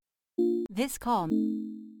This call.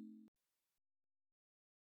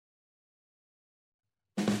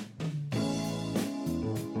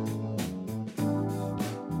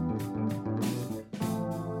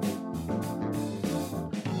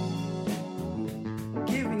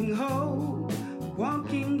 Giving hope,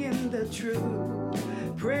 walking in the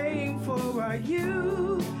truth, praying for our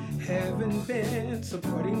youth, having been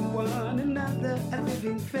supporting one another. A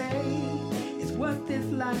living faith is what this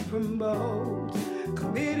life promotes.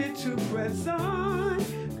 Committed to press on,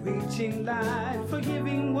 reaching life,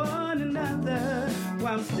 forgiving one another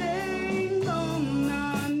while staying on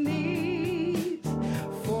our knees.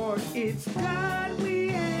 For it's God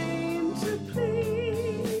we aim to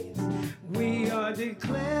please. We are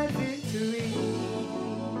declared victory.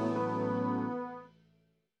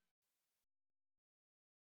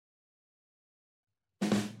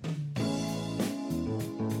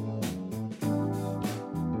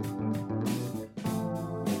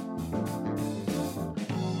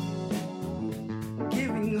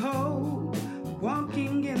 Giving hope,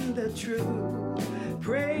 walking in the truth,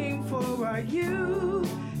 praying for our youth,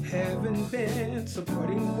 having been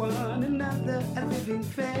supporting one another. A living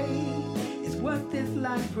faith is what this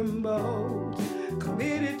life promotes.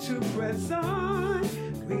 Committed to press on,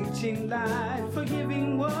 reaching life,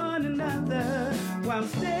 forgiving one another while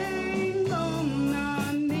staying on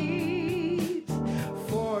our knees.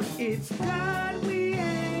 For it's God we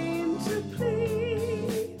aim to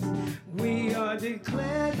please. We are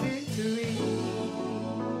declared victory.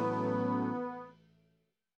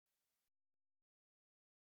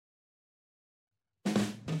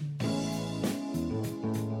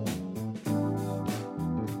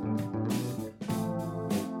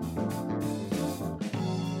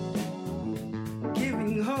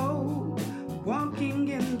 Giving hope, walking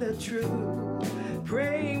in the truth,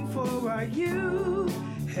 praying for our youth,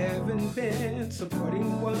 having been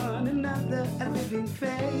supporting one another. A living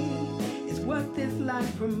faith is what this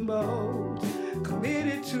life promotes.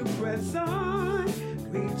 Committed to press on,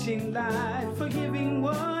 reaching life, forgiving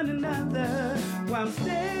one another while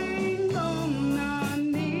staying on our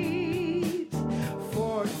knees.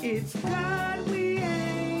 For it's God we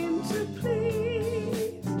aim to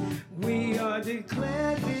please. We are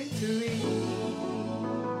declared victory.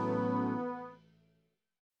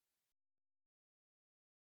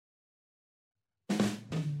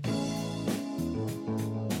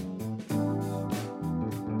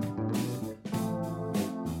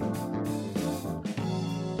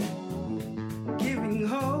 Giving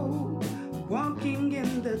hope, walking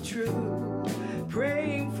in the truth,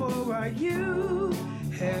 praying for our youth,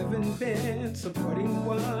 having been supporting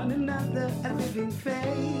one another. A living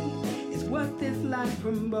faith is what this life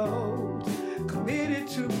promotes. Committed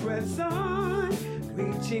to press on,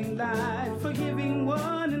 reaching life, forgiving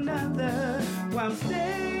one another while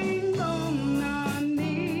staying on our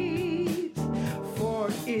knees. For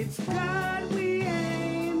it's God we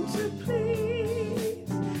aim to please.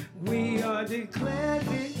 We are declared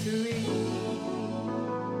victory.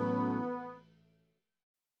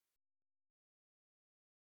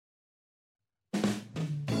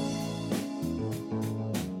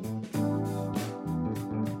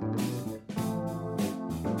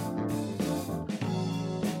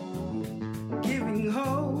 Giving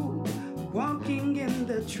hope, walking in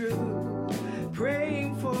the truth,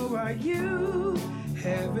 praying for our youth,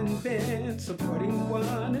 having been supporting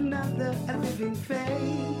one another. A living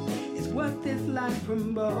faith is what this life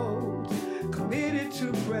promotes. Committed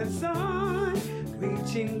to press on,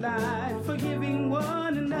 reaching life, forgiving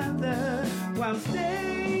one another while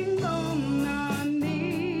staying on our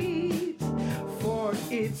knees. For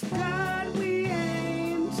it's God we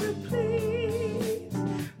aim to please.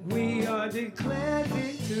 We are declared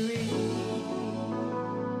victory.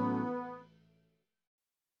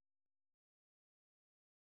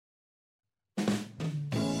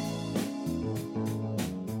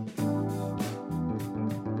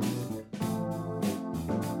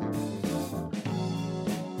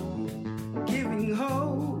 Giving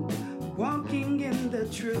hope, walking in the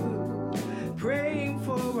truth, praying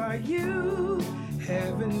for our youth,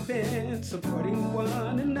 having been supporting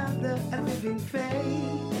one another. A living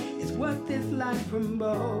faith is what this life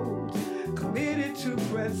promotes. Committed to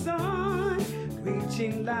press on,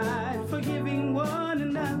 reaching life, forgiving one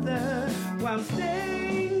another while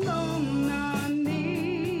staying on our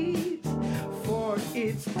knees. For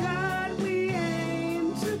it's God we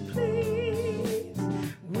aim to please.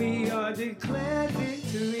 We are declared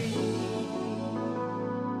victory.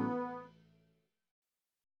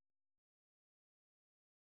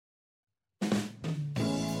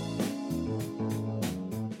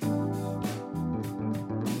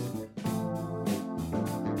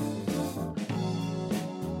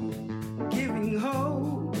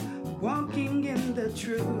 walking in the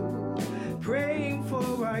truth, praying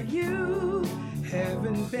for our youth,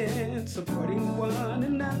 having been supporting one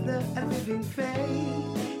another. A living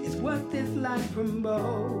faith is what this life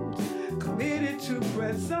promotes, committed to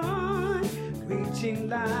press on, reaching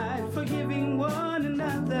life, forgiving one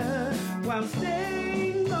another while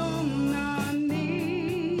staying on our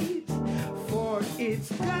knees. For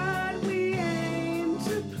it's God we aim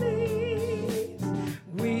to please.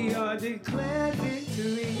 We are declared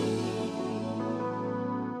victory.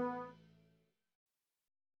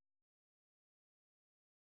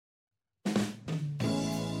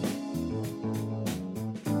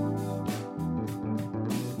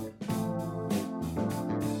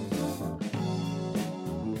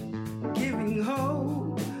 Giving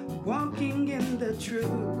hope, walking in the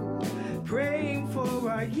truth, praying for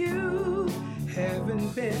our youth, having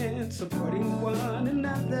been supporting one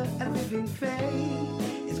another. A living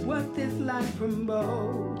faith is what this life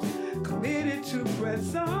promotes, committed to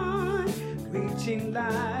press on, reaching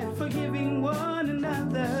life, forgiving one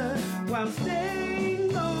another while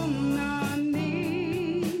staying on our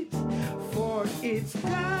knees. For it's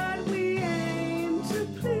God we aim to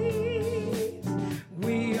please.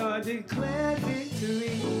 We are declared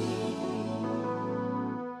victory.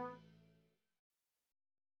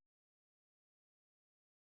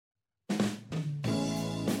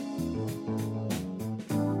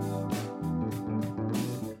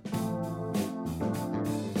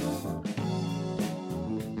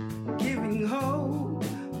 Giving hope,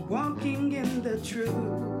 walking in the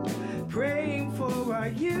truth, praying for our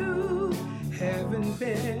youth, having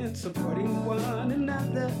been supporting one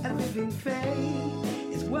another. A living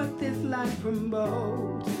faith is what this life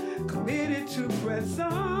promotes, committed to press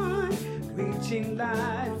on, reaching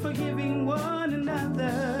life, forgiving one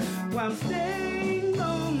another while staying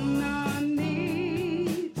on our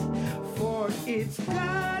knees. For it's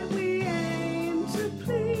God we aim to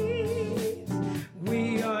please.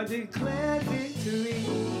 We are declared victory.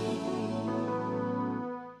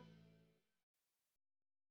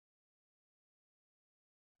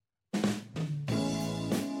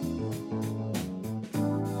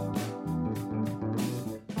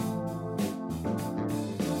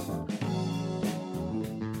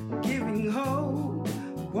 Giving hope,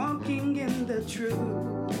 walking in the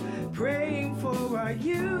truth, praying for our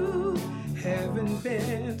youth, having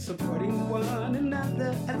been supporting one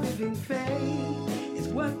another. A living faith is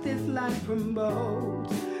what this life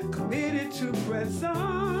promotes, committed to press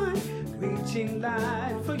on, reaching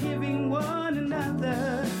life, forgiving one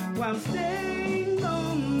another while staying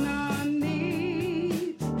on our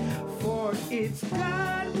knees. For it's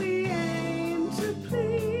God we aim to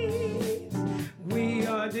please. We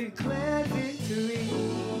are declared victory.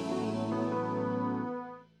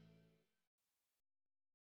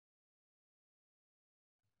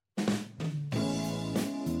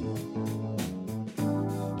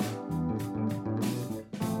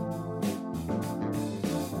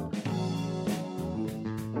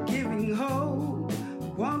 Giving hope,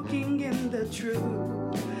 walking in the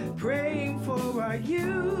truth, praying for our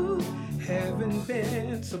youth, having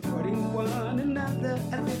been supporting one another.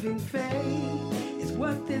 A living faith is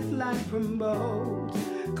what this life promotes,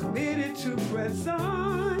 committed to press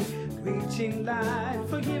on, reaching life,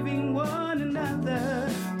 forgiving one another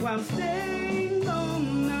while staying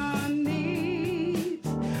on our knees.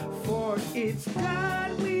 For it's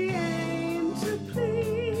God we aim to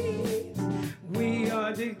please. We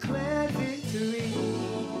are declared victory.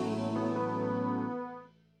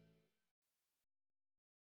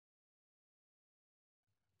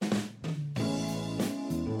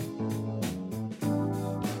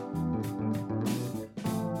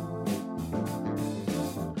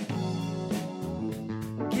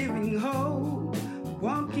 Giving hope,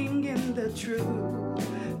 walking in the truth,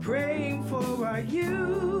 praying for our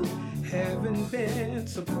youth, having been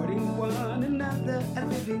supporting one another. A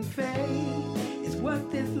living faith is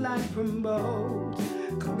what this life promotes,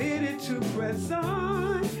 committed to press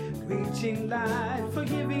on, reaching life,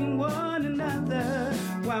 forgiving one another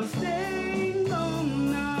while staying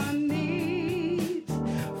on our knees.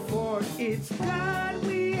 For it's God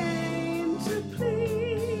we aim to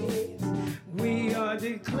please. We are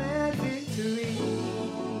declared victory.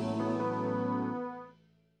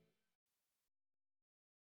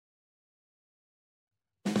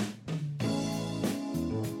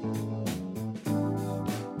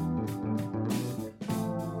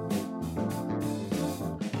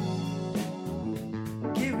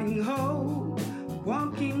 Giving hope,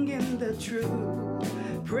 walking in the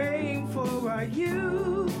truth, praying for our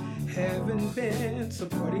youth, having been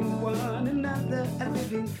supporting one another. A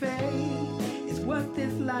living faith is what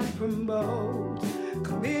this life promotes.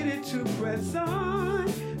 Committed to press on,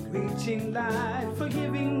 reaching light,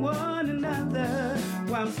 forgiving one another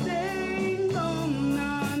while staying on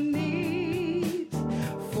our knees.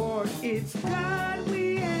 For it's God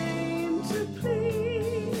we aim to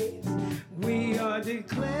please. We are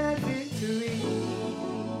declared victory.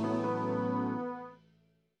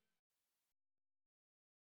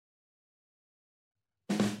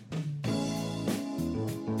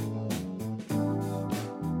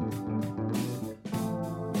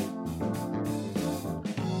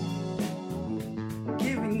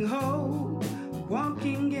 Hope,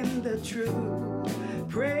 walking in the truth,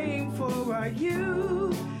 praying for our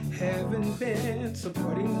youth, heaven bent,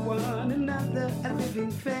 supporting one another. A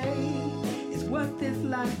living faith is what this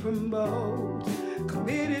life promotes.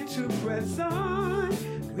 Committed to press on,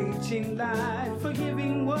 reaching light,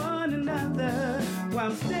 forgiving one another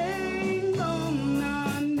while staying on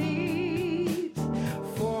our knees.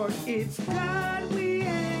 For it's God we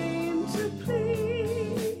aim to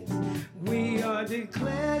please. We are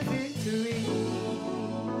declared victory.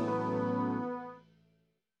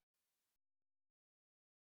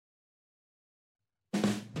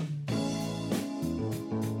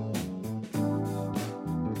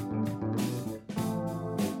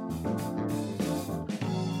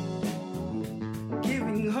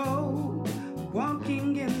 Giving hope,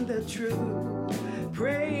 walking in the truth,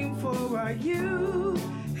 praying for our youth,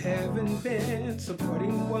 heaven bent,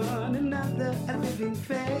 supporting one another. A living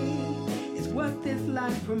faith is what this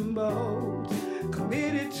life promotes.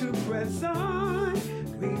 Committed to press on,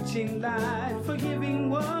 reaching light, forgiving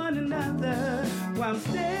one another while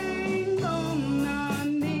staying on our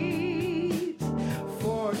knees.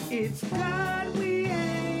 For it's God we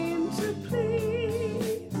aim to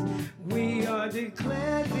please. We are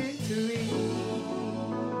declared victory.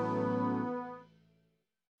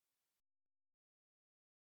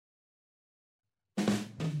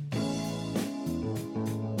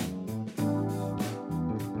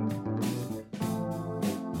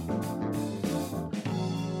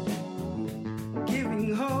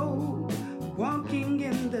 Hope, walking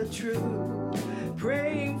in the truth,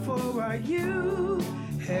 praying for our youth,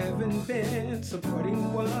 heaven bent,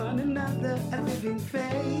 supporting one another. A living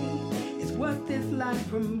faith is what this life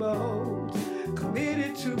promotes.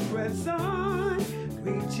 Committed to press on,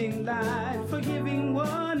 reaching light, forgiving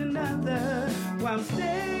one another while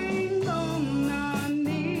staying on our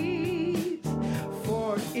knees.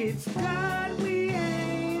 For it's God we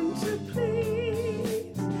aim to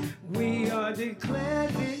please. We are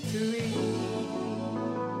declared victory.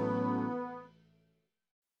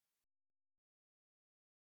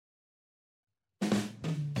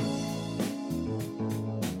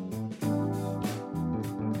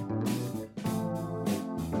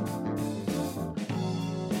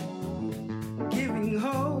 Giving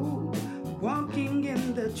hope, walking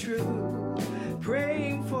in the truth,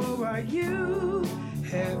 praying for our youth,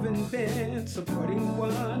 heaven bent, supporting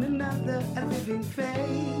one another. A living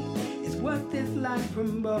faith is what this life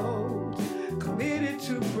promotes. Committed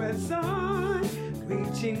to press on,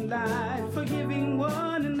 reaching light, forgiving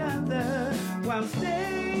one another while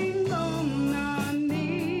staying on our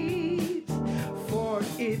knees. For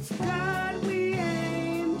it's God we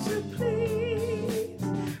aim to please.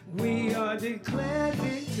 We are declared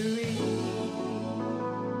victory.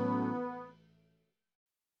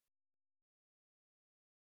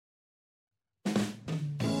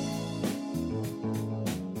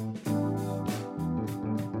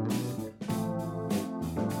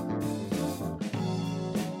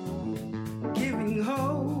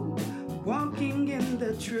 Hope, walking in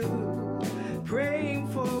the truth, praying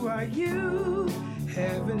for our youth,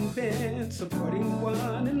 heaven bent, supporting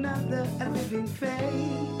one another. A living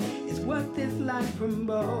faith is what this life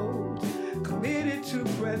promotes. Committed to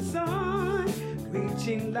press on,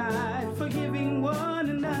 reaching light, forgiving one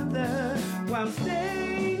another while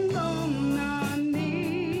staying on our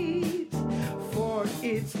knees. For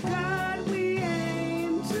it's God we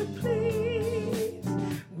aim to please.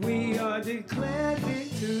 We are declared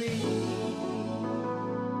victory.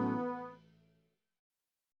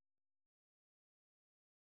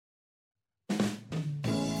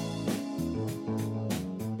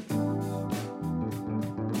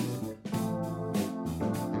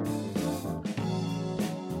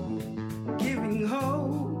 Giving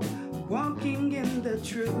hope, walking in the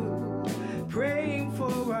truth, praying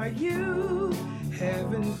for our youth,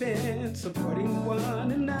 heaven bent, supporting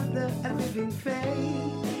one another. A living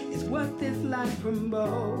faith is what this life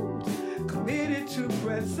promotes. Committed to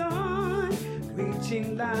press on,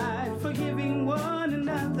 reaching light, forgiving one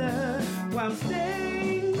another while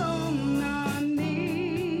staying on our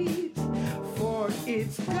knees. For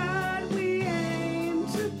it's God we aim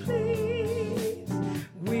to please.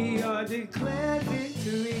 We are declared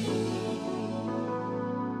victory.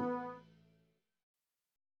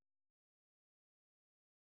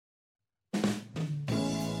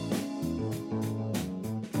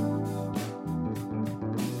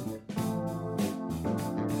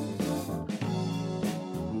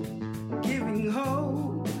 Giving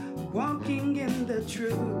hope, walking in the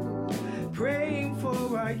truth, praying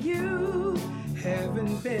for our youth,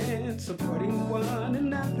 having been supporting one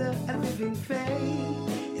another. A living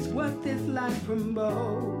faith is what this life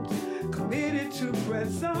promotes. Committed to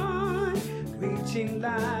press on, reaching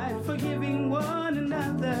light, forgiving one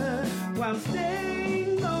another while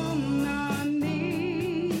staying on our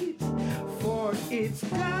knees. For it's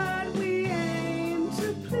God we aim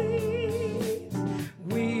to please.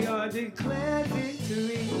 We are declared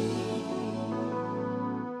victory.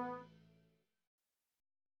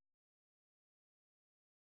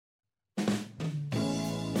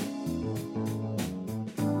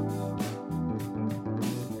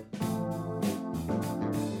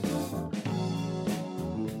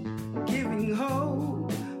 Giving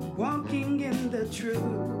hope, walking in the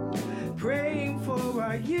truth, praying for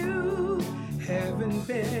our youth, having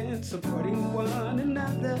been supporting one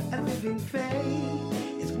another. A living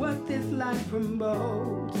faith is what this life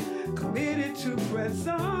promotes. Committed to press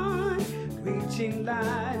on, reaching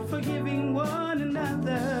light, forgiving one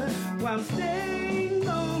another while staying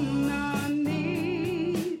on our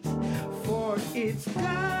knees. For it's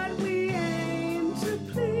God we aim to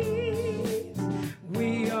please.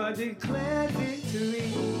 We are declared victory.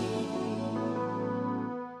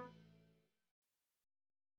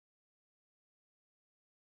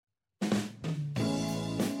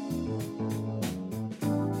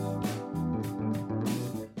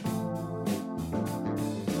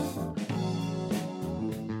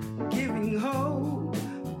 Giving hope,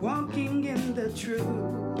 walking in the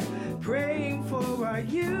truth, praying for our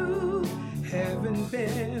youth, having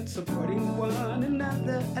been supporting one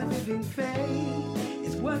another. A living faith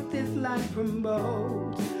is what this life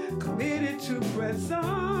promotes. Committed to press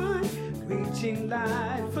on, reaching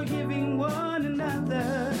light, forgiving one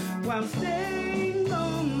another while staying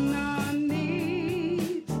on our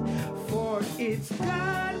knees. For it's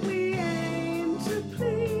God we aim to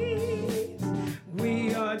please.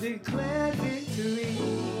 We are declared victory.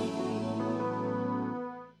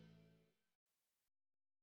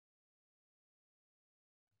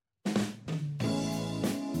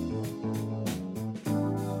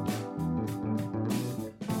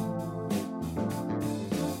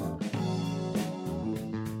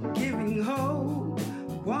 Giving hope,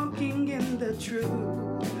 walking in the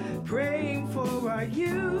truth, praying for our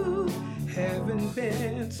youth, having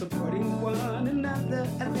been supporting one another.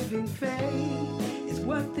 A living faith is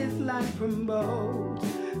what this life promotes.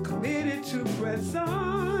 Committed to press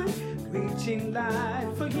on, reaching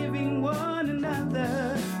light, forgiving one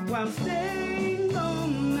another while staying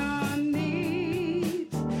on our knees.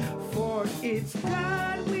 For it's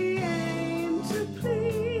God we aim to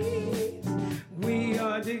please. We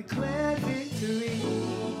are declared victory.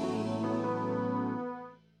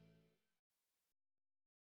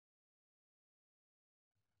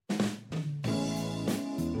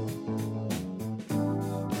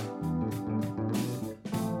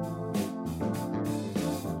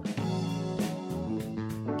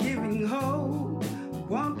 Giving hope,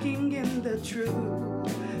 walking in the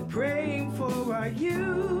truth, praying for our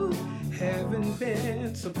youth, having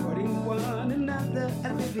been supporting one another.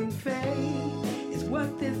 A living faith is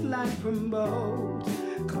what this life promotes.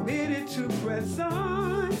 Committed to press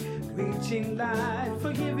on, reaching light,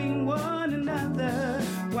 forgiving one another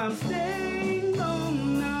while staying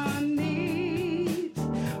on our knees.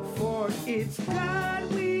 For it's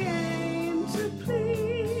God we aim to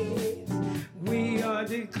please. We are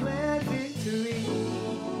declared victory.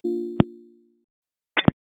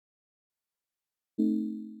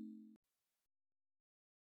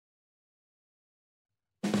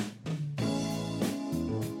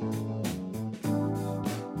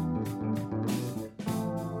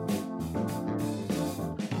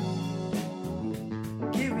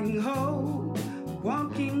 Giving hope,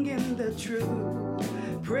 walking in the truth,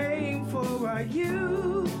 praying for our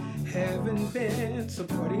youth, having been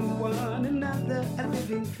supporting one another. A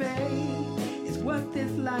living faith is what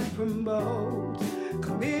this life promotes.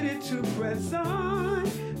 Committed to press on,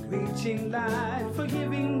 reaching light,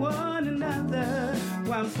 forgiving one another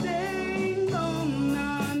while staying on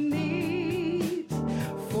our knees.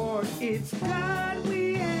 For it's God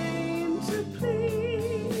we aim to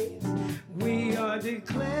please. We are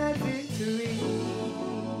declared victory.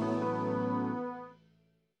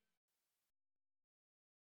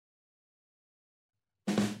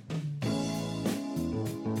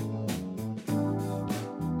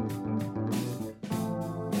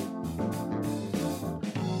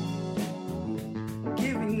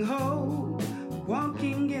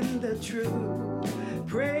 the truth,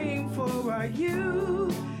 praying for our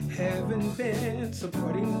youth. Haven't been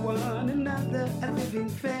supporting one another. A living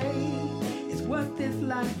faith is what this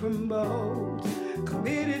life promotes.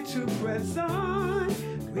 Committed to press on,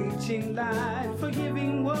 reaching life,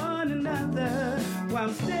 forgiving one another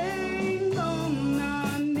while staying on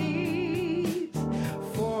our knees.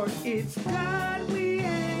 For it's God we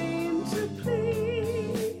aim to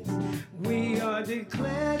please. We are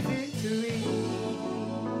declared victory.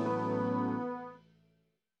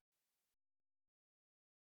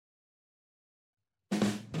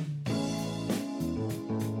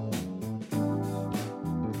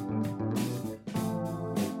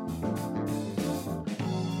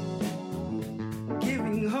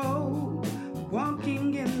 Hope,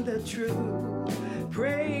 walking in the truth,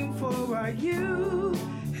 praying for our youth.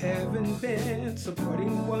 Haven't been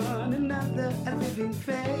supporting one another. A living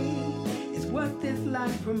faith is what this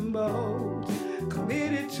life promotes.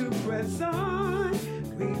 Committed to press on,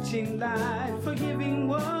 reaching life, forgiving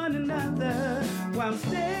one another while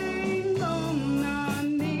staying on our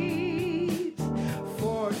knees.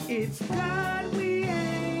 For it's God we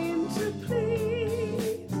aim to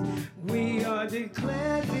please. We are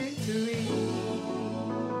declared victory.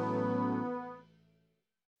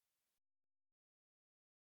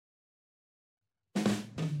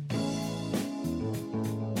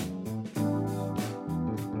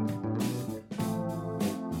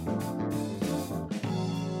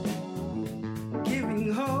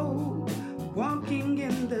 Giving hope, walking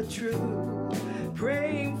in the truth,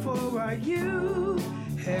 praying for our youth.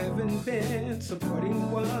 Haven't been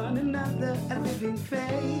supporting one another. A living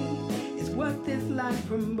faith is what this life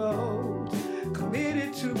promotes.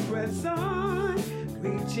 Committed to press on,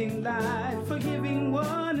 reaching life, forgiving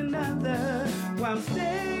one another while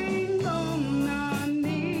staying on our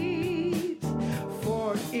knees.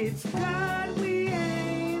 For it's God we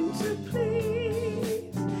aim to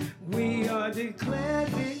please. We are declared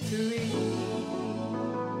victory.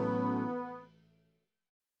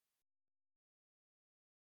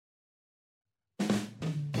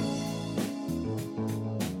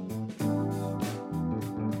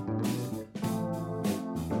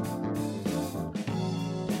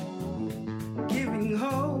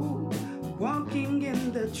 Hope, walking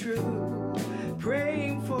in the truth,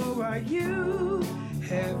 praying for our youth.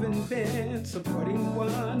 Haven't been supporting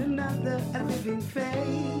one another. A living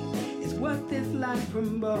faith is what this life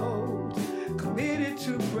promotes. Committed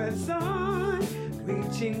to press on,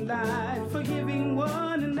 reaching life, forgiving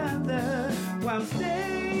one another while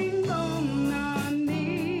staying on our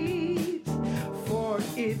knees. For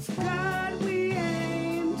it's God we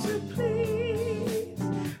aim to please.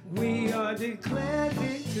 We are declared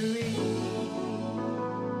victory.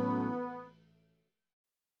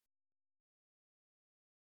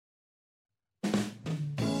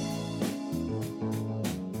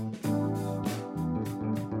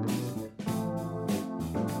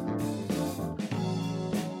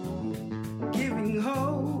 Giving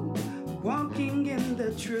hope, walking in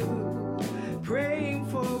the truth, praying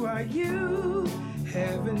for our youth.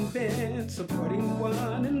 Haven't been supporting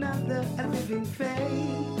one another. A living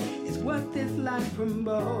faith is what this life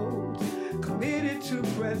promotes. Committed to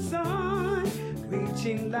press on,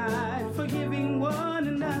 reaching life, forgiving one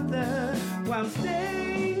another while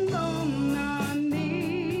staying on our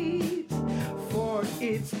knees. For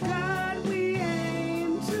it's God we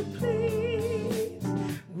aim to please.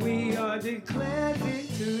 We are declared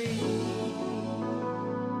victory.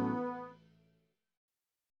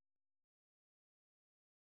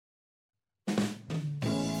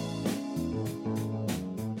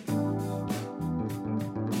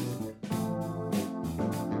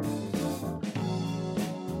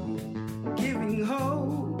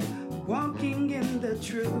 Hope, walking in the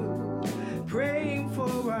truth, praying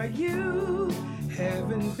for our youth.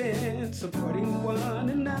 Haven't been supporting one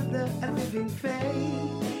another. A living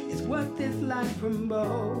faith is what this life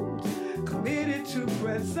promotes. Committed to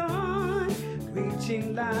press on,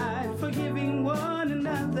 reaching life, forgiving one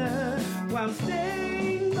another while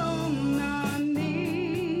staying on our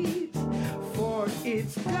knees. For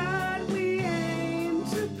it's God we aim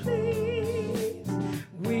to please.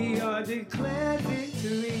 We are declared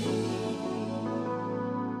victory.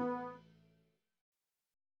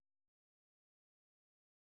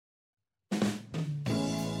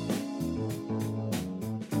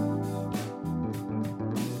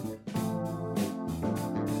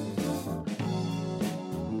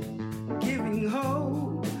 Giving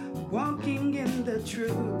hope, walking in the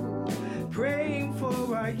truth, praying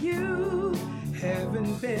for our youth.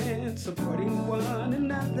 Haven't been supporting one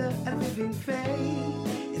another. A living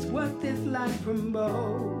faith is what this life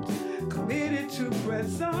promotes. committed to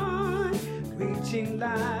press on, reaching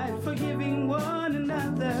light, forgiving one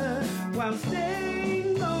another while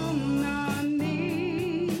staying on our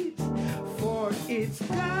knees. For it's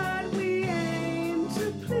God we aim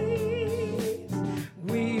to please.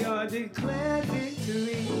 We are declared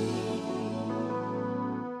victory.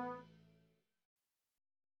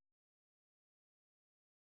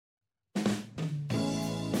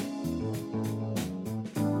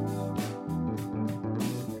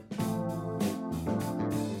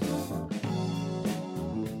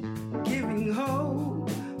 Giving hope,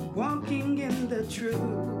 walking in the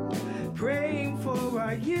truth, praying for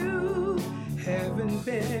our youth, heaven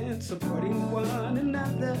bent, supporting one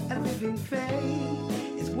another. A living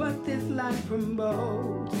faith is what this life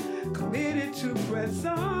promotes. Committed to press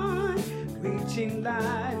on, reaching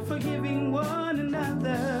light, forgiving one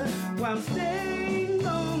another while staying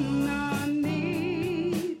on our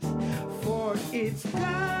knees. For it's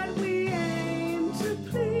God we aim to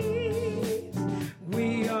please.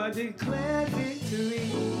 We are declared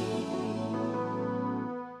victory.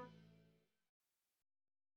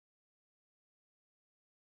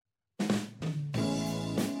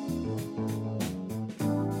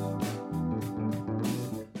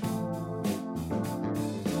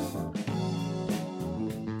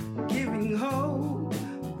 Giving hope,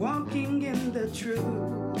 walking in the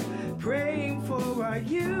truth, praying for our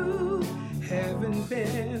youth, heaven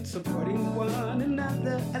bent, supporting one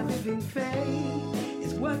another. A living faith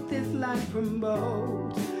is what this life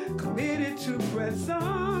promotes. Committed to press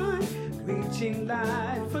on, reaching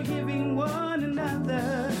light, forgiving one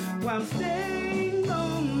another while staying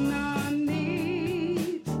on our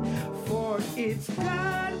knees. For it's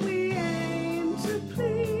God we aim to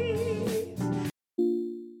please.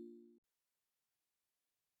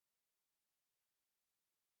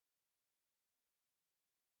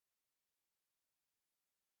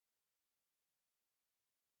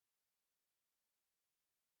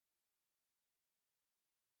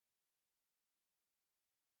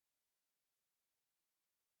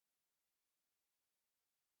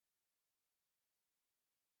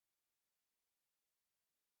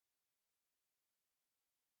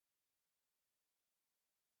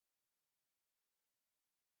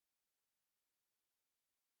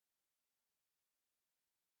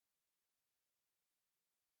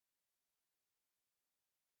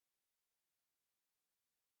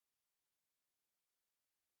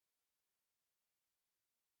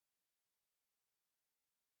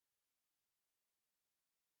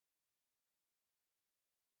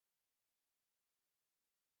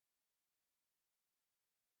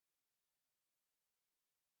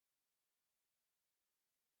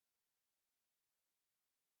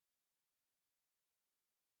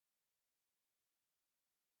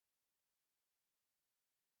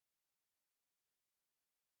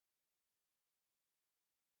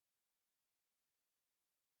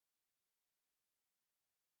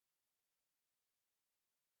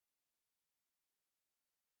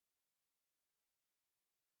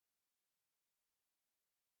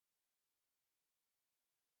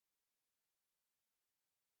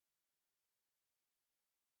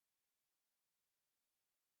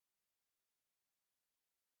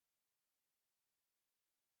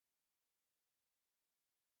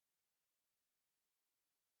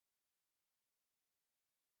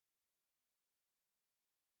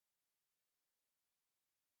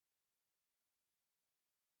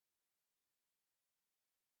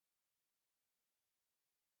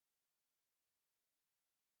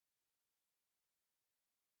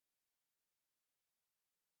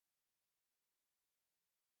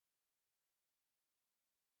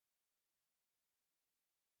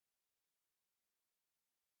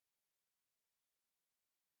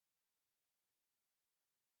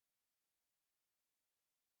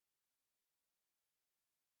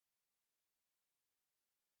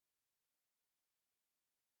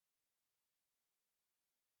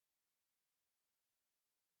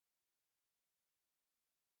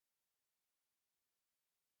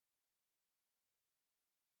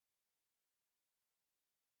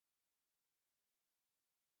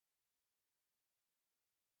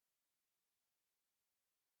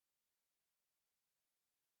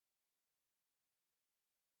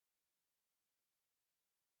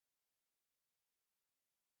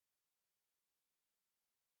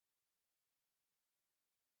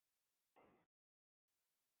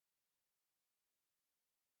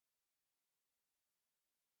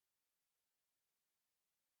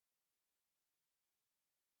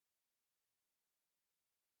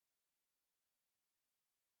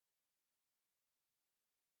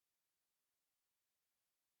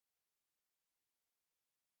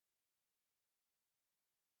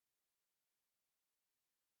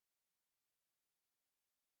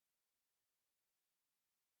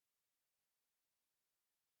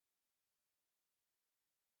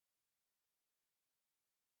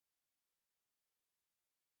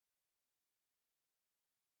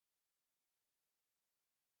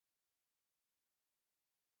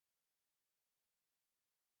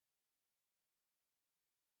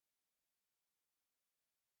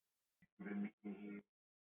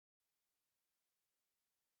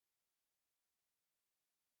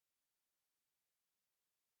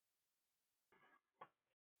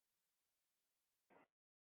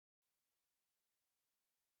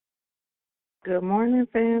 Good morning,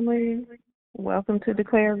 family. Welcome to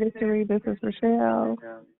Declare Victory. This is Rochelle.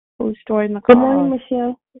 Who's joining the call? Good morning,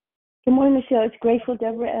 Michelle. Good morning, Michelle. It's Grateful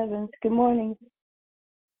Deborah Evans. Good morning.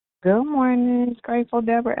 Good morning. It's Grateful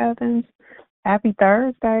Deborah Evans. Happy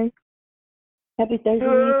Thursday. Happy Thursday to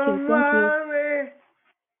you too. Thank you.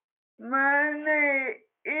 My name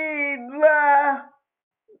is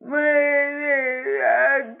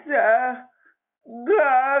Maria Gaga.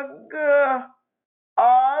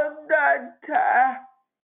 All the time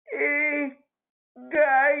is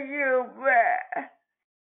got you back.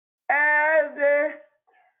 Every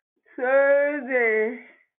Thursday.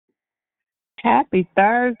 Happy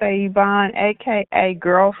Thursday, Yvonne, a.k.a.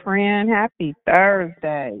 girlfriend. Happy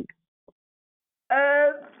Thursday.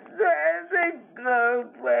 Thursday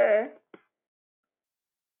girlfriend.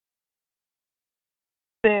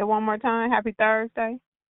 Say it one more time. Happy Thursday.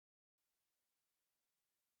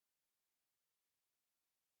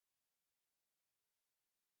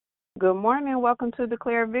 Good morning. Welcome to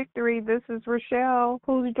Declare Victory. This is Rochelle.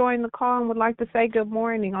 Who's joined the call and would like to say good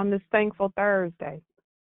morning on this thankful Thursday?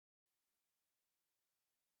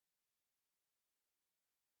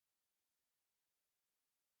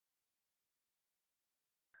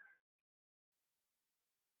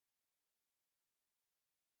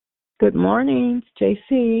 Good morning,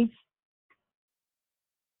 JC.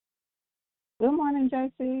 Good morning,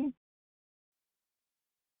 JC.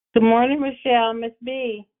 Good morning, Michelle. Miss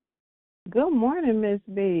B. Good morning, Miss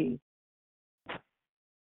B.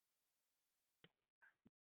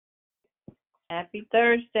 Happy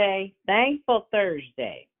Thursday. Thankful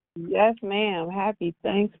Thursday. Yes, ma'am. Happy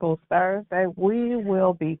Thankful Thursday. We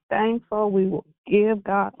will be thankful. We will give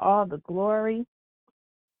God all the glory.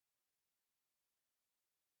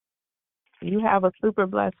 You have a super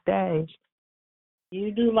blessed day.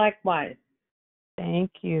 You do likewise.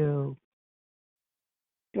 Thank you.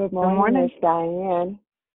 Good morning, Miss Diane.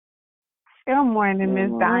 Good morning, Miss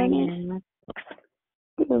morning. Diane.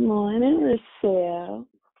 Good morning, Michelle.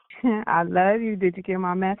 I love you. Did you get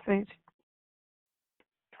my message?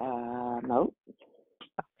 Nope.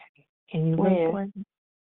 Okay. Can you look for it?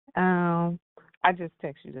 I just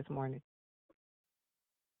texted you this morning.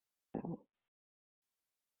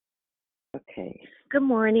 Okay. Good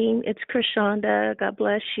morning. It's Krishanda. God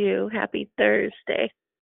bless you. Happy Thursday.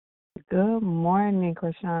 Good morning,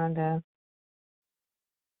 Krishanda.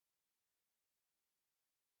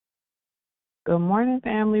 Good morning,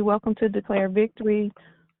 family. Welcome to Declare Victory.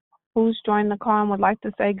 Who's joined the call and would like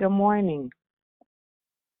to say good morning?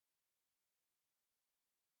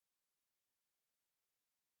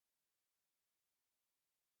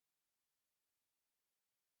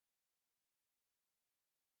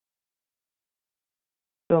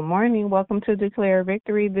 Good morning. Welcome to Declare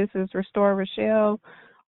Victory. This is Restore Rochelle.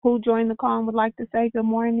 Who joined the call and would like to say good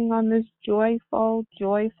morning on this joyful,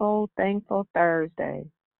 thankful Thursday?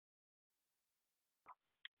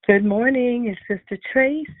 Good morning. It's Sister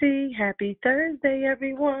Tracy. Happy Thursday,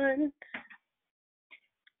 everyone.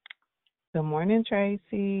 Good morning,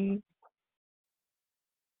 Tracy.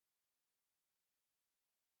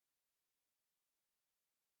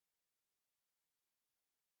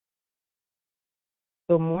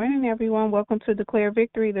 Good morning, everyone. Welcome to Declare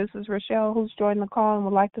Victory. This is Rochelle, who's joined the call and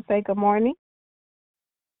would like to say good morning.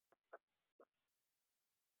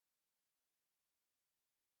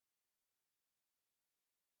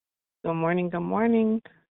 Good morning, good morning.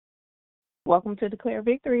 Welcome to Declare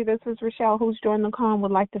Victory. This is Rochelle, who's joined the call and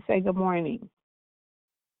would like to say good morning.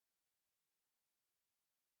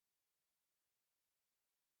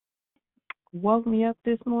 Woke me up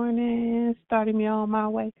this morning, started me on my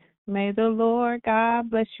way. May the Lord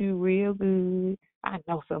God bless you real good. I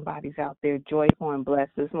know somebody's out there joyful and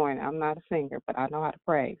blessed this morning. I'm not a singer, but I know how to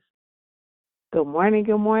praise. Good morning,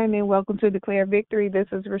 good morning. Welcome to Declare Victory. This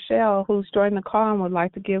is Rochelle, who's joined the call and would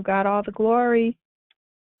like to give God all the glory.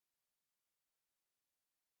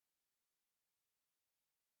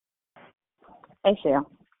 Hey, Cheryl.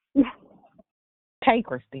 Hey,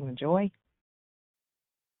 Christina Joy.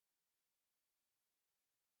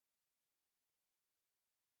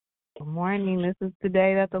 Good morning. This is the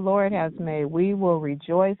day that the Lord has made. We will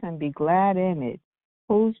rejoice and be glad in it.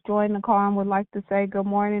 Who's joined the call and would like to say good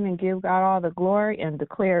morning and give God all the glory and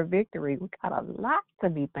declare victory? We got a lot to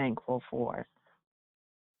be thankful for.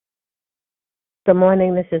 Good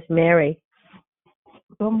morning. This is Mary.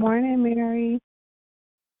 Good morning, Mary.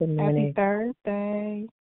 Good morning. Happy Thursday.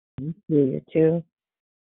 You too.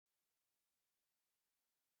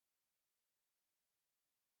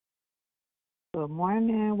 Good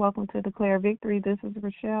morning. Welcome to Declare Victory. This is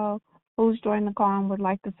Rochelle. Who's joined the call and would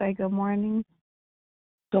like to say good morning?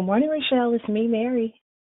 Good morning, Rochelle. It's me, Mary.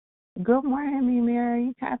 Good morning, me,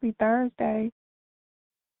 Mary. Happy Thursday.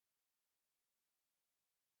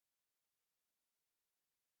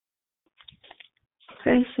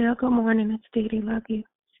 Hey, Shell. Good morning. It's Dee Dee. Love you.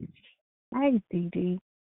 Hey, Dee Dee.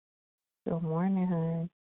 Good morning, hon.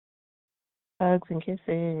 Hugs and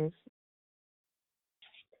kisses.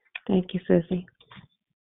 Thank you, Sissy.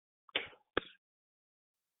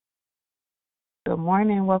 Good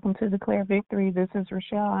morning. Welcome to Declare Victory. This is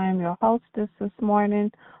Rochelle. I am your hostess this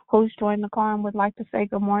morning. Who's joined the call and would like to say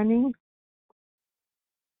good morning?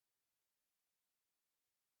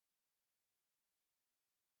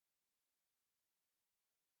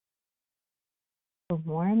 Good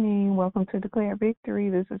morning. Welcome to Declare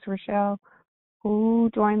Victory. This is Rochelle.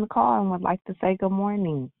 Who joined the call and would like to say good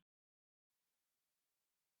morning?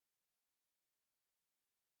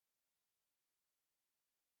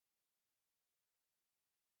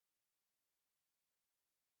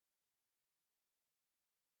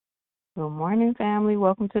 Good morning, family.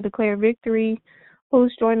 Welcome to Declare Victory.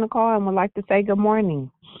 Who's joined the call and would like to say good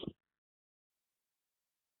morning?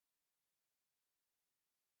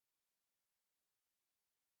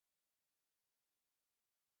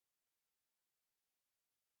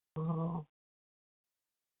 Oh.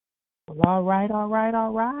 Well, all right.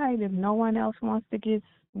 If no one else wants to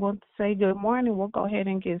say good morning, we'll go ahead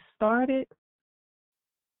and get started.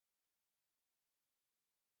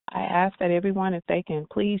 I ask that everyone, if they can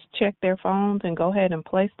please check their phones and go ahead and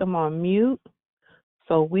place them on mute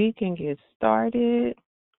so we can get started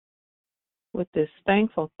with this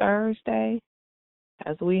thankful Thursday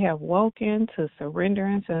as we have woken to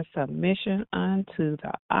surrenderance and submission unto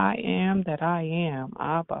the I am that I am,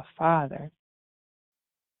 Abba Father.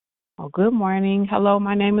 Well, good morning. Hello,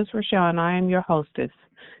 my name is Rochelle, and I am your hostess.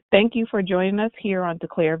 Thank you for joining us here on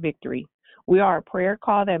Declare Victory. We are a prayer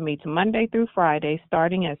call that meets Monday through Friday,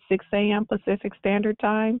 starting at 6 a.m. Pacific Standard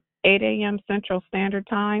Time, 8 a.m. Central Standard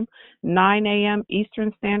Time, 9 a.m.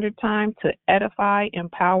 Eastern Standard Time, to edify,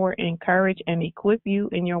 empower, encourage, and equip you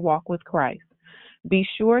in your walk with Christ. Be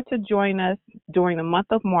sure to join us during the month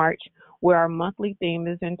of March, where our monthly theme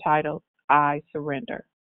is entitled, I Surrender.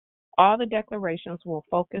 All the declarations will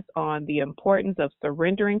focus on the importance of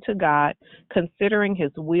surrendering to God, considering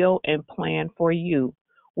His will and plan for you,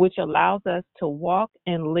 which allows us to walk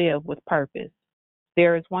and live with purpose.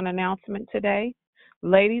 There is one announcement today.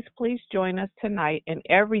 Ladies, please join us tonight and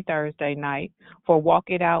every Thursday night for Walk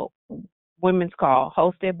It Out Women's Call,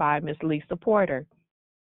 hosted by Ms. Lisa Porter.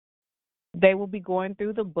 They will be going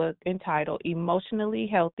through the book entitled Emotionally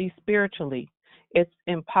Healthy Spiritually. It's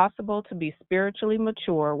impossible to be spiritually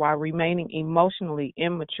mature while remaining emotionally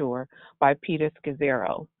immature by Peter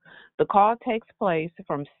Scazzero. The call takes place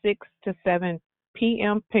from 6 to 7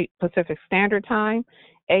 p.m. Pacific Standard Time,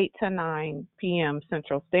 8 to 9 p.m.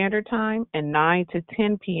 Central Standard Time, and 9 to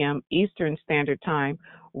 10 p.m. Eastern Standard Time,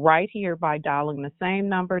 right here by dialing the same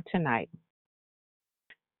number tonight.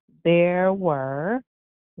 Let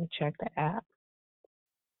me check the app.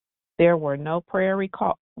 There were no prayer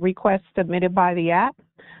requests submitted by the app.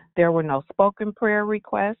 There were no spoken prayer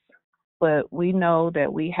requests, but we know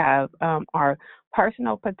that we have our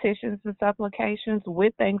personal petitions and supplications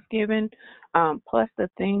with Thanksgiving, plus the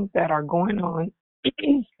things that are going on,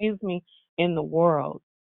 in the world,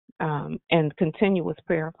 and continuous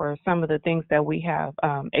prayer for some of the things that we have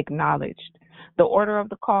acknowledged. The order of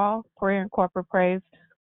the call, prayer and corporate praise,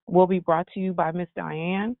 will be brought to you by Ms.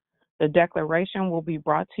 Diane. The declaration will be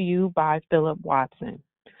brought to you by Philip Watson.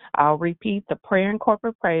 I'll repeat, the prayer and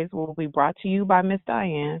corporate praise will be brought to you by Ms.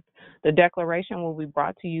 Diane. The declaration will be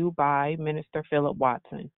brought to you by Minister Philip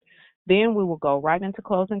Watson. Then we will go right into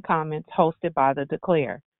closing comments hosted by the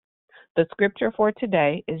Declare. The scripture for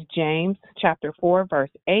today is James chapter 4,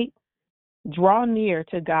 verse 8. Draw near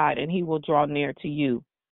to God, and He will draw near to you.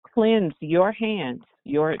 Cleanse your hands,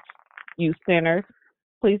 you sinners.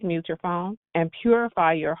 Please mute your phone. And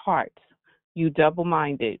purify your hearts, you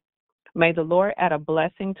double-minded. May the Lord add a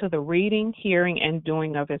blessing to the reading, hearing, and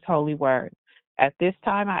doing of His holy word. At this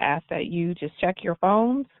time, I ask that you just check your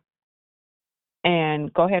phones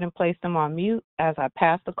and go ahead and place them on mute as I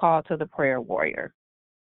pass the call to the prayer warrior.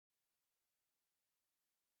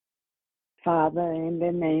 Father, in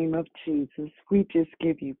the name of Jesus, we just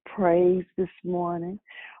give you praise this morning.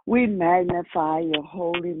 We magnify your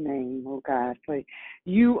holy name, oh God, for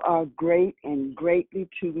you are great and greatly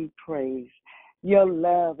to be praised. Your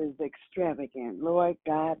love is extravagant. Lord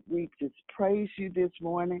God, we just praise you this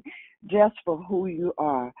morning just for who you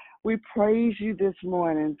are. We praise you this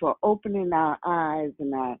morning for opening our eyes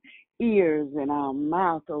and our ears and our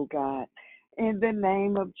mouth, oh God. In the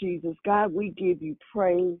name of Jesus, God, we give you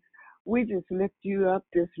praise. We just lift you up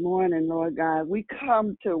this morning, Lord God. We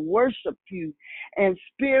come to worship you in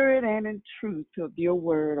spirit and in truth of your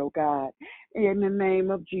word, oh God. In the name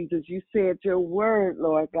of Jesus, you said your word,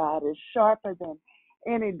 Lord God, is sharper than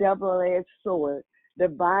any double-edged sword,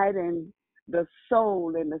 dividing the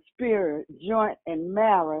soul and the spirit, joint and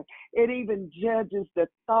marrow. It even judges the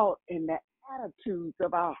thought and the attitudes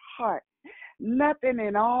of our heart. Nothing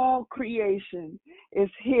in all creation is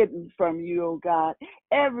hidden from you, oh God.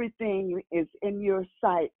 Everything is in your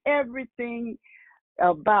sight. Everything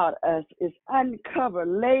about us is uncovered,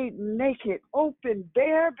 laid naked, open,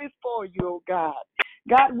 bare before you, oh God.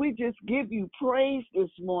 God, we just give you praise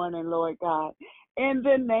this morning, Lord God, in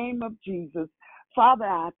the name of Jesus. Father,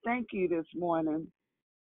 I thank you this morning.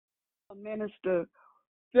 Minister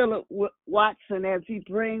Philip Watson, as he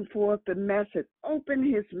brings forth the message, open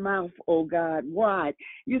his mouth, oh God, wide.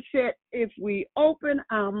 You said if we open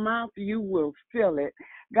our mouth, you will fill it.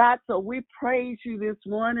 God, so we praise you this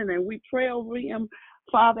morning and we pray over him,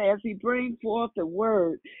 Father, as he brings forth the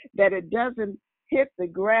word, that it doesn't hit the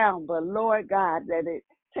ground, but Lord God, that it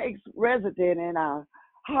takes residence in our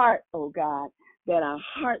heart, oh God, that our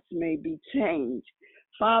hearts may be changed.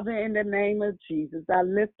 Father, in the name of Jesus, I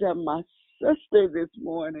lift up my sister this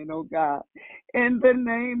morning, oh God, in the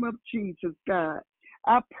name of Jesus, God.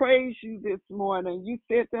 I praise you this morning. You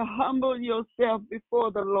said to humble yourself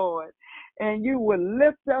before the Lord, and you will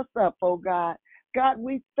lift us up, oh God. God,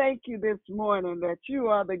 we thank you this morning that you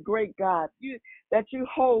are the great God, that you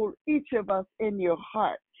hold each of us in your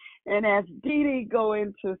heart. And as Dee Dee go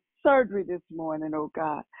into surgery this morning, oh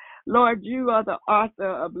God, Lord, you are the author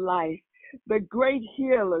of life, the great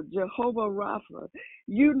healer, Jehovah Rapha.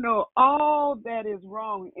 You know all that is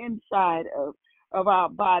wrong inside of our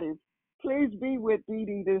bodies. Please be with Dee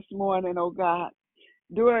Dee this morning, oh God,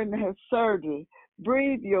 during her surgery.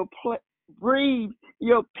 Breathe your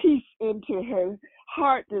peace into her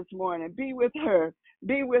heart this morning. Be with her.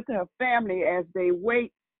 Be with her family as they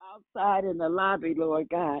wait outside in the lobby, Lord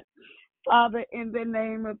God. Father, in the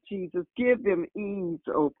name of Jesus, give them ease,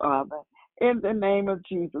 oh Father. In the name of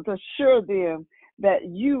Jesus, assure them that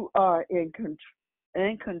you are in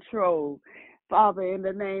control. Father, in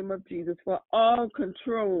the name of Jesus, for all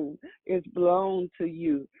control is belong to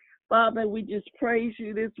you. Father, we just praise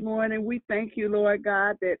you this morning. We thank you, Lord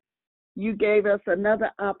God, that you gave us another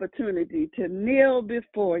opportunity to kneel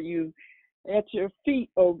before you at your feet,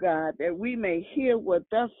 oh God, that we may hear what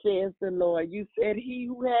thus says the Lord. You said, he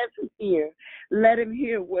who has an ear, let him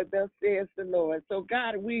hear what thus says the Lord. So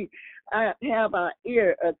God, we have our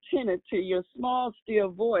ear attentive to your small, still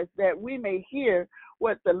voice, that we may hear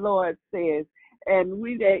what the Lord says, and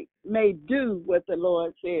we may do what the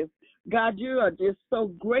Lord says. God, you are just so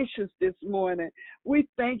gracious this morning. We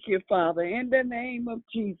thank you, Father, in the name of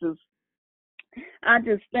Jesus. I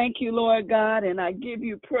just thank you, Lord God, and I give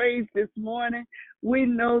you praise this morning. We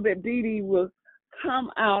know that Dee Dee will come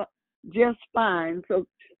out just fine. So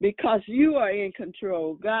because you are in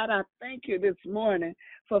control, God, I thank you this morning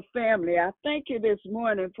for family. I thank you this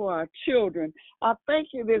morning for our children. I thank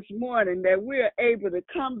you this morning that we're able to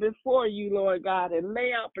come before you, Lord God, and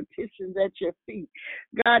lay our petitions at your feet.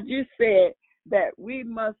 God, you said that we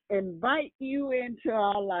must invite you into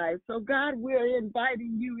our lives. So, God, we're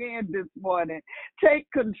inviting you in this morning. Take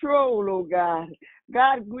control, oh God.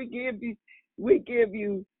 God, we give you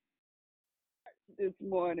this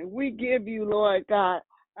morning. We give you, Lord God,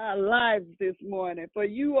 our lives this morning, for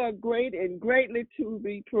you are great and greatly to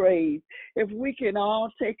be praised. If we can all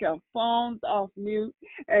take our phones off mute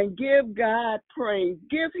and give God praise,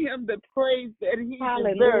 give him the praise that he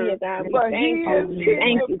Hallelujah, deserves. God. For he is King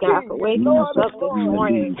Thank you, God, for waking us up this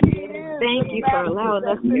morning. Thank you for allowing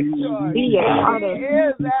us to be a part of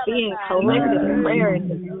being collected in prayer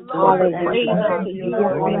and praise unto you.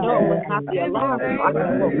 We know it was not the alarm clock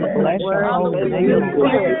that woke us up, but it was your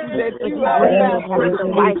spirit that you bring us with the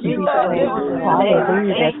life into us.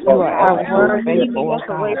 Hallelujah, that you are ever faithful, oh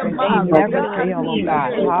God. You never fail, oh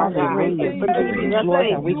God. Hallelujah. Lord,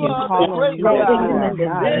 that we can call on you, that you are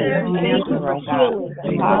God, and you answer, oh God.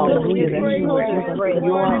 Hallelujah, that you will give us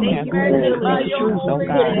your answer in truth, oh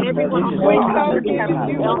God. We just bless you,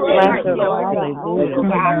 God.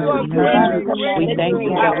 Hallelujah. We thank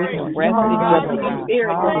you that we can rest in you, oh God.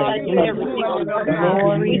 Hallelujah.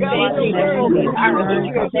 Glory, thank you, name, our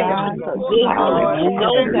leaders that are provision.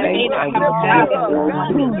 Those that may not have a job this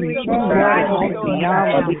morning,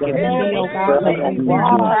 beyond what we can see, oh God, but we walk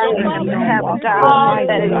have a job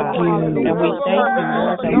that is and we thank you,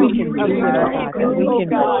 Lord, that we can do it, oh God, that we can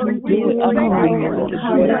do it upright, and we can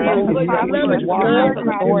do it properly, that we can walk with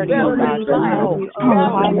authority, oh God, to know,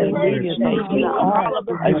 hallelujah, that you are a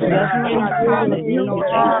just God, hallelujah, that you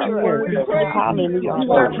are, hallelujah,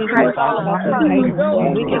 forgiveness our supplications,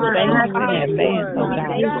 Lord. We can thank you in advance, oh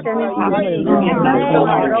God, hallelujah, not for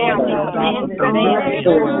our answer, oh God, but for your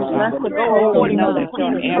answer, oh God. We know that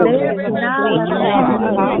your answer is complete, oh God,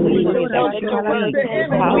 hallelujah, that you see,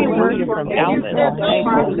 hallelujah, from Alpha and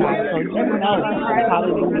Omega, oh God, so you know,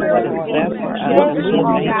 hallelujah, what is best for us, and we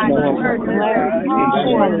thank you, Lord, for clarity,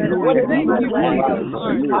 hallelujah,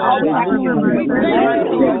 hallelujah, we bless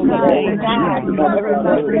your holy name, God,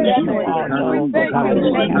 although, God, we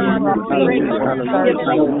have continued to search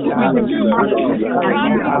you, oh God, hallelujah,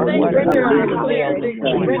 our word of living will this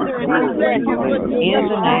morning, in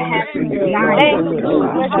the name of Jesus, thank you for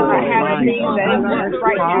favor, oh God.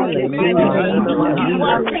 Hallelujah.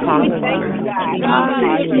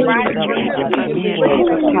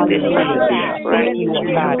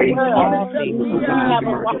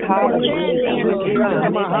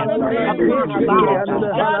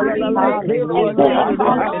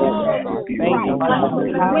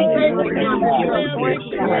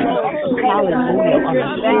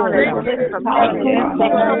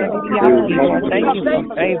 Lord, thank you for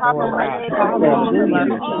favor, oh God.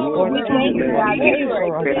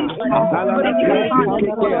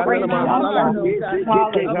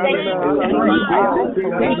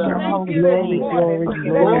 Glory to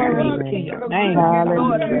your name.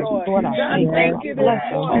 Lord, I thank you. Bless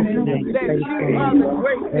your holy name.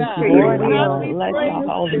 Lord, bless your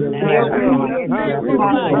holy name.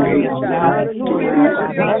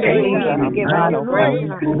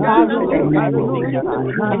 Hallelujah.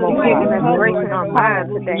 Breaking our mind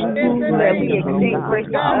today. That we extend grace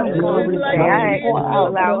to others today. I ask you to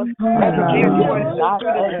allow us to bear towards the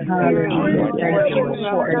fruit of the Spirit.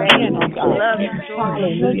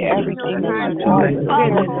 Hallelujah. Everything that you are is based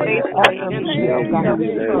off of you, oh God. In the name of Jesus, I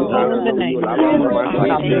bless your holy name. Lord,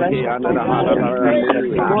 I thank you, God.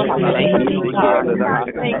 Lord, I thank you, God. I'm down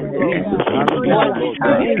here.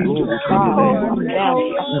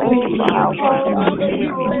 Thank you for how far you bring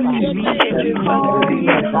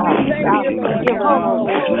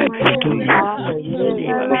me,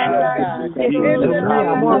 hallelujah,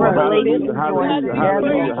 God. More revelation,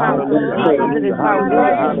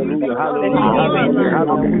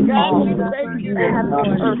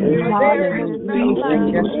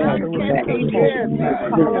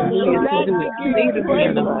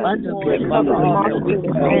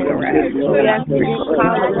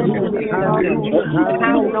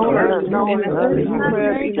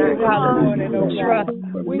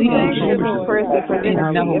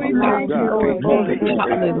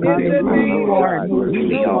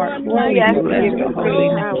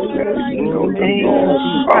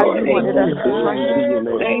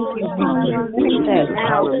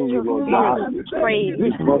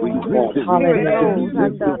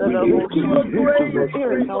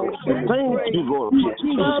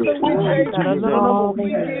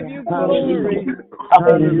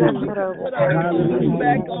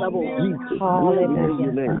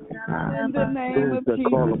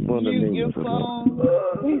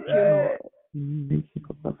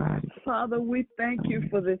 Father, we thank you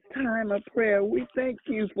for this time of prayer. We thank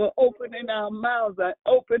you for opening our mouths and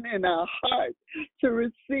opening our hearts to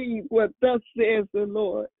receive what thus says the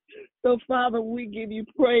Lord. So, Father, we give you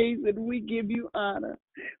praise and we give you honor.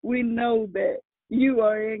 We know that you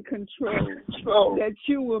are in control, that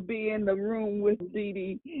you will be in the room with Dee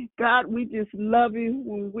Dee. God, we just love you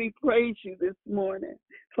when we praise you this morning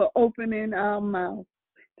for opening our mouth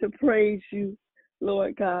to praise you,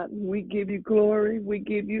 Lord God. We give you glory, we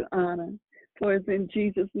give you honor, for it's in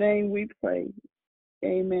Jesus' name we pray.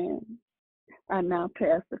 Amen. I now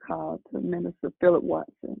pass the call to Minister Philip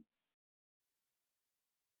Watson.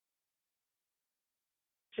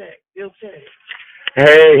 Check.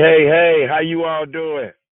 Hey, how you all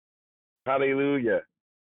doing? Hallelujah.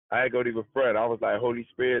 I ain't gonna even fret. I was like, Holy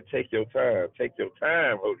Spirit, take your time,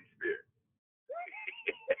 Holy Spirit.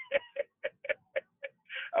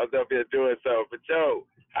 I was up here doing something. But Joe,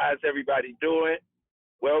 how's everybody doing?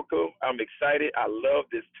 Welcome. I'm excited. I love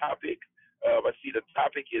this topic. I see the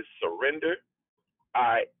topic is surrender.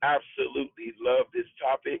 I absolutely love this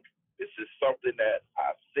topic. This is something that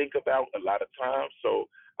I think about a lot of times. So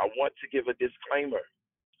I want to give a disclaimer.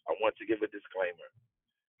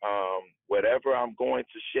 Whatever I'm going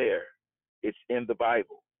to share, it's in the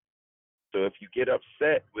Bible. So if you get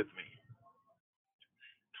upset with me,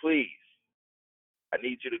 please, I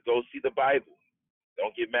need you to go see the Bible.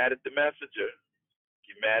 Don't get mad at the messenger.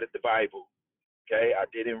 Get mad at the Bible. Okay? I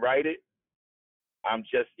didn't write it. I'm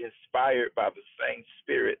just inspired by the same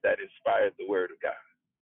spirit that inspired the Word of God.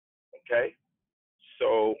 Okay?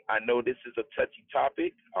 So I know this is a touchy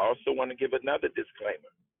topic. I also want to give another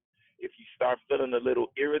disclaimer. If you start feeling a little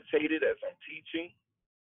irritated as I'm teaching,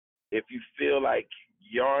 if you feel like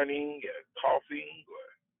yarning or coughing, or,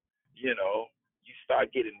 you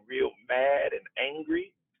start getting real mad and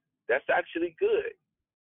angry, that's actually good.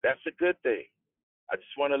 That's a good thing. I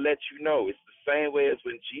just want to let you know it's the same way as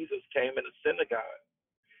when Jesus came in the synagogue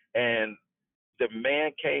and the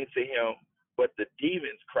man came to him, but the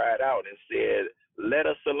demons cried out and said, "Let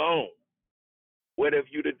us alone. What have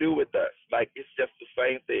you to do with us?" Like, it's just the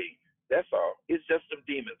same thing. That's all. It's just some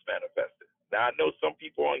demons manifested. Now, I know some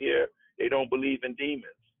people on here, they don't believe in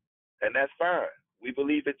demons, and that's fine. We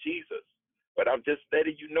believe in Jesus. But I'm just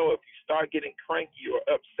letting you know, if you start getting cranky or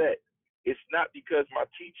upset, it's not because my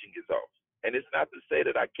teaching is off. And it's not to say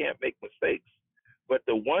that I can't make mistakes. But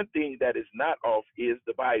the one thing that is not off is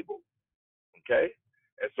the Bible. Okay?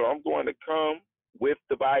 And so I'm going to come with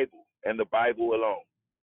the Bible and the Bible alone.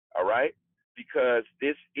 All right? Because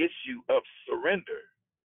this issue of surrender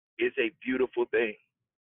is a beautiful thing.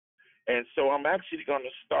 And so I'm actually going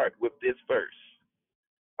to start with this verse.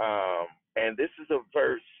 And this is a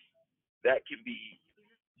verse that can be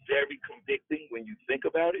very convicting when you think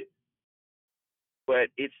about it. But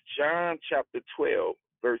it's John chapter 12,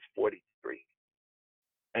 verse 43.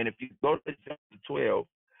 And if you go to chapter 12,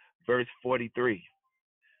 verse 43,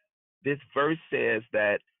 this verse says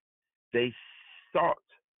that they sought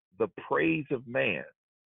the praise of man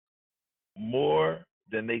more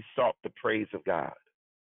than they sought the praise of God.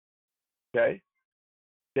 Okay?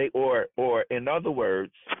 Or in other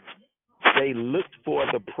words, they looked for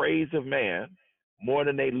the praise of man more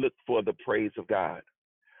than they looked for the praise of God.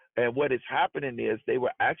 And what is happening is they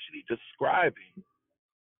were actually describing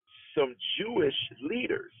some Jewish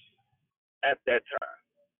leaders at that time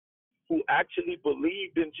who actually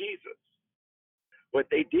believed in Jesus, but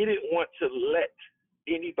they didn't want to let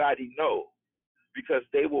anybody know because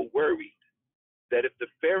they were worried that if the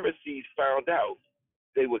Pharisees found out,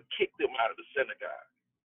 they would kick them out of the synagogue.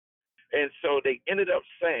 And so they ended up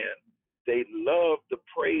saying they loved the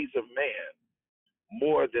praise of man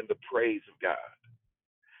more than the praise of God.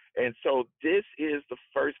 And so this is the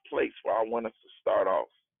first place where I want us to start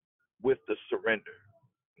off with the surrender.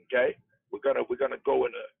 Okay? We're gonna go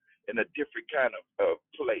in a different kind of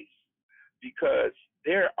place, because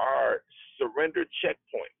there are surrender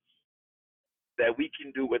checkpoints that we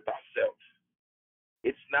can do with ourselves.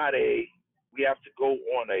 It's not we have to go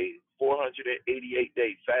on a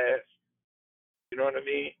 488-day fast. You know what I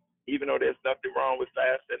mean? Even though there's nothing wrong with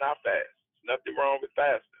fasting, I fast. There's nothing wrong with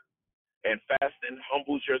fasting. And fasting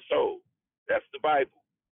humbles your soul. That's the Bible.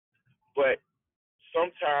 But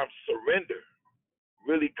sometimes surrender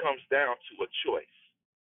really comes down to a choice.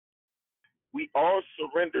 We all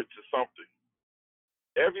surrender to something.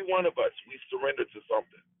 Every one of us, we surrender to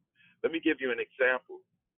something. Let me give you an example.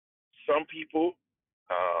 Some people,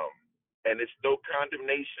 and it's no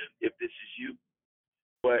condemnation if this is you,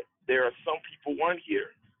 but there are some people on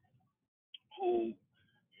here who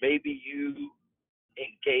maybe you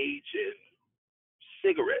engage in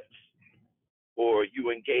cigarettes, or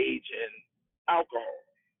you engage in alcohol,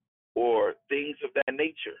 or things of that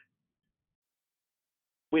nature.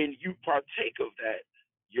 When you partake of that,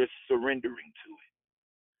 you're surrendering to it.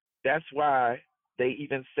 That's why they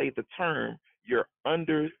even say the term, you're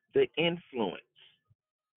under the influence.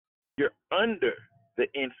 You're under the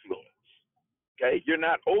influence. Okay? You're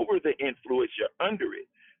not over the influence, you're under it.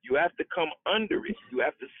 You have to come under it. You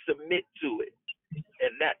have to submit to it.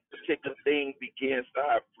 And that particular thing begins to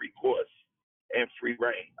have free course and free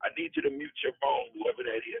reign. I need you to mute your phone, whoever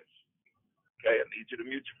that is. Okay, I need you to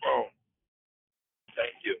mute your phone.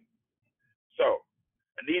 Thank you. So,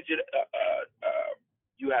 I need you to,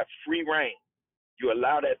 you have free reign. You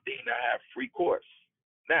allow that thing to have free course.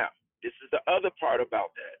 Now, this is the other part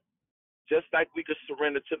about that. Just like we could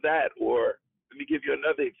surrender to that, or let me give you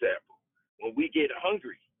another example. When we get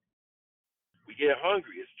hungry,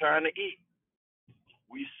 it's time to eat.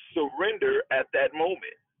 We surrender at that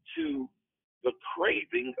moment to the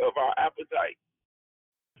craving of our appetite.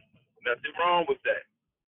 Nothing wrong with that.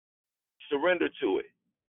 Surrender to it.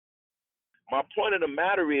 My point of the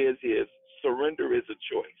matter is surrender is a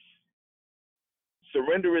choice.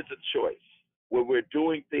 Surrender is a choice where we're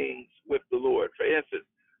doing things with the Lord. For instance,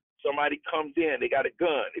 Somebody comes in, they got a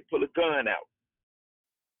gun, they pull a gun out.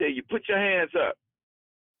 Say, you put your hands up.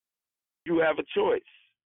 You have a choice.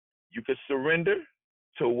 You could surrender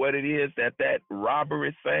to what it is that robber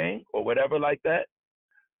is saying or whatever like that,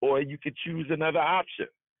 or you could choose another option,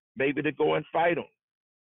 maybe to go and fight them.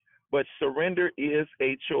 But surrender is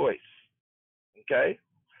a choice, okay?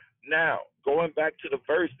 Now, going back to the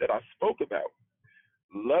verse that I spoke about,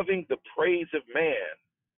 loving the praise of man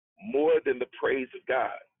more than the praise of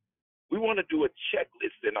God. We want to do a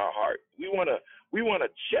checklist in our heart. We want to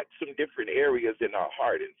check some different areas in our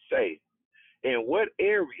heart and say, in what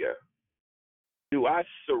area do I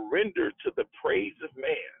surrender to the praise of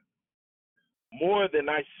man more than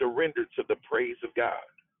I surrender to the praise of God?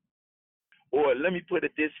 Or let me put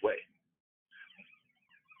it this way.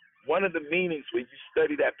 One of the meanings when you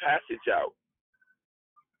study that passage out,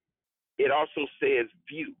 it also says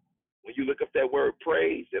view. When you look up that word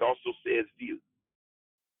praise, it also says view.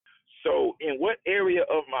 So in what area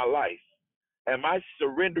of my life am I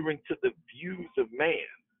surrendering to the views of man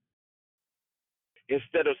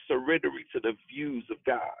instead of surrendering to the views of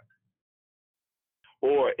God?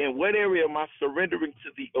 Or in what area am I surrendering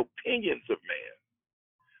to the opinions of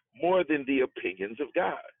man more than the opinions of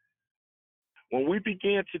God? When we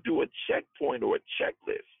begin to do a checkpoint or a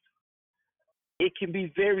checklist, it can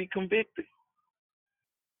be very convicting.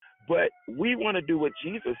 But we want to do what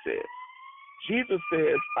Jesus says. Jesus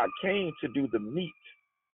says, I came to do the meat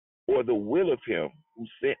or the will of him who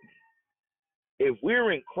sent me. If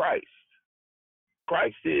we're in Christ,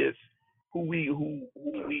 Christ is who we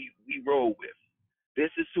roll with.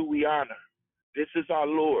 This is who we honor. This is our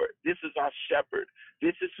Lord. This is our shepherd.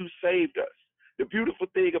 This is who saved us. The beautiful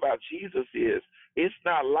thing about Jesus is it's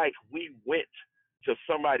not like we went to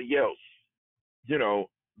somebody else. You know,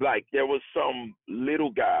 like there was some little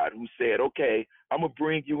God who said, okay, I'm going to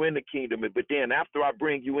bring you in the kingdom, but then after I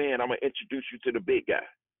bring you in, I'm going to introduce you to the big guy.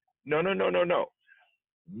 No.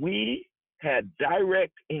 We had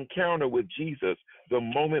direct encounter with Jesus the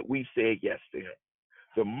moment we said yes to him.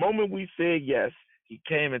 The moment we said yes, he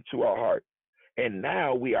came into our heart. And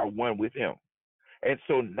now we are one with him. And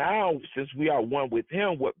so now, since we are one with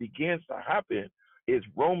him, what begins to happen is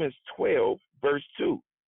Romans 12, verse 2,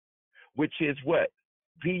 which is what?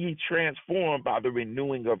 Be ye transformed by the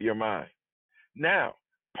renewing of your mind. Now,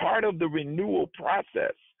 part of the renewal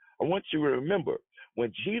process, I want you to remember,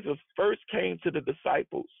 when Jesus first came to the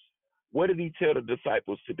disciples, what did he tell the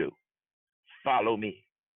disciples to do? Follow me.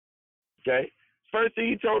 Okay? First thing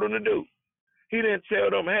he told them to do. He didn't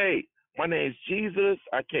tell them, hey, my name's Jesus.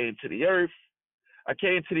 I came to the earth. I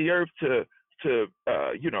came to the earth to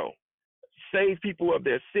save people of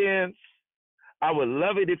their sins. I would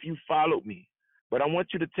love it if you followed me, but I want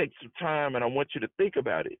you to take some time and I want you to think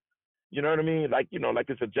about it. You know what I mean? Like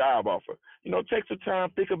it's a job offer. Take some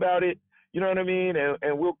time, think about it. You know what I mean?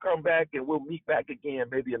 And we'll come back and we'll meet back again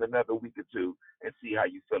maybe in another week or two and see how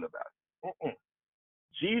you feel about it.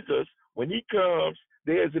 Jesus, when he comes,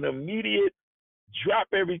 there's an immediate drop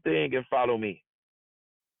everything and follow me.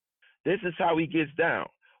 This is how he gets down.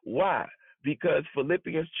 Why? Because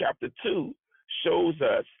Philippians chapter 2 shows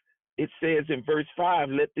us, it says in verse 5,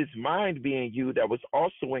 let this mind be in you that was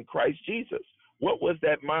also in Christ Jesus. What was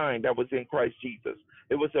that mind that was in Christ Jesus?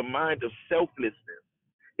 It was a mind of selflessness.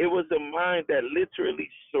 It was a mind that literally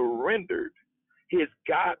surrendered his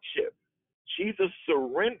godship. Jesus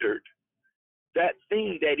surrendered that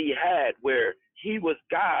thing that he had where he was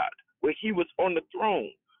God, where he was on the throne,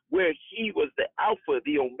 where he was the Alpha,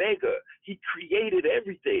 the Omega. He created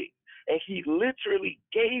everything. And he literally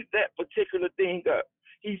gave that particular thing up.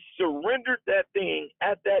 He surrendered that thing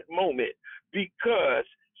at that moment because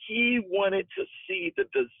he wanted to see the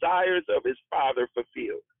desires of his Father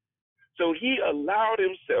fulfilled. So he allowed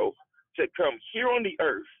himself to come here on the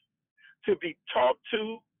earth to be talked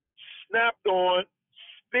to, snapped on,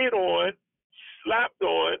 spit on, slapped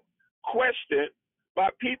on, questioned by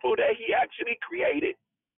people that he actually created.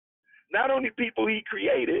 Not only people he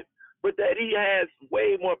created, but that he has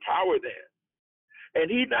way more power than. And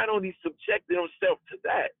he not only subjected himself to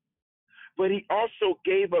that, but he also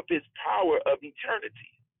gave up his power of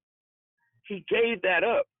eternity. He gave that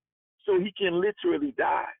up so he can literally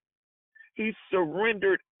die. He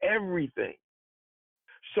surrendered everything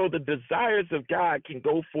so the desires of God can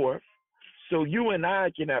go forth, so you and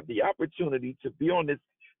I can have the opportunity to be on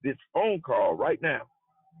this phone call right now.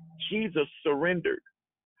 Jesus surrendered.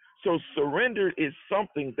 So surrender is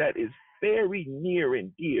something that is very near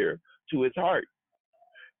and dear to his heart.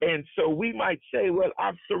 And so we might say, well,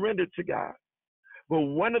 I've surrendered to God. But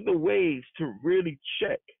one of the ways to really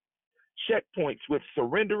checkpoints with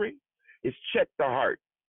surrendering is check the heart.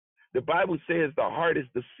 The Bible says the heart is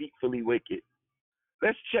deceitfully wicked.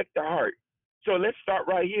 Let's check the heart. So let's start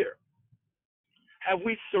right here. Have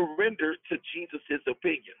we surrendered to Jesus'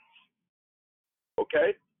 opinions?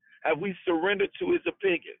 Okay? Have we surrendered to his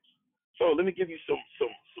opinions? So let me give you some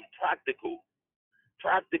practical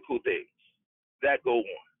things that go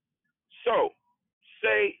on. So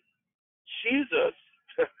say Jesus,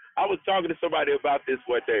 I was talking to somebody about this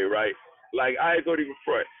one day, right? Like I ain't gonna even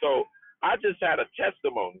front. So I just had a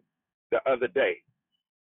testimony the other day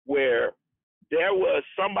where there was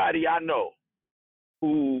somebody I know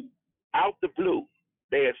who, out the blue,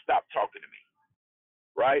 they had stopped talking to me,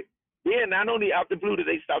 right? Then not only out the blue did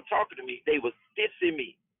they stop talking to me, they was dissing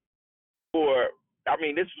me for, I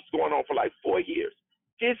mean, this was going on for like 4 years.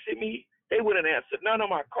 Dissing me, they wouldn't answer none of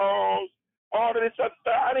my calls, all of this other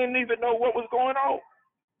stuff. I didn't even know what was going on.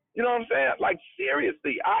 You know what I'm saying? Like,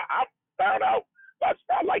 seriously, I found out,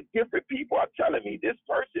 like different people are telling me this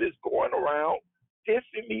person is going around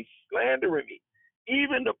dissing me, slandering me.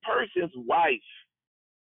 Even the person's wife,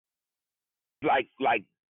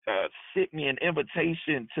 sent me an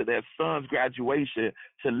invitation to their son's graduation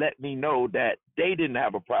to let me know that they didn't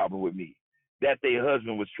have a problem with me, that their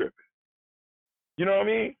husband was tripping. You know what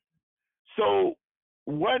I mean? So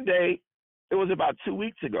one day, it was about 2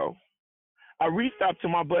 weeks ago, I reached out to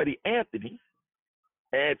my buddy Anthony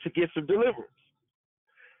and to get some deliverance.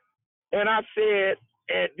 And I said,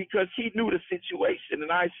 and because he knew the situation,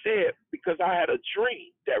 and I said, because I had a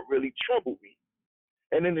dream that really troubled me.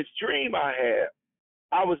 And in this dream I had,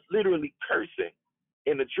 I was literally cursing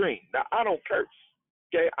in the dream. Now, I don't curse,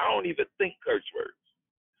 okay? I don't even think curse words.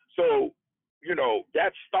 So, you know,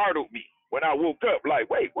 that startled me when I woke up, like,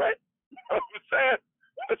 wait, what? You know what I'm saying?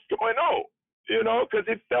 What's going on? You know, because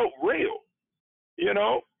it felt real, you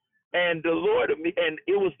know? And the Lord, and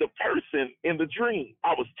it was the person in the dream.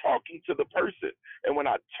 I was talking to the person. And when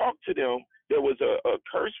I talked to them, there was a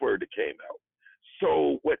curse word that came out.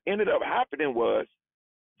 So what ended up happening was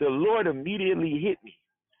the Lord immediately hit me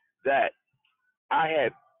that I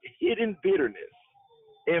had hidden bitterness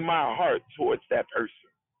in my heart towards that person.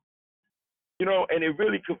 You know, and it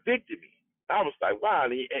really convicted me. I was like, wow.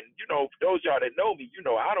 And you know, for those of y'all that know me, you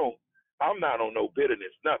know, I'm not on no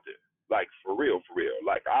bitterness, nothing. Like, for real.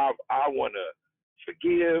 Like, I want to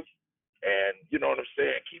forgive and, you know what I'm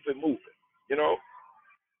saying, keep it moving, you know?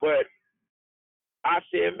 But I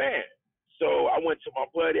said, man, so I went to my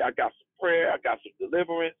buddy. I got some prayer. I got some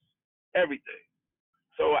deliverance, everything.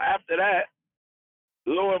 So after that,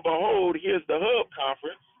 lo and behold, here's the Hub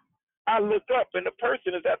conference. I look up, and the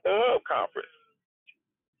person is at the Hub conference.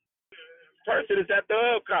 So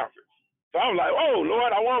I'm like, oh,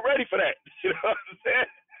 Lord, I wasn't ready for that. You know what I'm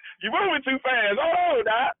saying? You moving too fast. Oh,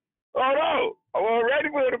 Doc. Oh, no. I wasn't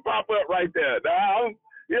ready for it to pop up right there. Now,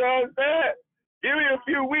 you know what I'm saying? Give me a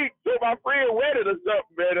few weeks till my friend wedding or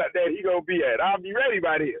something, man, that he going to be at. I'll be ready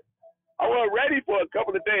by then. I wasn't ready for a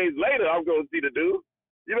couple of days later. I'm going to see the dude.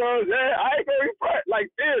 You know what I'm saying? I ain't going to be front.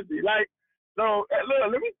 Like, seriously. Like, so,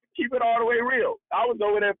 look, let me keep it all the way real. I was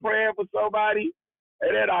over there praying for somebody,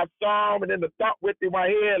 and then I saw him, and then the thought went through my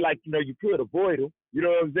head, like, you know, you could avoid him. You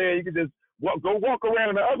know what I'm saying? You could just go walk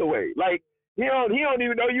around the other way. Like, he don't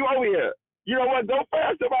even know you over here. You know what? Go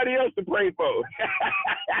find somebody else to pray for.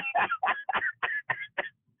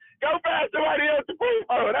 Go find somebody else to pray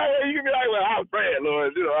for. That way you can be like, well, I'm praying,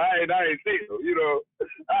 Lord. You know, I ain't single, you know.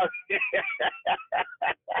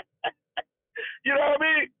 You know what I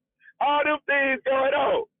mean? All them things going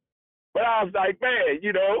on. But I was like, man,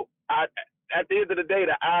 you know, at the end of the day,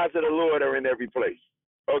 the eyes of the Lord are in every place.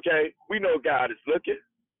 Okay? We know God is looking.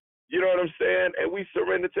 You know what I'm saying? And we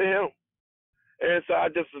surrender to him. And so I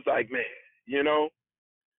just was like, man, you know?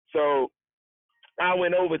 So I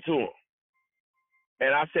went over to him.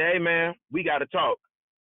 And I said, hey, man, we got to talk.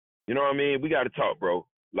 You know what I mean? We got to talk, bro.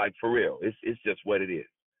 Like, for real. It's just what it is.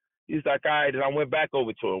 He's like, all right. And I went back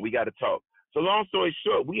over to him. We got to talk. So long story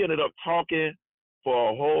short, we ended up talking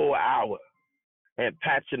for a whole hour and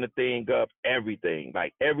patching the thing up, everything.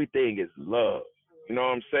 Like, everything is love. You know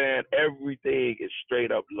what I'm saying? Everything is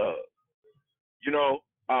straight up love. You know?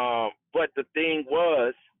 But the thing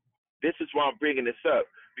was, this is why I'm bringing this up,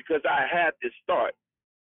 because I had this thought.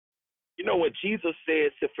 You know what Jesus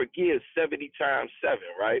says to forgive 70 times 7,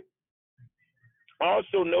 right?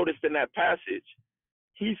 Also noticed in that passage,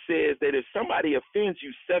 he says that if somebody offends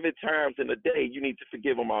you 7 times in a day, you need to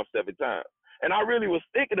forgive them all 7 times. And I really was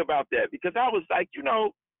thinking about that because I was like, you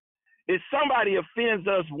know, if somebody offends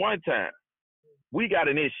us 1 time, we got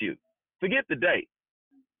an issue. Forget the day.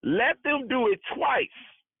 Let them do it twice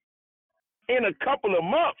in a couple of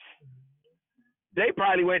months. They ain't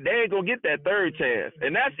going to get that 3rd chance.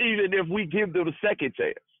 And that's even if we give them the 2nd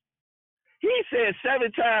chance. He said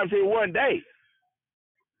 7 times in one day.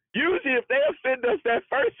 Usually, if they offend us that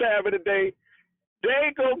first time of the day, they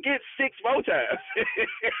ain't going to get 6 more times,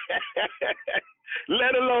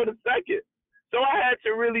 let alone the second. So I had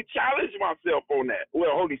to really challenge myself on that.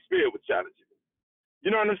 Well, Holy Spirit was challenging me.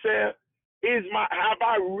 You know what I'm saying? Have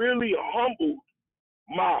I really humbled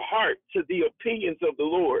my heart to the opinions of the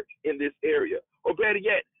Lord in this area? Or better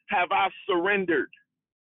yet, have I surrendered?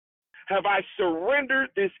 Have I surrendered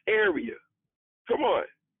this area? Come on.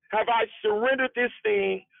 Have I surrendered this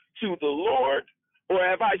thing to the Lord, or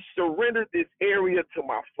have I surrendered this area to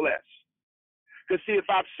my flesh? Because, see, if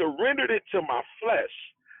I've surrendered it to my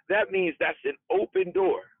flesh, that means that's an open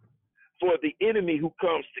door for the enemy who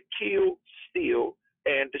comes to kill, steal,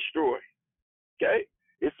 and destroy. Okay?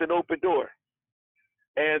 It's an open door.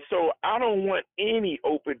 And so I don't want any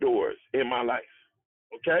open doors in my life.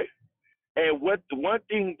 Okay? And what the one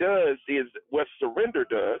thing does is, what surrender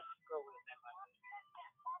does,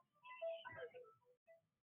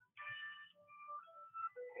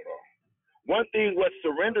 what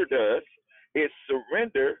surrender does is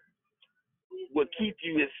surrender will keep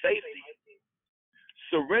you in safety.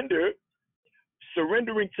 Surrendering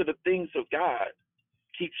to the things of God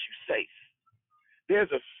keeps you safe.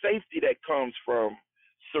 There's a safety that comes from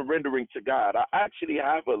surrendering to God. I actually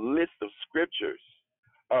have a list of scriptures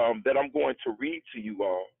that I'm going to read to you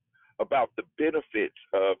all about the benefits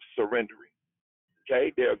of surrendering.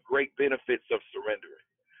 Okay, there are great benefits of surrendering.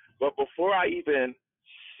 But before I even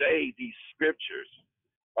say these scriptures,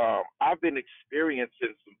 I've been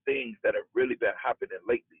experiencing some things that have really been happening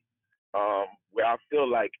lately, where I feel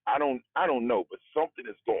like I don't know, but something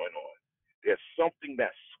is going on. There's something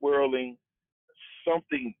that's swirling,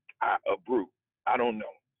 something a brew. I don't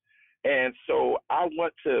know. And so I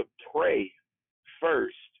want to pray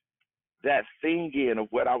first that thing in of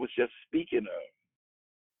what I was just speaking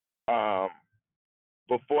of,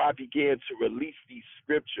 before I began to release these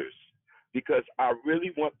scriptures, because I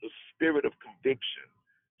really want the spirit of conviction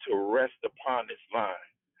to rest upon this line,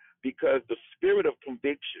 because the spirit of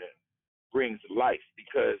conviction brings life,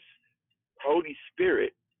 because Holy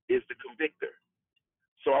Spirit is the convictor.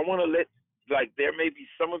 So I want to there may be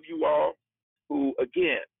some of you all who,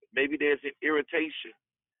 again, maybe there's an irritation.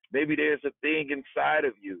 Maybe there's a thing inside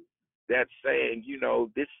of you that's saying,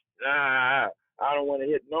 I don't want to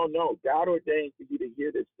hear. No, God ordained for you to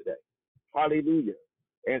hear this today. Hallelujah.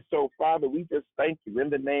 And so, Father, we just thank you in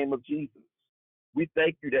the name of Jesus. We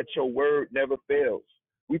thank you that your word never fails.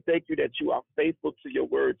 We thank you that you are faithful to your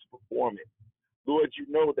word to perform it. Lord, you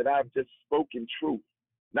know that I've just spoken truth,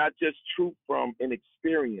 not just truth from an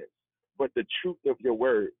experience, but the truth of your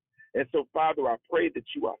word. And so, Father, I pray that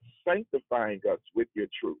you are sanctifying us with your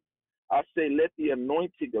truth. I say, let the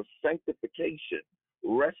anointing of sanctification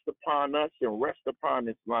rest upon us and rest upon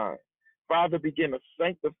this line. Father, begin to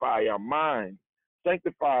sanctify our mind,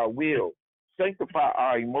 sanctify our will, sanctify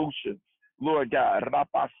our emotions. Lord God,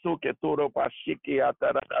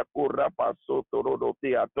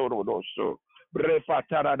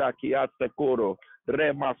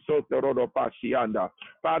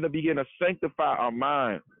 Father, begin to sanctify our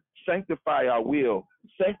mind, sanctify our will,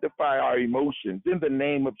 sanctify our emotions in the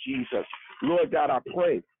name of Jesus. Lord God, I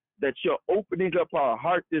pray that you're opening up our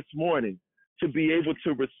heart this morning to be able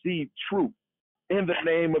to receive truth in the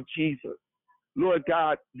name of Jesus. Lord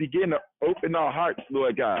God, begin to open our hearts,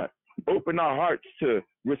 Lord God. Open our hearts to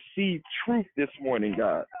receive truth this morning,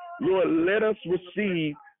 God. Lord, let us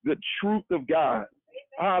receive the truth of God.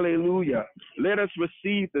 Hallelujah. Let us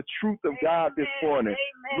receive the truth of God this morning.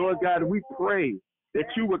 Lord God, we pray that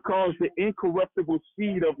you would cause the incorruptible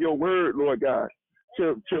seed of your word, Lord God,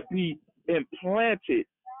 to be implanted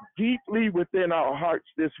deeply within our hearts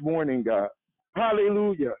this morning, God.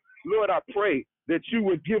 Hallelujah. Lord, I pray that you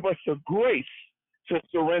would give us the grace to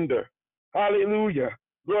surrender. Hallelujah.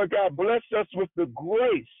 Lord God, bless us with the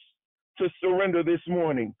grace to surrender this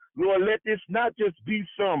morning. Lord, let this not just be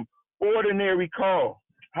some ordinary call.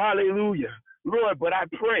 Hallelujah. Lord, but I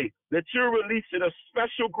pray that you're releasing a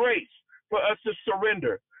special grace for us to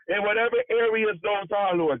surrender in whatever areas those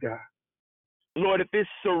are, Lord God. Lord, if it's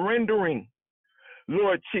surrendering,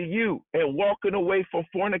 Lord, to you and walking away from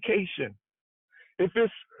fornication, if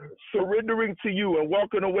it's surrendering to you and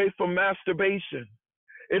walking away from masturbation,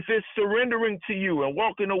 if it's surrendering to you and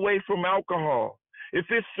walking away from alcohol, if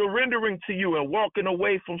it's surrendering to you and walking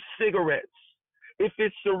away from cigarettes, if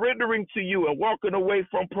it's surrendering to you and walking away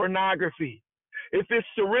from pornography, if it's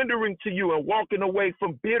surrendering to you and walking away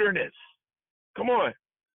from bitterness, come on,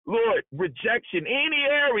 Lord, rejection, any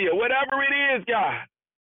area, whatever it is, God,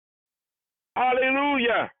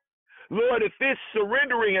 hallelujah. Lord, if it's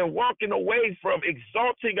surrendering and walking away from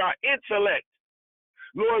exalting our intellect,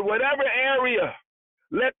 Lord, whatever area,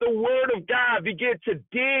 let the word of God begin to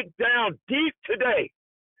dig down deep today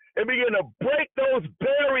and begin to break those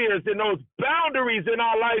barriers and those boundaries in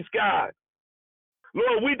our lives, God.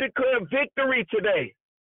 Lord, we declare victory today.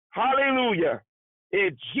 Hallelujah.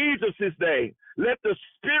 In Jesus' name, let the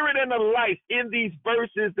spirit and the life in these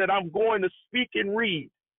verses that I'm going to speak and read,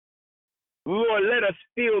 Lord, let us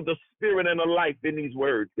feel the spirit and the life in these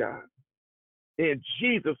words, God. In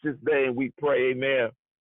Jesus' name we pray, amen.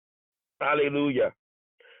 Hallelujah.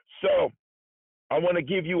 So I want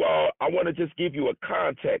to just give you a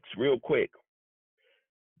context real quick.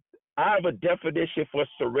 I have a definition for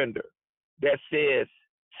surrender that says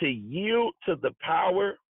to yield to the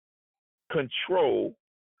power, control,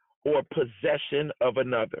 or possession of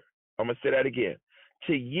another. I'm going to say that again.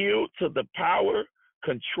 To yield to the power,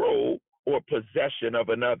 control, or possession of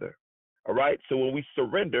another. All right? So when we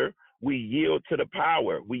surrender, we yield to the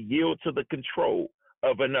power. We yield to the control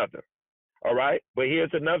of another. All right? But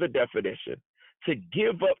here's another definition. To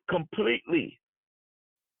give up completely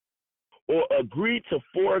or agree to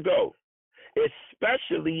forego,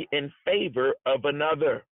 especially in favor of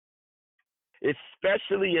another.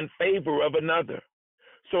 Especially in favor of another.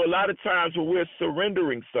 So a lot of times when we're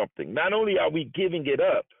surrendering something, not only are we giving it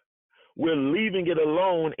up, we're leaving it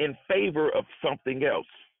alone in favor of something else.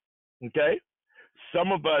 Okay?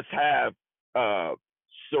 Some of us have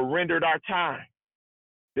surrendered our time.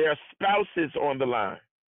 There are spouses on the line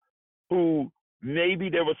who maybe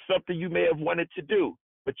there was something you may have wanted to do,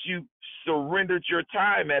 but you surrendered your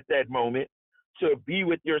time at that moment to be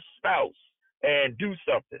with your spouse and do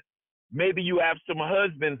something. Maybe you have some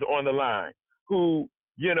husbands on the line who,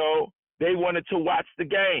 they wanted to watch the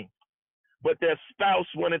game, but their spouse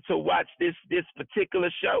wanted to watch this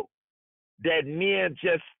particular show that men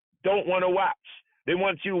just don't want to watch. They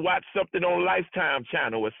want you to watch something on Lifetime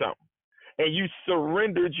channel or something. And you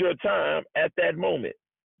surrendered your time at that moment.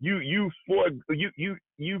 You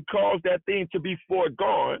caused that thing to be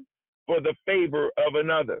foregone for the favor of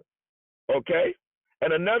another. Okay?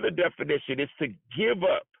 And another definition is to give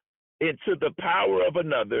up into the power of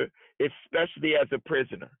another, especially as a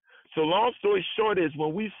prisoner. So long story short is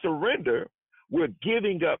when we surrender, we're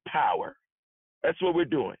giving up power. That's what we're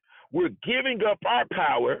doing. We're giving up our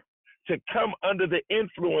power to come under the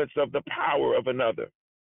influence of the power of another.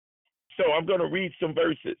 So I'm going to read some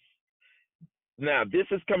verses. Now, this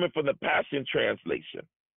is coming from the Passion Translation.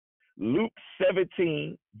 Luke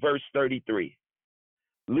 17, verse 33.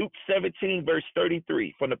 Luke 17, verse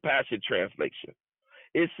 33 from the Passion Translation.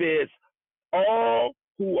 It says, all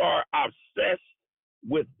who are obsessed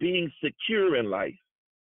with being secure in life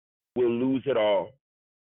will lose it all,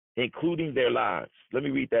 including their lives. Let me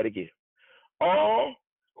read that again. All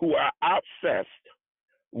who are obsessed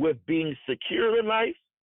with being secure in life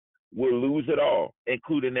will lose it all,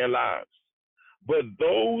 including their lives. But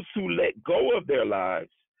those who let go of their lives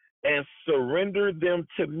and surrender them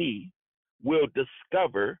to me will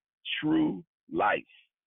discover true life.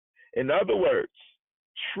 In other words,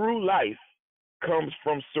 true life comes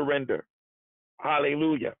from surrender.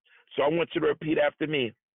 Hallelujah. So I want you to repeat after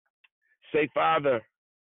me. Say, Father,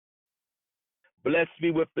 bless me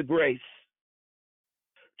with the grace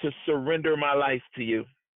to surrender my life to you.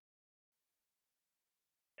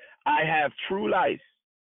 I have true life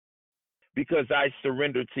because I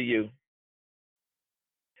surrender to you.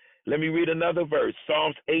 Let me read another verse.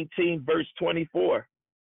 Psalms 18, verse 24,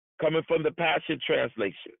 coming from the Passion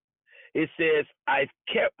Translation. It says, I've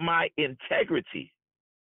kept my integrity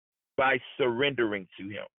by surrendering to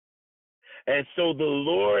him. And so the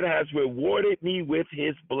Lord has rewarded me with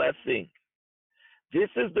his blessing. This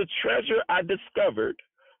is the treasure I discovered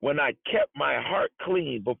when I kept my heart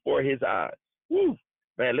clean before his eyes. Woo.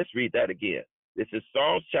 Man, let's read that again. This is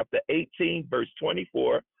Psalms chapter 18, verse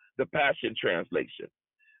 24, the Passion Translation.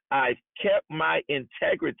 I've kept my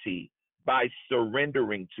integrity by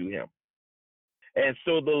surrendering to him. And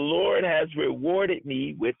so the Lord has rewarded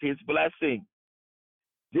me with his blessing.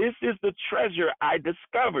 This is the treasure I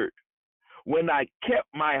discovered when I kept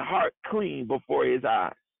my heart clean before his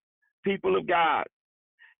eyes. People of God,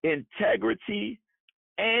 integrity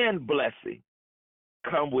and blessing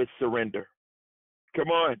come with surrender. Come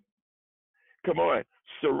on. Come on.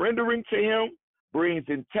 Surrendering to him brings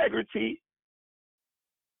integrity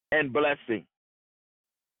and blessing.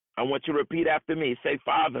 I want you to repeat after me. Say,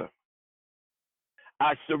 Father,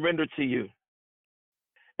 I surrender to you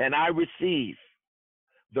and I receive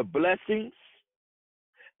the blessings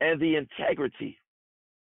and the integrity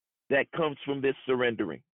that comes from this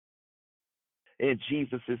surrendering. In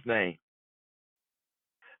Jesus' name.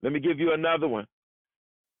 Let me give you another one.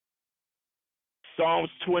 Psalms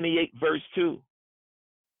 28, verse 2.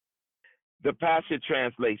 The Passion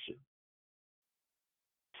Translation.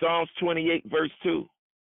 Psalms 28, verse 2.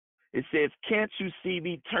 It says, can't you see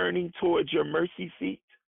me turning towards your mercy seat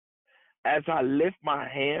as I lift my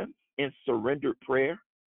hands in surrendered prayer?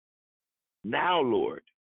 Now, Lord,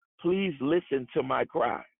 please listen to my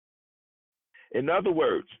cry. In other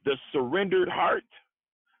words, the surrendered heart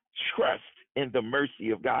trusts in the mercy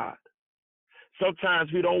of God.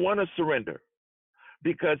 Sometimes we don't want to surrender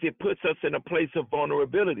because it puts us in a place of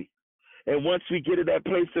vulnerability. And once we get to that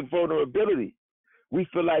place of vulnerability, we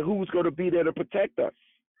feel like who's going to be there to protect us?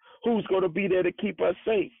 Who's going to be there to keep us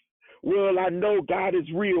safe? Well, I know God is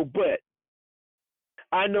real, but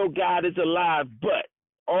I know God is alive, but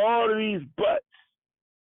all of these buts,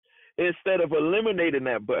 instead of eliminating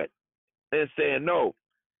that but and saying, no,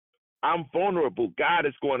 I'm vulnerable. God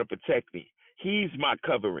is going to protect me. He's my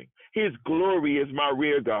covering. His glory is my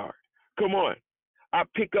rear guard. Come on. I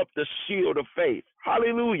pick up the shield of faith.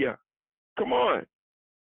 Hallelujah. Come on.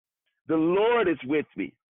 The Lord is with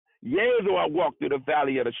me. Yea, though I walk through the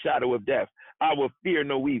valley of the shadow of death, I will fear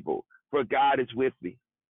no evil, for God is with me.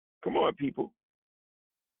 Come on, people.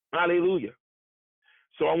 Hallelujah.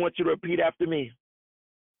 So I want you to repeat after me.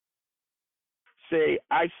 Say,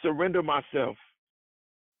 I surrender myself.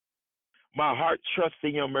 My heart trusts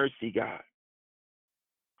in your mercy, God,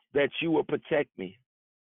 that you will protect me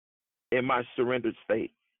in my surrendered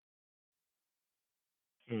state.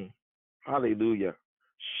 Hallelujah.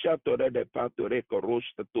 Let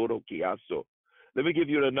me give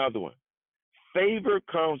you another one. Favor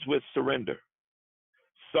comes with surrender.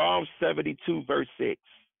 Psalm 72, verse 6.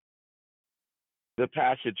 The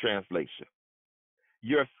Passion Translation.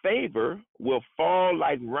 Your favor will fall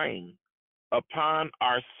like rain upon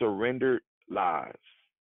our surrendered lives.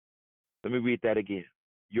 Let me read that again.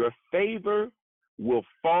 Your favor will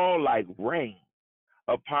fall like rain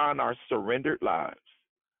upon our surrendered lives,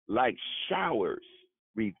 like showers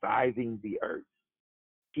reviving the earth.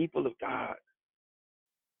 People of God,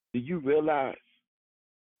 do you realize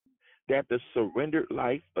that the surrendered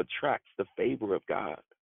life attracts the favor of God?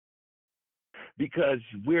 Because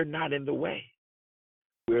we're not in the way.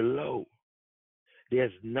 We're low.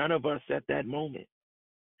 There's none of us at that moment.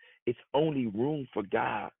 It's only room for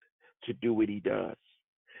God to do what he does.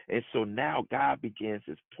 And so now God begins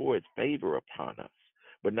to pour his favor upon us.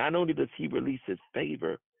 But not only does he release his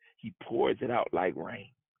favor, he pours it out like rain.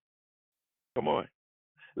 Come on.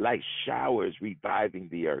 Like showers reviving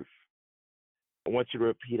the earth. I want you to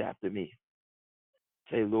repeat after me.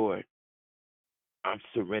 Say, Lord, I'm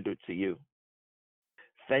surrendered to you.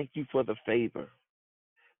 Thank you for the favor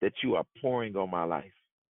that you are pouring on my life.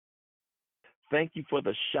 Thank you for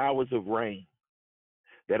the showers of rain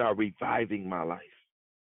that are reviving my life.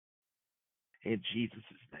 In Jesus'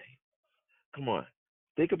 name. Come on.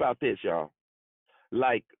 Think about this, y'all.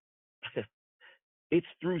 Like, it's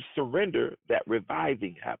through surrender that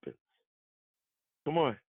reviving happens. Come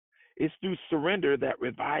on. It's through surrender that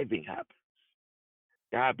reviving happens.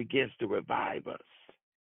 God begins to revive us.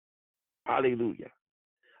 Hallelujah.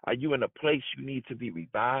 Are you in a place you need to be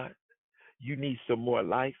revived? You need some more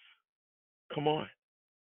life? Come on.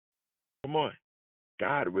 Come on.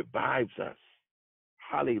 God revives us.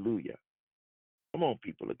 Hallelujah. Come on,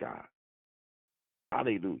 people of God.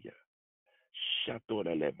 Hallelujah.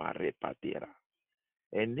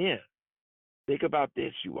 And then, think about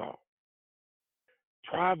this, you all.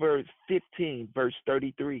 Proverbs 15, verse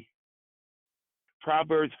 33.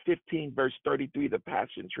 Proverbs 15, verse 33, the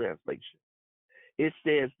Passion Translation. It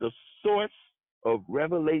says, the source of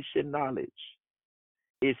revelation knowledge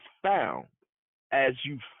is found as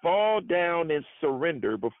you fall down and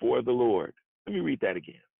surrender before the Lord. Let me read that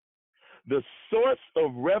again. The source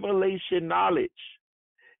of revelation knowledge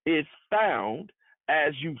is found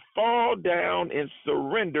as you fall down and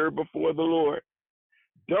surrender before the Lord.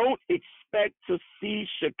 Don't expect to see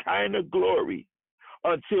Shekinah glory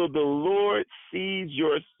until the Lord sees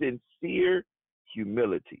your sincere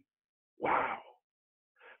humility. Wow.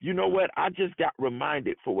 You know what? I just got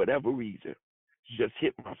reminded, for whatever reason, just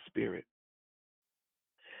hit my spirit,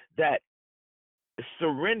 that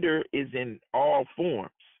surrender is in all forms.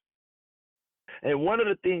 And one of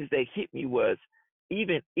the things that hit me was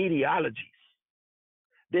even ideologies.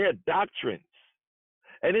 They're doctrines.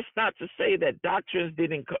 And it's not to say that doctrines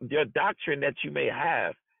didn't come, your doctrine that you may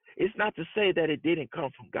have, it's not to say that it didn't come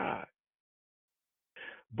from God.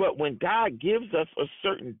 But when God gives us a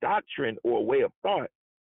certain doctrine or a way of thought,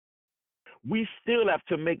 we still have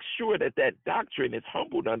to make sure that that doctrine is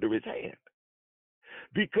humbled under his hand.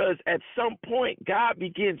 Because at some point, God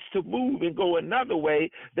begins to move and go another way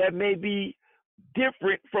that may be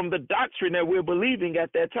different from the doctrine that we're believing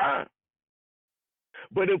at that time.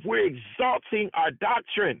 But if we're exalting our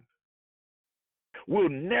doctrine, we'll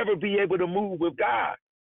never be able to move with God.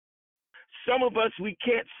 Some of us, we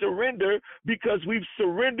can't surrender because we've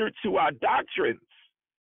surrendered to our doctrines.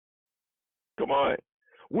 Come on.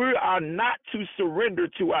 We are not to surrender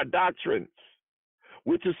to our doctrines.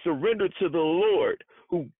 We're to surrender to the Lord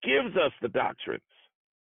who gives us the doctrines.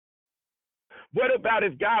 What about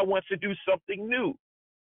if God wants to do something new?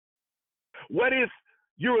 What if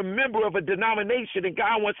you're a member of a denomination and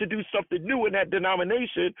God wants to do something new in that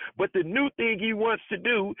denomination, but the new thing he wants to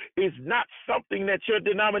do is not something that your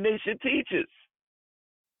denomination teaches?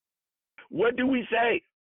 What do we say?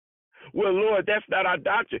 Well, Lord, that's not our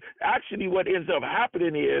doctrine. Actually, what ends up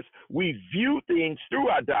happening is we view things through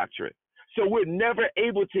our doctrine. So we're never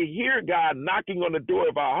able to hear God knocking on the door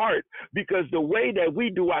of our heart, because the way that we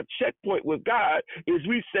do our checkpoint with God is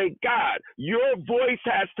we say, God, your voice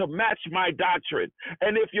has to match my doctrine.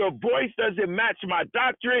 And if your voice doesn't match my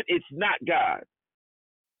doctrine, it's not God.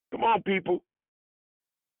 Come on, people.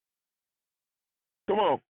 Come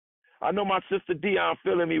on. I know my sister Dion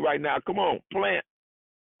feeling me right now. Come on, plant.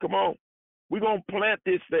 Come on. We're going to plant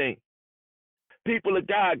this thing. People of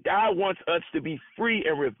God, God wants us to be free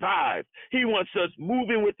and revived. He wants us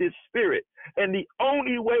moving with his spirit. And the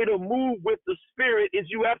only way to move with the spirit is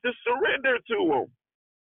you have to surrender to him.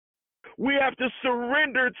 We have to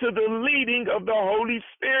surrender to the leading of the Holy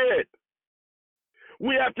Spirit.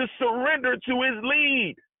 We have to surrender to his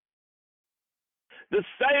lead. The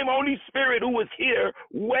same Holy Spirit who was here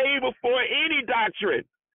way before any doctrine,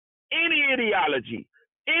 any ideology,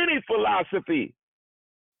 any philosophy.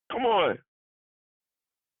 Come on.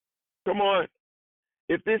 Come on.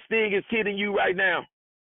 If this thing is hitting you right now,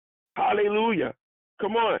 hallelujah.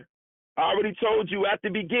 Come on. I already told you at the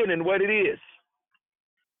beginning what it is.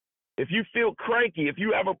 If you feel cranky, if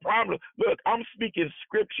you have a problem, look, I'm speaking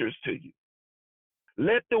scriptures to you.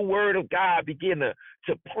 Let the word of God begin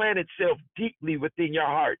to plant itself deeply within your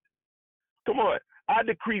heart. Come on. I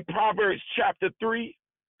decree Proverbs chapter 3,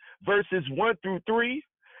 verses 1 through 3,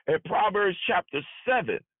 and Proverbs chapter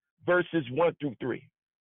 7, verses 1 through 3.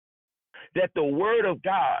 That the word of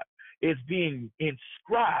God is being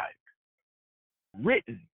inscribed,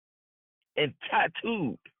 written, and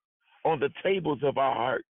tattooed on the tables of our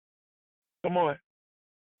heart. Come on.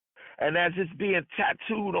 And as it's being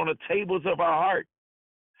tattooed on the tables of our heart,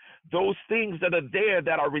 those things that are there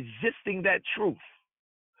that are resisting that truth,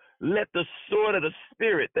 let the sword of the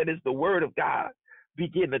Spirit, that is the word of God,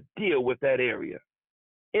 begin to deal with that area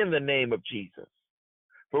in the name of Jesus.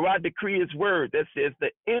 For I decree his word that says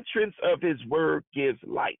the entrance of his word gives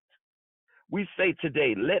light. We say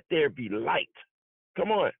today, let there be light.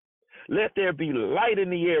 Come on. Let there be light in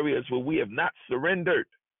the areas where we have not surrendered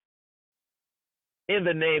in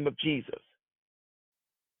the name of Jesus.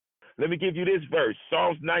 Let me give you this verse,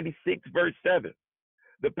 Psalms 96, verse 7,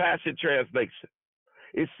 the Passion Translation.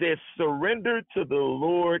 It says, surrender to the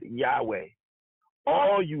Lord Yahweh,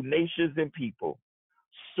 all you nations and people.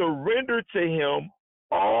 Surrender to him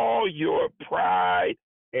all your pride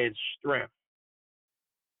and strength.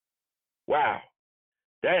 Wow.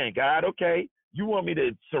 Dang, God, okay. You want me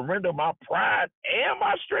to surrender my pride and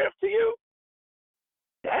my strength to you?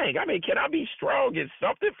 Dang, I mean, can I be strong in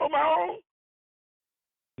something for my own?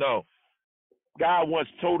 No. God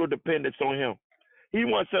wants total dependence on him. He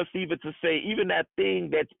wants us even to say, even that thing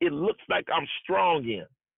that it looks like I'm strong in,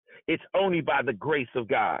 it's only by the grace of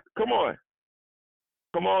God. Come on.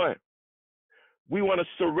 Come on. We want to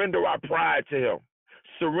surrender our pride to him,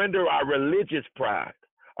 surrender our religious pride,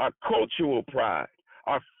 our cultural pride,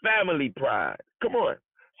 our family pride. Come on.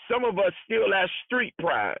 Some of us still have street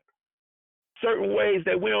pride, certain ways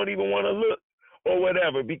that we don't even want to look or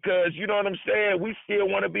whatever, because, you know what I'm saying, we still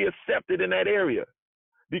want to be accepted in that area.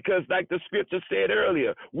 Because like the scripture said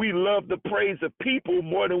earlier, we love the praise of people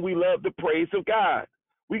more than we love the praise of God.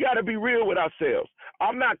 We got to be real with ourselves.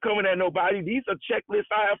 I'm not coming at nobody. These are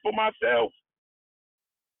checklists I have for myself.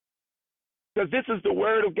 Because this is the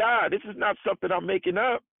word of God. This is not something I'm making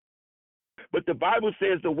up. But the Bible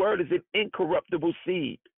says the word is an incorruptible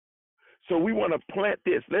seed. So we want to plant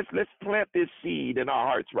this. Let's plant this seed in our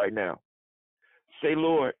hearts right now. Say,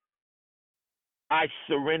 Lord, I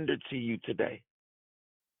surrender to you today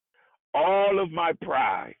all of my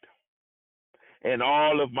pride and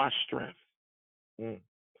all of my strength.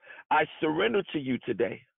 I surrender to you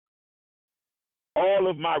today all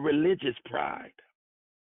of my religious pride.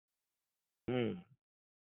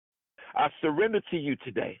 I surrender to you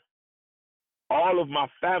today all of my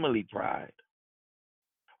family pride.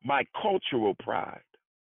 my cultural pride,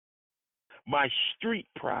 my street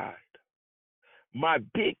pride, my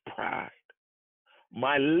big pride,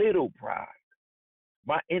 my little pride,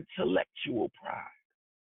 my intellectual pride.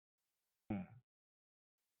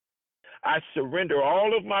 I surrender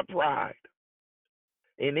all of my pride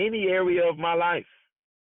in any area of my life.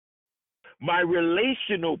 My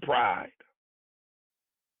relational pride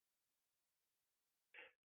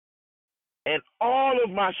and all of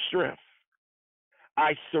my strength,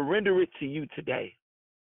 I surrender it to you today.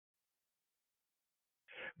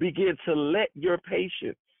 Begin to let your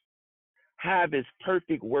patience have its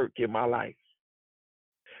perfect work in my life.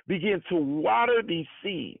 Begin to water these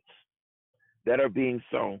seeds that are being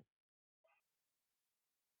sown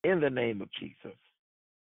in the name of Jesus.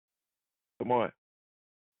 Come on.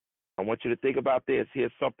 I want you to think about this.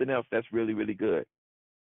 Here's something else that's really, really good.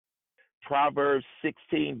 Proverbs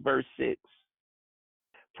 16, verse 6.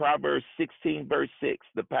 Proverbs 16, verse 6,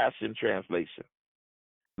 the Passion Translation.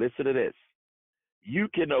 Listen to this. You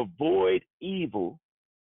can avoid evil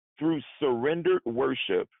through surrendered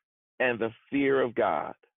worship and the fear of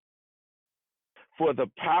God. For the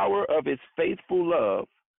power of his faithful love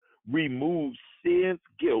removes sin's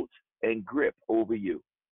guilt and grip over you.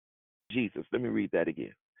 Jesus, let me read that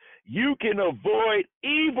again. You can avoid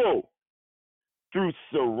evil through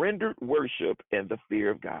surrendered worship and the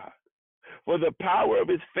fear of God. For the power of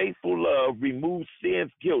his faithful love removes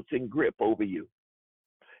sin's guilt and grip over you.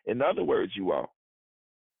 In other words, you all,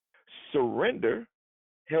 surrender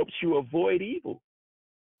helps you avoid evil.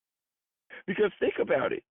 Because think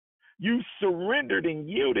about it. You surrendered and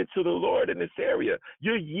yielded to the Lord in this area.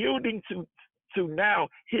 You're yielding to now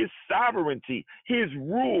his sovereignty, his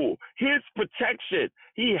rule, his protection.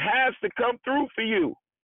 He has to come through for you.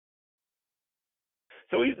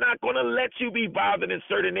 So he's not going to let you be bothered in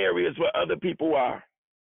certain areas where other people are.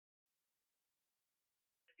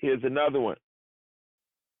 Here's another one.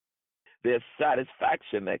 There's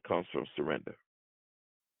satisfaction that comes from surrender.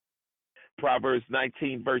 Proverbs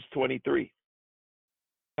 19, verse 23.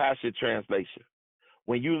 Passion Translation.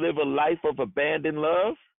 When you live a life of abandoned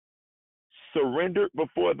love, surrendered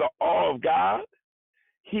before the awe of God,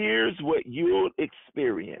 here's what you'll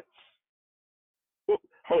experience.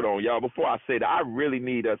 Hold on, y'all. Before I say that, I really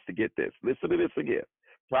need us to get this. Listen to this again.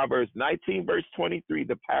 Proverbs 19, verse 23,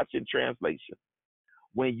 the Passion Translation.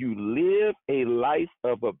 When you live a life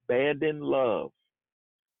of abandoned love,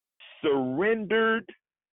 surrendered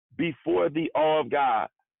before the awe of God,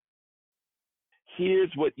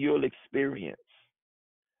 here's what you'll experience.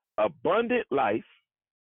 Abundant life,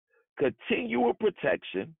 continual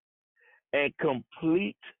protection, and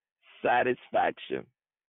complete satisfaction.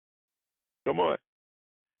 Come on.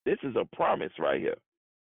 This is a promise right here.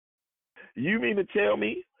 You mean to tell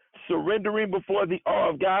me, surrendering before the awe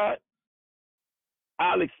of God,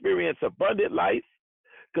 I'll experience abundant life,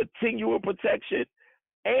 continual protection,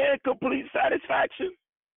 and complete satisfaction?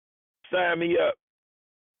 Sign me up.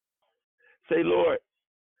 Say, Lord,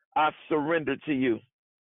 I surrender to you.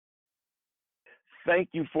 Thank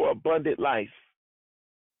you for abundant life.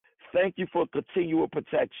 Thank you for continual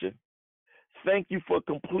protection. Thank you for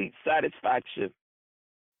complete satisfaction.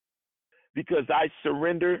 Because I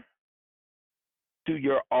surrender to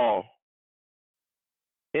your all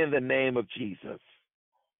in the name of Jesus.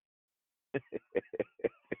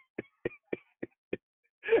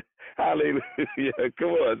 Hallelujah. Come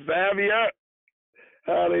on, sign me up.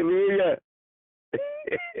 Hallelujah.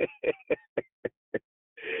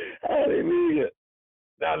 Hallelujah.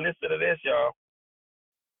 Now listen to this, y'all.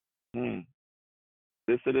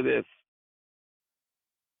 Listen to this.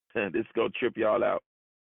 This is going to trip y'all out.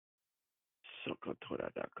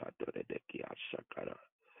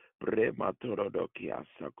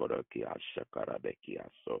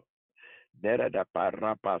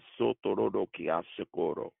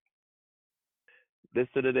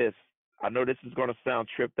 Listen to this. I know this is going to sound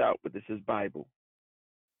tripped out, but this is Bible.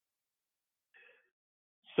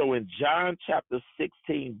 So in John chapter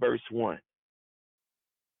 16, verse 1,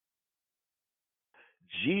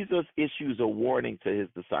 Jesus issues a warning to his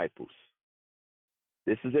disciples.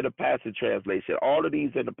 This is in the Passion Translation. All of these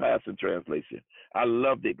in the Passion Translation. I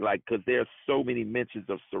loved it, because there's so many mentions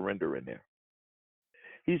of surrender in there.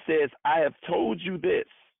 He says, I have told you this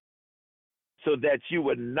so that you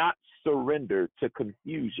would not surrender to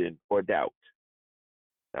confusion or doubt.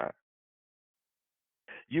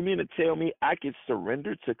 You mean to tell me I can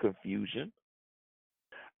surrender to confusion?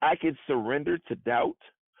 I can surrender to doubt?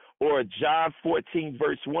 Or John 14,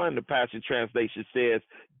 verse 1, the Passion Translation says,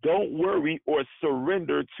 don't worry or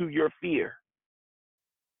surrender to your fear.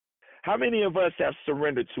 How many of us have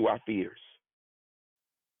surrendered to our fears?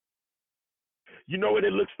 You know what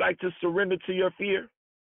it looks like to surrender to your fear?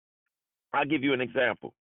 I'll give you an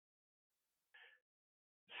example.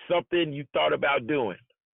 Something you thought about doing,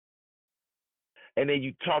 and then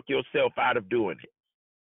you talk yourself out of doing it.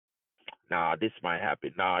 Nah, this might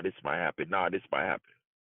happen. Nah, this might happen. Nah, this might happen.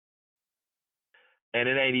 And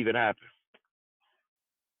it ain't even happened.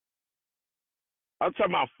 I'm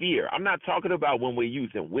talking about fear. I'm not talking about when we're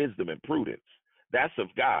using wisdom and prudence. That's of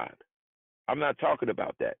God. I'm not talking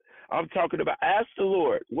about that. I'm talking about, ask the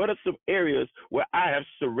Lord, what are some areas where I have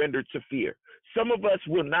surrendered to fear? Some of us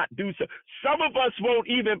will not do so. Some of us won't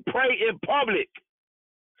even pray in public.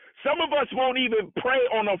 Some of us won't even pray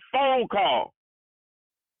on a phone call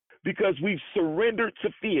because we've surrendered to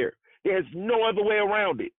fear. There's no other way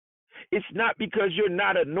around it. It's not because you're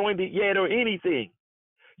not anointed yet or anything.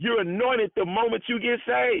 You're anointed the moment you get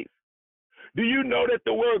saved. Do you know that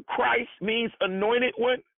the word Christ means anointed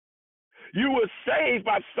one? You were saved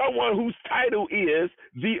by someone whose title is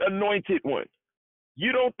the anointed one.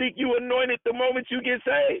 You don't think you anointed the moment you get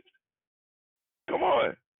saved? Come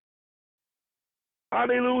on.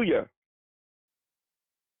 Hallelujah.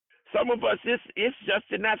 Some of us, it's just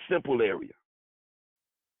in that simple area.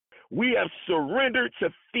 We have surrendered to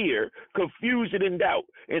fear, confusion, and doubt.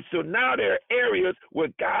 And so now there are areas where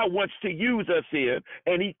God wants to use us in,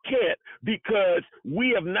 and he can't because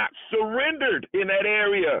we have not surrendered in that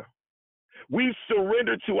area. We've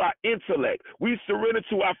surrendered to our intellect. We've surrendered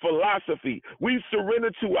to our philosophy. We've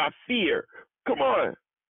surrendered to our fear. Come on.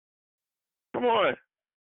 Come on.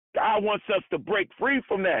 God wants us to break free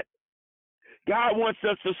from that. God wants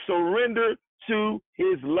us to surrender to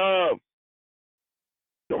his love.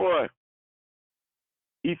 Come on.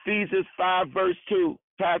 Ephesians 5 verse 2,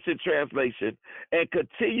 Passion Translation, and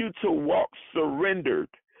continue to walk surrendered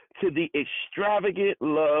to the extravagant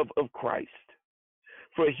love of Christ.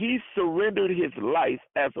 For he surrendered his life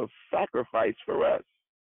as a sacrifice for us.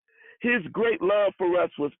 His great love for us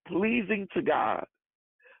was pleasing to God,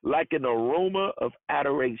 like an aroma of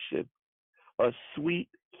adoration, a sweet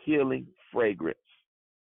healing fragrance.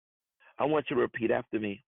 I want you to repeat after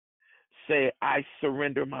me. Say, I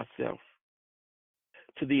surrender myself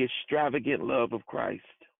to the extravagant love of Christ.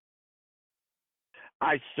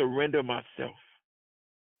 I surrender myself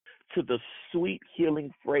to the sweet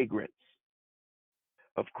healing fragrance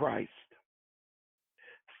of Christ.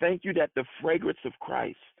 Thank you that the fragrance of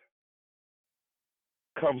Christ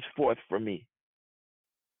comes forth from me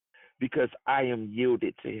because I am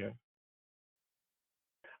yielded to him.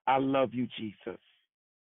 I love you, Jesus.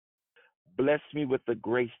 Bless me with the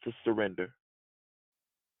grace to surrender.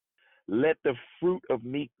 Let the fruit of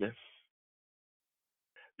meekness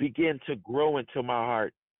begin to grow into my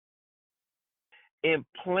heart.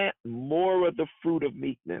 Implant more of the fruit of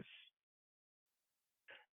meekness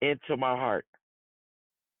into my heart.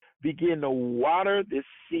 Begin to water this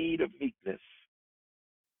seed of meekness,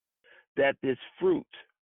 that this fruit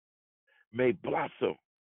may blossom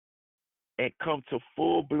and come to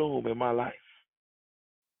full bloom in my life.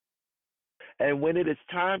 And when it is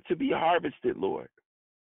time to be harvested, Lord,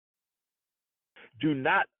 do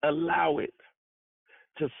not allow it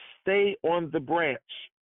to stay on the branch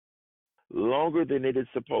longer than it is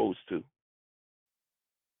supposed to,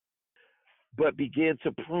 but begin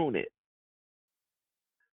to prune it,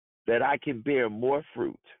 that I can bear more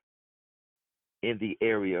fruit in the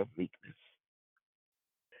area of meekness.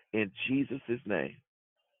 In Jesus' name,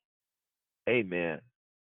 amen.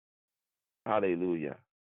 Hallelujah.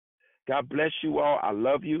 God bless you all. I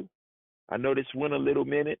love you. I know this went a little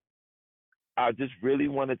minute. I just really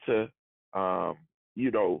wanted to,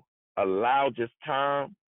 allow just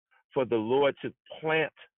time for the Lord to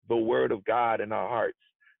plant the word of God in our hearts.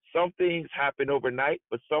 Some things happen overnight,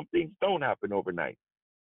 but some things don't happen overnight.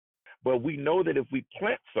 But we know that if we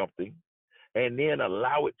plant something and then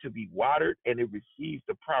allow it to be watered and it receives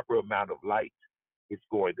the proper amount of light, it's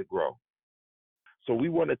going to grow. So we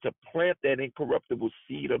wanted to plant that incorruptible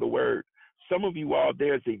seed of the word. Some of you all,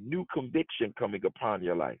 there's a new conviction coming upon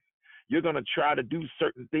your life. You're going to try to do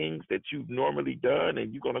certain things that you've normally done,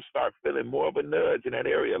 and you're going to start feeling more of a nudge in that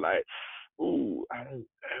area, like, ooh,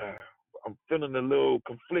 I'm feeling a little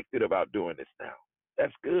conflicted about doing this now.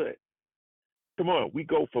 That's good. Come on, we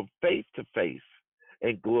go from faith to faith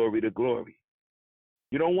and glory to glory.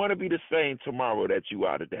 You don't want to be the same tomorrow that you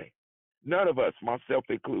are today. None of us, myself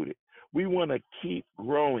included. We want to keep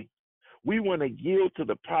growing. We want to yield to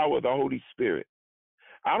the power of the Holy Spirit.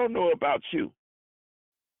 I don't know about you,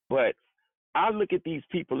 but I look at these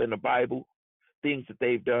people in the Bible, things that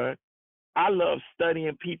they've done. I love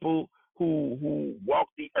studying people who walk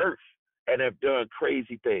the earth and have done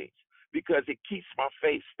crazy things because it keeps my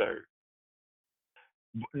faith stirred.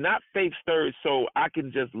 Not faith stirred so I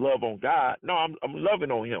can just love on God. No, I'm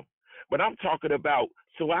loving on him. But I'm talking about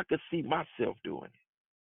so I could see myself doing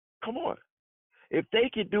it. Come on. If they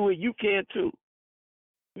can do it, you can too.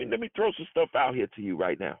 Let me throw some stuff out here to you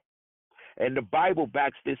right now. And the Bible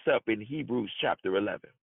backs this up in Hebrews chapter 11,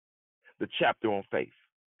 the chapter on faith.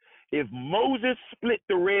 If Moses split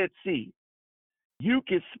the Red Sea, you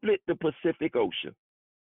can split the Pacific Ocean.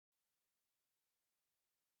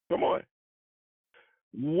 Come on.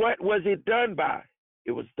 What was it done by?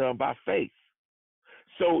 It was done by faith.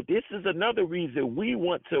 So this is another reason we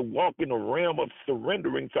want to walk in a realm of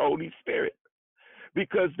surrendering to Holy Spirit.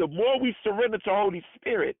 Because the more we surrender to Holy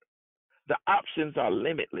Spirit, the options are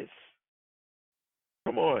limitless.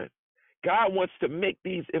 Come on. God wants to make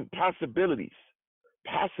these impossibilities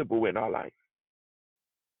possible in our life.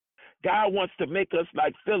 God wants to make us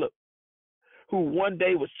like Philip, who one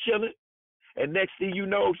day was chilling, and next thing you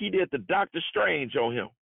know, he did the Dr. Strange on him.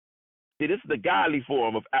 See, this is the godly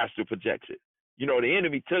form of astral projection. You know, the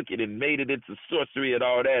enemy took it and made it into sorcery and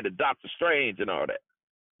all that, and Dr. Strange and all that.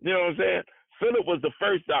 You know what I'm saying? Philip was the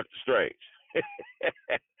first Dr. Strange.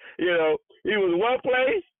 You know, he was one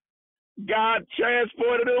place. God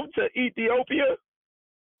transported him to Ethiopia.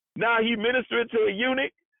 Now he ministered to a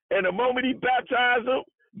eunuch, and the moment he baptized him,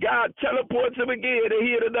 God teleports him again and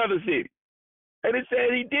he in another city. And it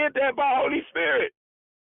said he did that by Holy Spirit.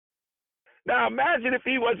 Now imagine if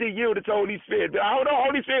he wasn't yielded to Holy Spirit. Hold on,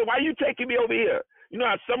 Holy Spirit, why are you taking me over here? You know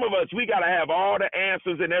how some of us, we got to have all the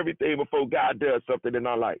answers and everything before God does something in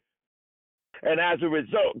our life. And as a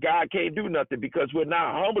result, God can't do nothing because we're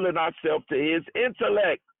not humbling ourselves to his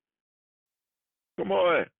intellect. Come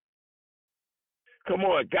on. Come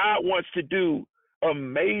on. God wants to do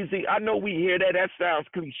amazing. I know we hear that. That sounds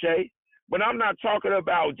cliche. But I'm not talking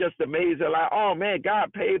about just amazing, like, oh, man,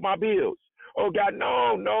 God paid my bills. Oh, God,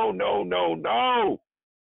 no.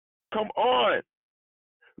 Come on.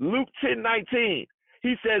 Luke 10:19.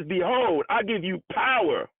 He says, behold, I give you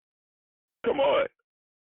power. Come on.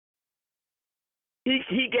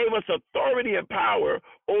 He gave us authority and power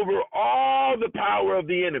over all the power of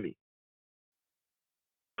the enemy.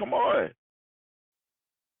 Come on.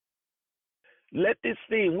 Let this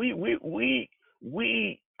thing, we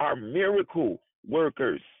are miracle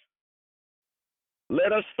workers.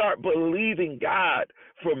 Let us start believing God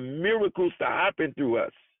for miracles to happen through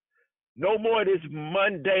us. No more of this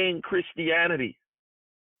mundane Christianity.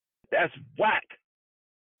 That's whack.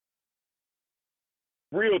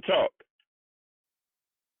 Real talk.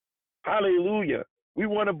 Hallelujah. We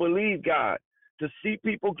want to believe God to see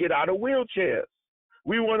people get out of wheelchairs.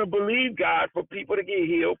 We want to believe God for people to get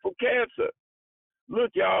healed from cancer.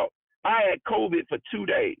 Look, y'all, I had COVID for 2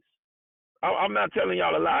 days. I'm not telling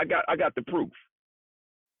y'all a lie. I got the proof.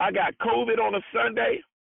 I got COVID on a Sunday.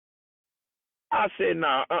 I said,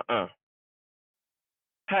 nah,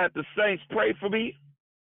 Had the saints pray for me.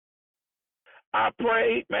 I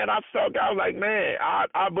prayed, man. I saw God. I was like, man,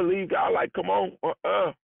 I believe God. Like, come on,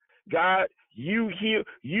 God, you heal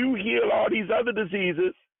all these other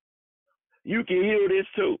diseases. You can heal this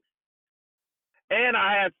too. And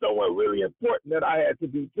I had someone really important that I had to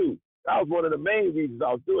do too. That was one of the main reasons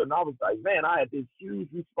I was doing it. I was like, man, I had this huge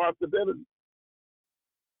responsibility.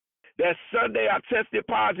 That Sunday I tested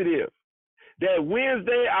positive. That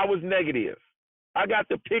Wednesday I was negative. I got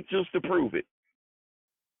the pictures to prove it.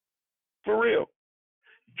 For real.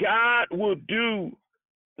 God will do,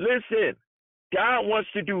 listen, God wants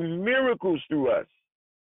to do miracles through us.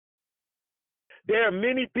 There are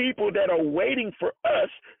many people that are waiting for us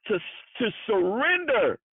to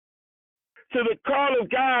surrender to the call of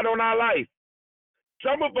God on our life.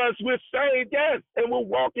 Some of us, we're saying yes, and we're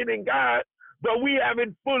walking in God, but we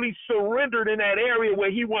haven't fully surrendered in that area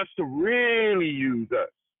where he wants to really use us.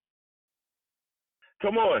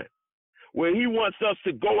 Come on. Where he wants us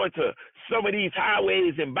to go into some of these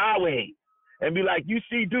highways and byways and be like, you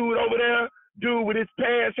see dude over there? Dude with his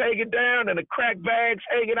pants hanging down and the crack bags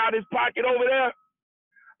hanging out his pocket over there?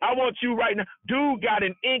 I want you right now. Dude got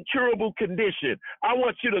an incurable condition. I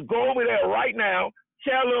want you to go over there right now.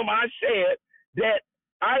 Tell him I said that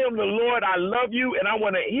I am the Lord. I love you, and I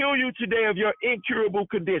want to heal you today of your incurable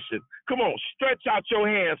condition. Come on, stretch out your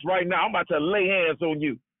hands right now. I'm about to lay hands on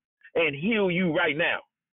you and heal you right now.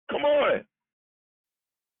 Come on.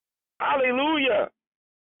 Hallelujah.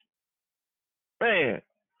 Man.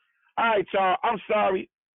 All right, y'all. I'm sorry.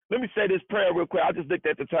 Let me say this prayer real quick. I just looked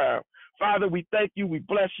at the time. Father, we thank you. We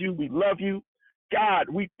bless you. We love you. God,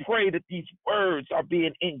 we pray that these words are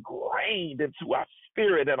being ingrained into our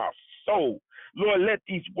spirit and our soul. Lord, let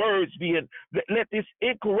these words be in, let this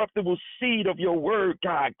incorruptible seed of your word,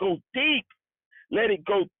 God, go deep. Let it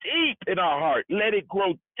go deep in our heart. Let it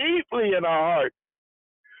grow deeply in our heart.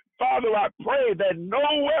 Father, I pray that no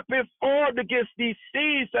weapon formed against these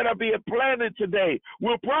seeds that are being planted today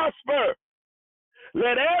will prosper.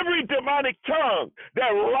 Let every demonic tongue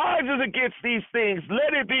that rises against these things,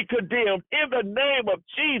 let it be condemned in the name of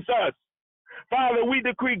Jesus. Father, we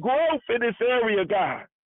decree growth in this area, God.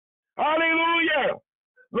 Hallelujah.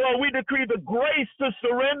 Lord, we decree the grace to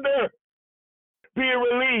surrender being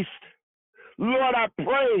released. Lord, I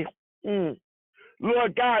pray,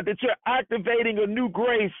 Lord God, that you're activating a new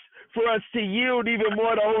grace for us to yield even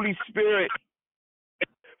more to Holy Spirit,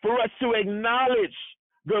 for us to acknowledge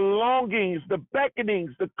the longings, the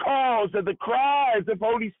beckonings, the calls, and the cries of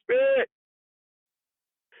Holy Spirit.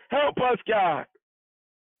 Help us, God.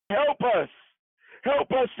 Help us.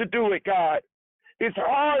 Help us to do it, God. It's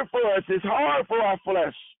hard for us. It's hard for our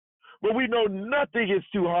flesh. But we know nothing is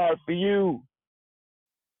too hard for you.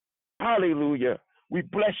 Hallelujah. We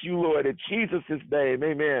bless you, Lord, in Jesus' name.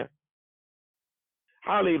 Amen.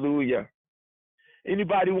 Hallelujah.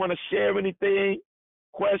 Anybody want to share anything,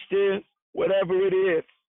 questions, whatever it is?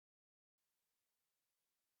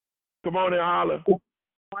 Come on and holler.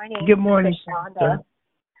 Good morning, Shonda.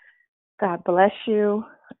 God bless you.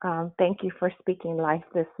 Thank you for speaking life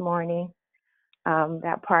this morning.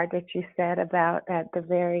 That part that you said about at the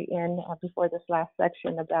very end, before this last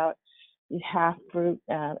section about the half fruit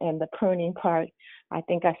and the pruning part, I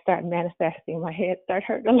think I start manifesting. My head start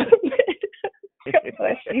hurting a little bit. God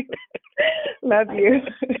bless you. Love you.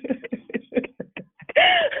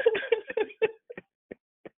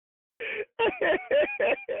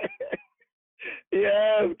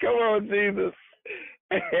 Yes, come on, Jesus.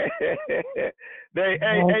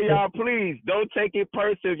 Hey, y'all, please don't take it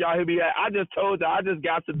personal. Y'all hear me? I just told y'all I just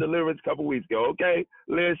got some deliverance a couple weeks ago. Okay,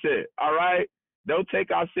 listen, all right. Don't take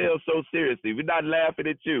ourselves so seriously. We're not laughing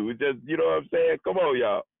at you. We just, you know what I'm saying? Come on,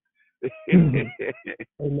 y'all.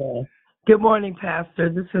 Amen. Good morning, Pastor.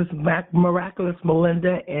 This is Miraculous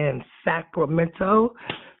Melinda in Sacramento.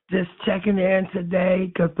 Just checking in today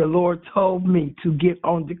because the Lord told me to get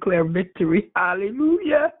on Declare Victory.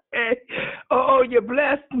 Hallelujah. Hey. Oh, you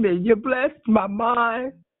blessed me. You blessed my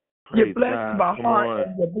mind. Praise you blessed God. my Come heart on.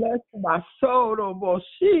 and you blessed my soul.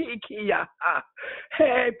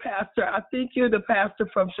 Hey, Pastor, I think you're the pastor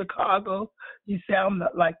from Chicago. You sound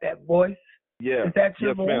like that voice. Yeah. Is that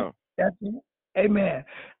your yes, voice? ma'am. That's it. Amen.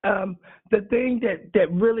 The thing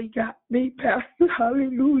that really got me, Pastor,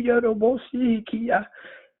 hallelujah,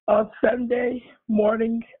 on Sunday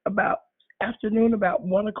morning, afternoon, about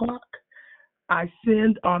 1 o'clock, I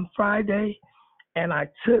sinned on Friday, and I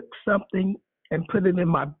took something and put it in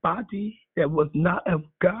my body that was not of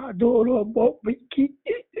God. Oh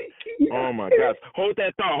my gosh. Hold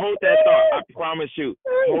that thought. I promise you.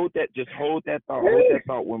 Hold that thought. Hold that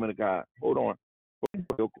thought, woman of God. Hold on.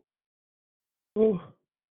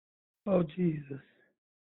 Oh, Jesus.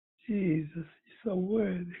 Jesus, you're so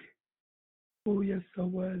worthy. Oh, you're so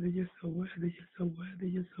worthy. You're so worthy. You're so worthy.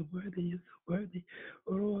 You're so worthy. You're so worthy.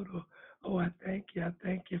 Oh, I thank you. I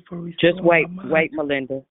thank you for restoring Just wait, my mind.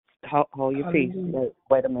 Melinda. Hold your peace.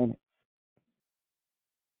 Wait a minute.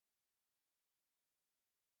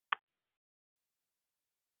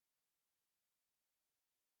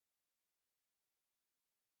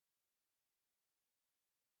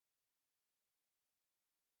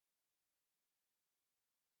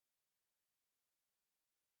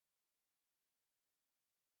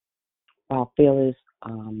 While Phil is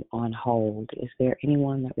on hold, is there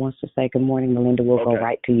anyone that wants to say good morning, Melinda? We'll go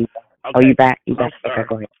right to you. Okay. Oh, you back? You back? Okay,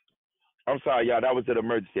 go ahead. I'm sorry, y'all. That was an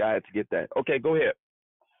emergency. I had to get that. Okay, go ahead.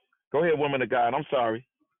 Go ahead, woman of God. I'm sorry.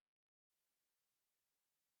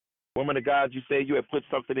 Woman of God, you say you had put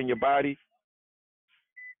something in your body?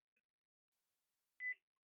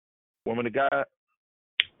 Woman of God?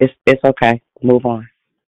 It's okay. Move on.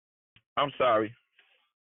 I'm sorry.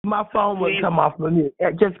 My phone wouldn't come off.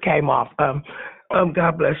 It just came off.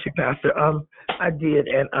 God bless you, Pastor. I did,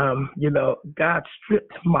 and God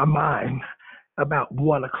stripped my mind about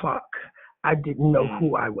 1 o'clock. I didn't know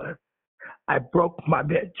who I was. I broke my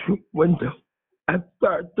bedroom window. I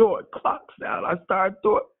started throwing clocks out. I started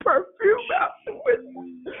throwing perfume out the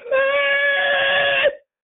window.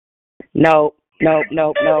 No,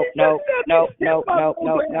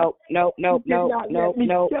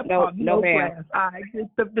 ma'am. I get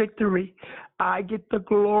the victory. I get the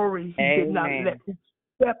glory. He did not let me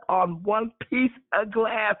step on one piece of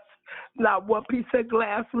glass. Not one piece of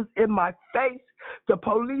glass was in my face. The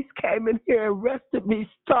police came in here and arrested me,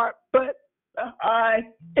 start butt behind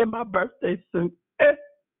in my birthday suit.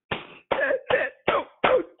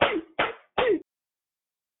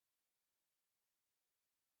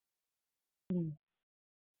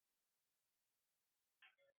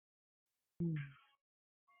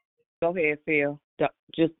 Go ahead, Phil.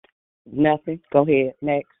 Just nothing. Go ahead.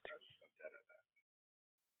 Next.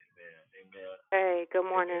 Hey, good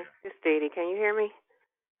morning. This is Dee Dee. Can you hear me?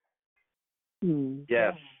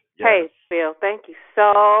 Yes. Hey, Phil, thank you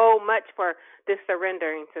so much for this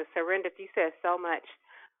surrendering. To surrender, you said so much,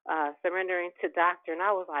 surrendering to doctor. And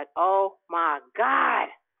I was like, oh, my God.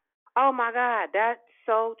 Oh, my God. That's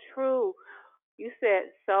so true. You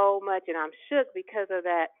said so much, and I'm shook because of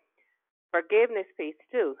that forgiveness piece,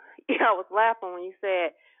 too. I was laughing when you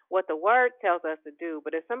said what the word tells us to do.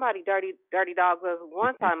 But if somebody dirty dogs us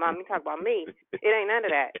one time, you talk about me, it ain't none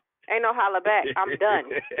of that. Ain't no holla back. I'm done.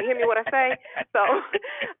 You hear me what I say? So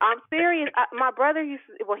I'm serious. My brother he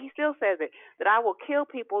still says it, that I will kill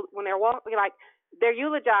people when they're walking, like they're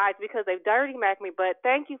eulogized because they've dirty macked me. But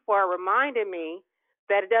thank you for reminding me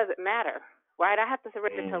that it doesn't matter, right? I have to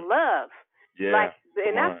surrender to love. Yeah.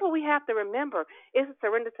 And that's what we have to remember, is the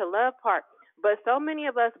surrender to love part. But so many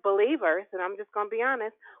of us believers, and I'm just going to be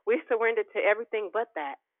honest, we surrender to everything but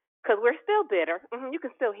that, because we're still bitter. You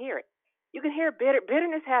can still hear it. You can hear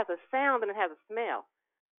bitterness has a sound and it has a smell.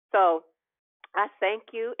 So I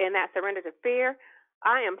thank you in that surrender to fear.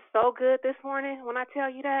 I am so good this morning when I tell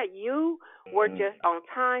you that. You were just on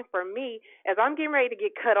time for me as I'm getting ready to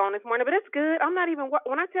get cut on this morning. But it's good. I'm not even,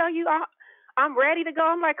 when I tell you I'm ready to go,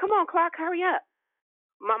 I'm like, come on, clock, hurry up.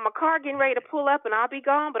 My car getting ready to pull up and I'll be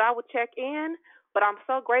gone, but I will check in. But I'm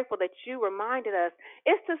so grateful that you reminded us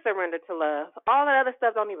it's to surrender to love. All that other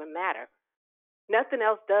stuff don't even matter. Nothing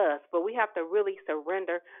else does, but we have to really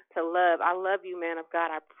surrender to love. I love you, man of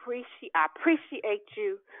God. I appreciate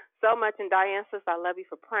you so much. And Diane, sis, I love you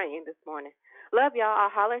for praying this morning. Love y'all. I'll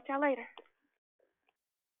holler at y'all later.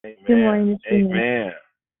 Amen. Good morning, this is Denise. Amen.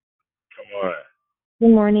 Come on. Good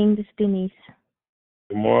morning, this is Denise.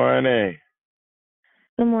 Good morning.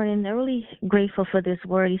 Good morning. I'm really grateful for this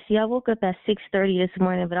word. You see, I woke up at 6:30 this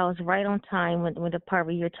morning, but I was right on time when the part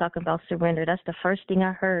where you're talking about surrender. That's the first thing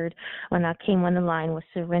I heard when I came on the line was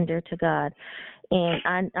surrender to God.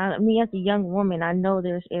 And me as a young woman, I know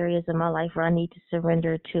there's areas in my life where I need to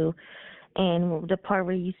surrender to. And the part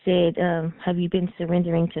where you said, have you been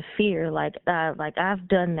surrendering to fear? Like I've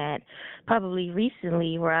done that probably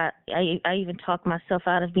recently, where I even talked myself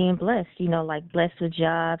out of being blessed, like blessed with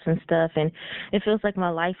jobs and stuff. And it feels like my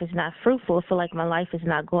life is not fruitful. I feel like my life is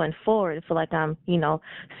not going forward. I feel like I'm,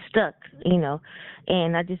 stuck,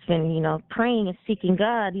 and I just been, praying and seeking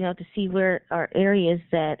God, to see where are areas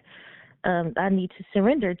that I need to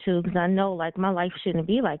surrender to, because I know like my life shouldn't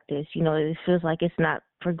be like this. It feels like it's not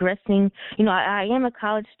progressing. I am a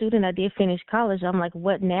college student. I did finish college. I'm like,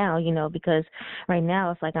 what now? Because right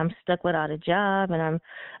now it's like I'm stuck without a job and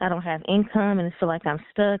I don't have income, and I feel like I'm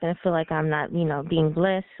stuck, and I feel like I'm not, being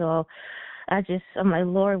blessed. So I'm like,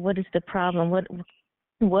 Lord, what is the problem? What's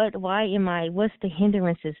the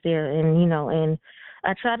hindrances there? And, and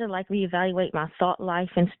I try to like reevaluate my thought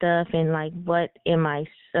life and stuff, and like, what am I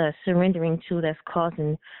surrendering to that's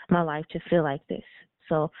causing my life to feel like this?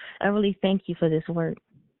 So I really thank you for this word.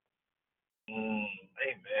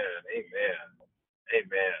 Amen. Amen.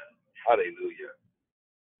 Amen. Hallelujah.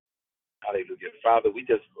 Hallelujah. Father, we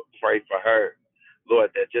just pray for her,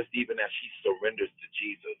 Lord, that just even as she surrenders to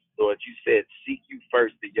Jesus, Lord, you said, seek you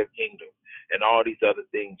first in your kingdom, and all these other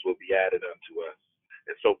things will be added unto us.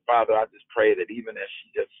 And so, Father, I just pray that even as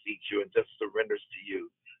she just seeks you and just surrenders to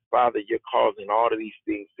you, Father, you're causing all of these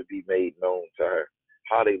things to be made known to her.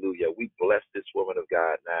 Hallelujah. We bless this woman of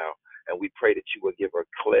God now, and we pray that you will give her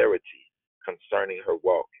clarity concerning her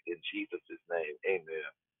walk. In Jesus' name, amen.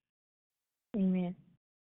 Amen.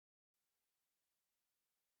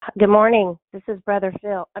 Good morning. This is Brother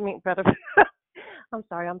Phil. I'm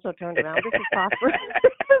sorry, I'm so turned around. This is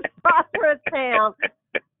Prosperous Town.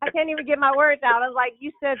 I can't even get my words out. I was like,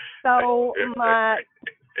 you said so much.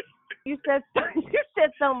 You said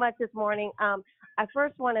so much this morning. I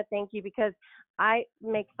first want to thank you because I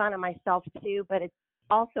make fun of myself too, but it's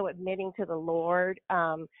also admitting to the Lord.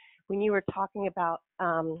 When you were talking about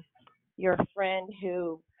your friend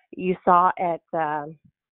who you saw at who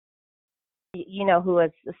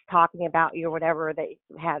was talking about you or whatever, that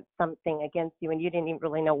had something against you and you didn't even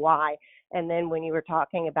really know why. And then when you were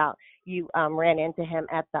talking about you ran into him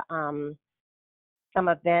at the some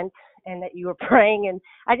event and that you were praying, and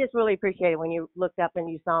I just really appreciate it when you looked up and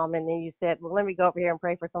you saw him and then you said, well, let me go over here and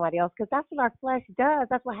pray for somebody else, because that's what our flesh does.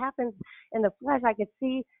 That's what happens in the flesh. I could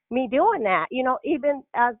see me doing that, even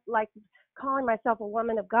as like calling myself a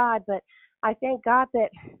woman of God. But I thank God that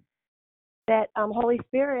Holy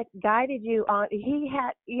Spirit guided you on. He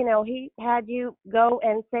had you go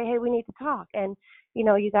and say, hey, we need to talk. And,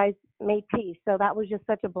 you guys made peace. So that was just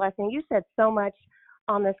such a blessing. You said so much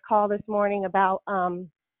on this call this morning about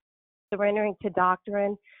surrendering to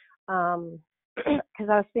doctrine, because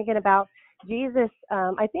I was thinking about Jesus.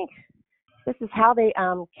 I think this is how they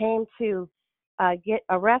came to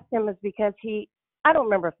arrest him, is because I don't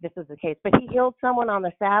remember if this is the case, but he healed someone on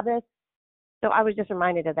the Sabbath. So I was just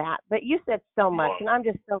reminded of that. But you said so much, and I'm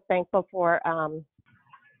just so thankful for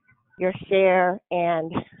your share,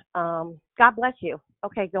 and God bless you.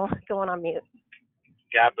 Okay, going on mute.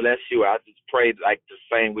 God bless you. I just prayed like the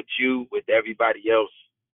same with you, with everybody else,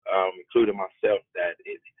 including myself, that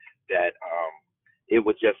it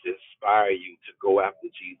would just inspire you to go after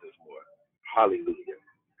Jesus more. Hallelujah.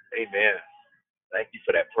 Amen. Thank you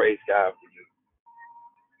for that. Praise God for you.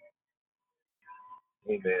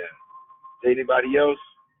 Amen. Anybody else?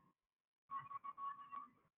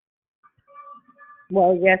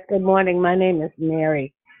 Well, yes, good morning. My name is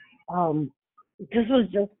Mary. This was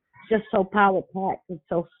just so power packed and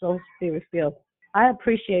so spirit filled. I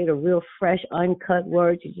appreciate a real fresh, uncut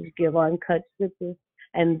word. You just give uncut scriptures,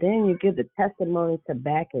 and then you give the testimony to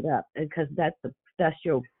back it up, because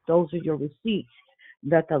those are your receipts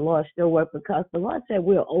that the Lord still works, because the Lord said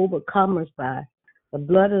we're overcomers by the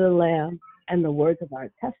blood of the Lamb and the words of our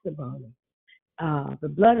testimony. The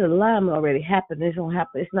blood of the Lamb already happened. It's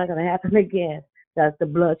not going to happen again. That the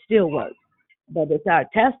blood still works. But it's our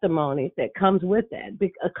testimonies that comes with that,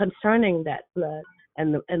 concerning that blood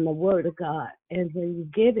and the word of God. And when you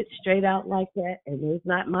give it straight out like that, and it's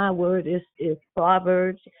not my word, it's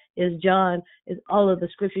Proverbs, it's John, it's all of the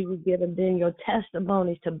scripture you give, and then your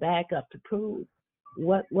testimonies to back up, to prove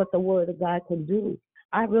what the word of God can do.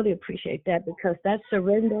 I really appreciate that, because that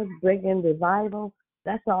surrender, bringing revival,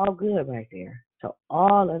 that's all good right there. So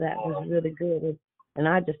all of that was really good. And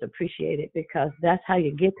I just appreciate it, because that's how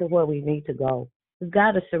you get to where we need to go. You've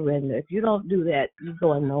got to surrender. If you don't do that, you're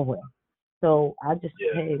going nowhere. So I just,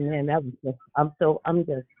 hey man, that was just,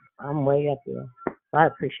 I'm way up there. So I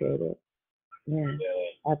appreciate it. Yeah,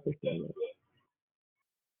 I appreciate it.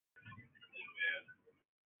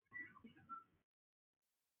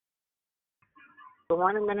 Good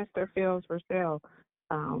morning, Minister Fields Rochelle.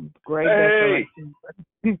 Great declaration.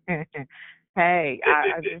 Hey,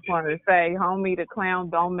 I just wanted to say, homie, the clown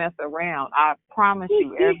don't mess around. I promise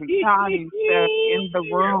you, every time you step in the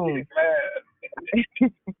room,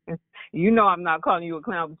 you know I'm not calling you a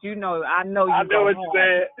clown, but I know you. I know what you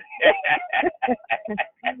said.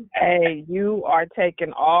 Hey, you are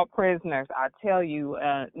taking all prisoners. I tell you,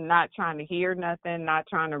 not trying to hear nothing, not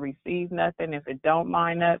trying to receive nothing. If it don't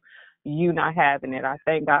line up, you not having it. I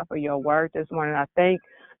thank God for your word this morning. I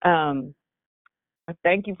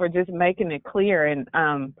thank you for just making it clear. And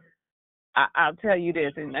I'll tell you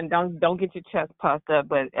this, and don't get your chest puffed up,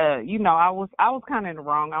 but I was kind of in the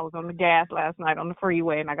wrong. I was on the gas last night on the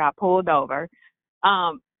freeway, and I got pulled over.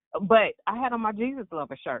 But I had on my Jesus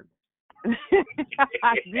Lover shirt.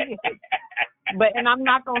 I did. And I'm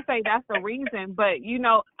not gonna say that's the reason, but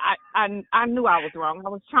I knew I was wrong. I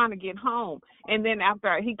was trying to get home, and then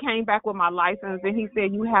after he came back with my license, and he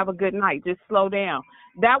said, "You have a good night. Just slow down."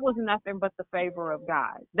 That was nothing but the favor of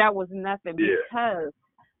God. That was nothing because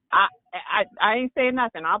I ain't saying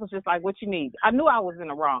nothing. I was just like, "What you need?" I knew I was in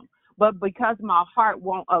the wrong, but because my heart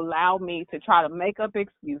won't allow me to try to make up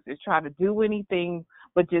excuses, try to do anything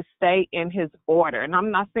but just stay in his order. And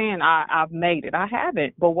I'm not saying I've made it. I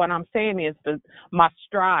haven't. But what I'm saying is my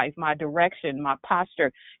strive, my direction, my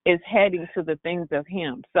posture is heading to the things of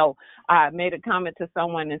him. So I made a comment to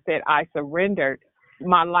someone and said, I surrendered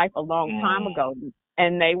my life a long time ago.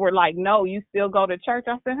 And they were like, no, you still go to church.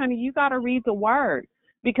 I said, honey, you got to read the word,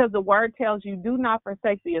 because the word tells you, do not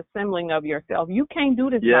forsake the assembling of yourself. You can't do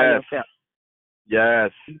this by yourself.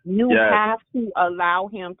 Yes. You have to allow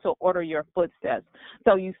him to order your footsteps.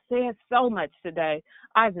 So you said so much today.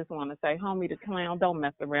 I just want to say, homie, the clown, don't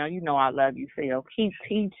mess around. You know I love you, Phil. Keep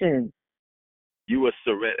teaching. You are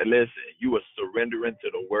surrendering to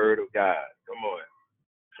the word of God. Come on.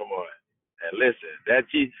 And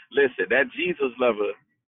that Jesus lover,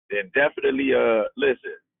 then definitely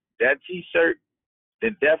that T-shirt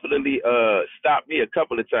then definitely stopped me a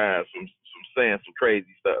couple of times from saying some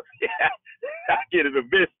crazy stuff. I get in a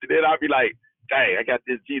mist, and then I'll be like, dang, I got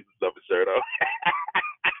this Jesus lover shirt on.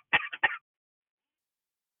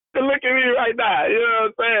 Look at me right now, you know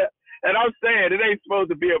what I'm saying? And I'm saying it ain't supposed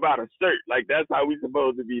to be about a shirt. Like, that's how we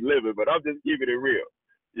supposed to be living, but I'm just keeping it real.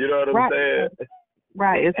 You know what I'm saying?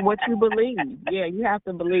 Right, it's what you believe. Yeah, you have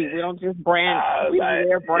to believe. We don't just brand. We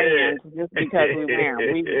wear brands just because we wear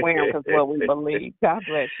them. We wear them because what we believe. God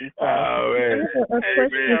bless you, sir. Oh, man. A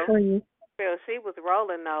question for you. Phil, she was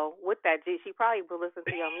rolling though with that G. She probably was listening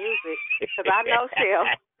to your music, because I know, Phil,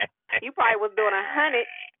 you probably was doing 100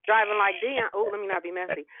 driving like Dion. Oh, let me not be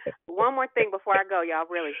messy. One more thing before I go, y'all.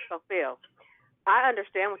 Really, so Phil, I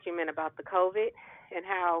understand what you meant about the COVID and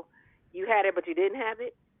how you had it but you didn't have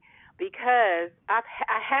it, because I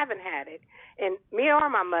haven't had it, and me or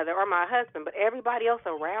my mother or my husband, but everybody else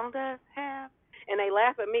around us have, and they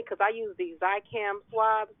laugh at me because I use these Zicam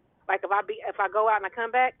swabs. Like if I go out and I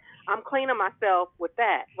come back, I'm cleaning myself with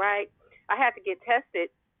that, right? I had to get tested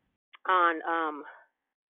on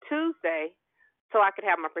Tuesday so I could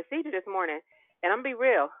have my procedure this morning. And I'm going to be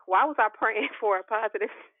real, why was I praying for a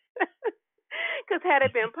positive? Because had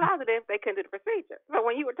it been positive, they couldn't do the procedure. So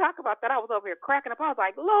when you were talking about that, I was over here cracking up. I was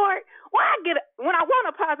like, Lord, why when I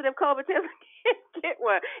want a positive COVID test, I can't get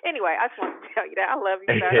one? Anyway, I just wanted to tell you that. I love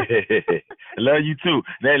you, sir. I love you too.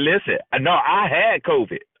 Now listen, no, I had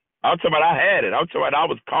COVID. I'm talking about I had it. I'm talking about I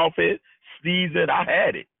was coughing, sneezing. I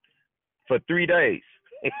had it for 3 days.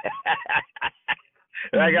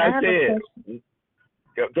 Like I said,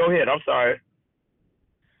 go ahead. I'm sorry.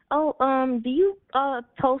 Oh, do you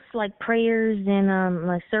post like prayers and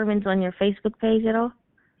like sermons on your Facebook page at all?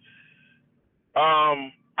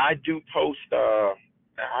 I do post.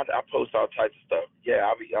 I post all types of stuff.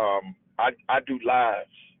 Yeah, I do lives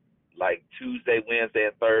like Tuesday, Wednesday,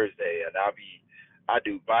 and Thursday, and I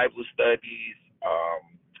do Bible studies.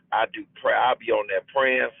 I do pray. I'll be on there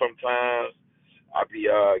praying sometimes. I'll be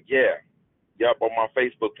on my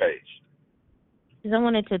Facebook page. Because I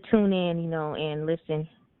wanted to tune in, and listen.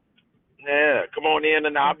 Yeah, come on in,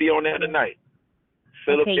 and I'll be on there tonight.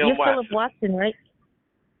 Philip okay, M. you're Watson. Philip Watson, right?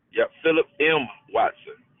 Yep, Philip M.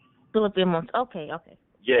 Watson. Philip M. Watson. Okay.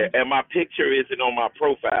 Yeah, and my picture isn't on my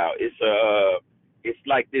profile. It's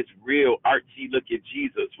like this real artsy looking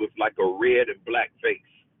Jesus with like a red and black face.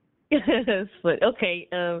 But okay,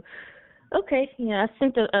 okay. Yeah, I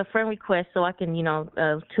sent a friend request so I can,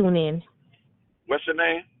 tune in. What's your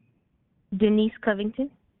name? Denise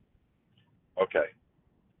Covington. Okay.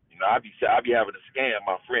 I be having to scan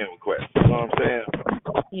my friend request. You know what I'm saying?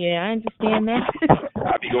 Yeah, I understand that.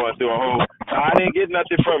 I be going through a whole. I didn't get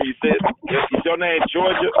nothing from you, sis. Is your name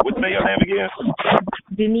Georgia? What's your name again?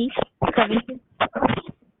 Denise Covington.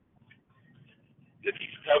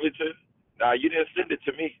 Denise Covington? Nah, you didn't send it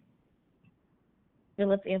to me.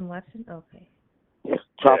 Philip M. Watson. Okay.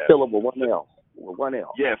 Try Philip with one L. With one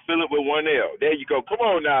L. Yeah, Philip with one L. There you go. Come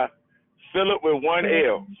on now. Philip with one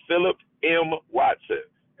L. Philip M. Watson.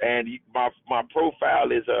 And my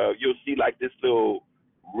profile is you'll see like this little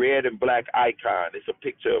red and black icon. It's a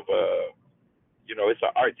picture of it's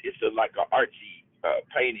like an artsy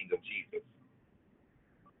painting of Jesus.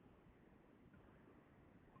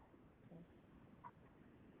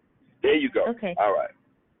 There you go. Okay. All right.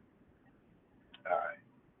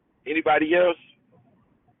 Anybody else?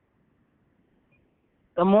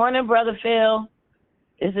 Good morning, Brother Phil.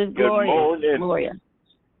 This is Gloria. Good morning. Gloria.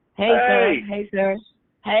 Hey, sir.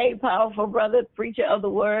 Hey, powerful brother, preacher of the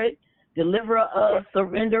word, deliverer of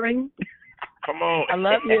surrendering. Come on. I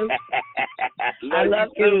love you. I love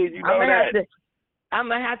you. You know I'm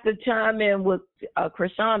going to have to chime in with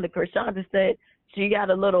Krishanda. Krishanda said she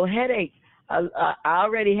got a little headache. I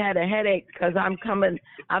already had a headache because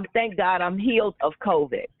thank God I'm healed of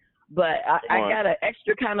COVID. But I got an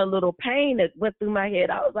extra kind of little pain that went through my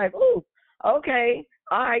head. I was like, ooh, okay.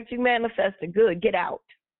 All right, you manifested. Good. Get out.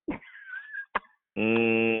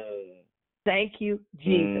 Thank you,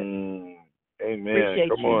 Jesus. Amen. Appreciate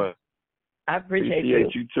Come you. on. I appreciate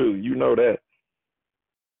you too. You know that.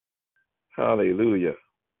 Hallelujah.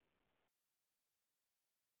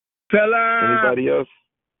 Fella. Anybody else?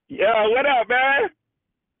 Yeah, what up, man?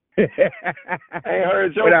 I ain't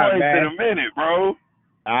heard your voice in a minute, bro.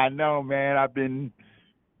 I know, man. I've been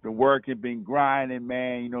working, been grinding,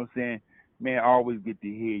 man. You know what I'm saying? Man, I always get to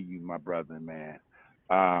hear you, my brother, man.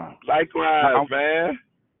 Likewise, man.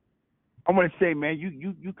 I want to say, man,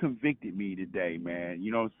 you convicted me today, man.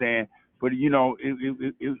 You know what I'm saying? But it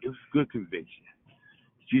was good conviction.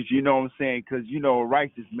 You know what I'm saying? Because a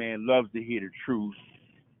righteous man loves to hear the truth.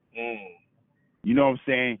 You know what I'm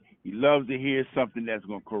saying? He loves to hear something that's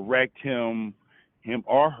going to correct him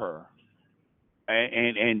or her,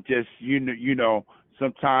 and just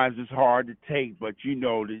sometimes it's hard to take, but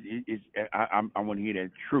I want to hear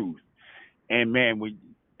that truth. And man,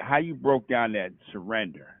 how you broke down that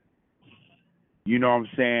surrender, you know what I'm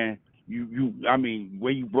saying?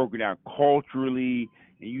 Where you broke it down culturally,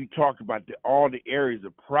 and you talked about all the areas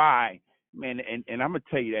of pride, man. And I'm gonna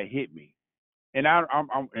tell you that hit me, and I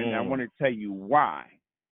want to tell you why,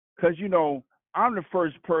 because I'm the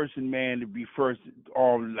first person, man, to be first. I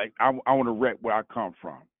want to rep where I come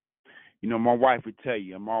from. My wife would tell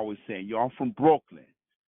you, I'm always saying, I'm from Brooklyn.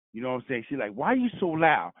 You know what I'm saying? She's like, why are you so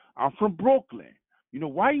loud? I'm from Brooklyn. You know,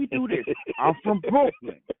 why you do this? I'm from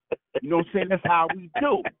Brooklyn. You know what I'm saying? That's how we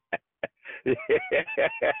do.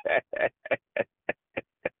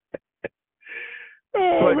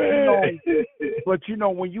 But you know,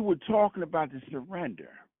 when you were talking about the surrender,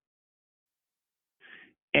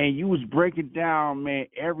 and you was breaking down, man,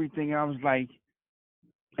 everything, I was like,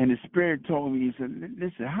 and the Spirit told me, he said,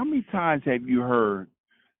 listen, how many times have you heard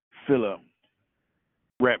Philip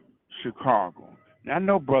rep Chicago? Now, I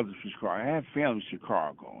know brothers from Chicago. I have family in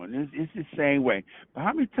Chicago, and it's the same way. But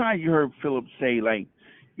how many times you heard Philip say, like,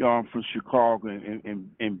 yo, I'm from Chicago,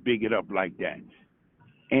 and big it up like that?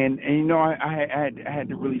 And you know, I had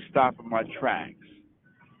to really stop in my tracks.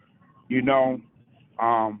 You know,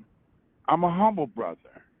 I'm a humble brother.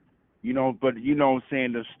 You know, but you know what I'm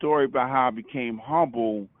saying, the story about how I became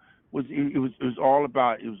humble was all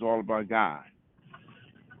about God.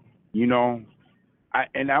 You know,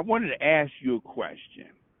 I wanted to ask you a question.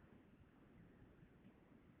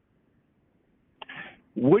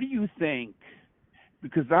 What do you think?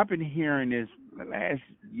 Because I've been hearing this the last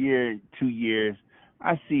year, 2 years.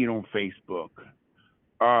 I see it on Facebook.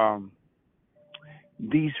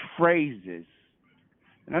 These phrases,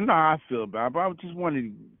 and I know how I feel about it, but I just wanted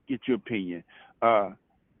to get your opinion.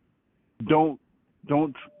 Don't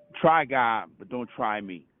try God, but don't try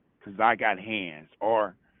me, because I got hands.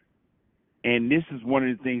 And this is one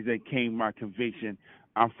of the things that came to my conviction.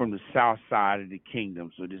 I'm from the south side of the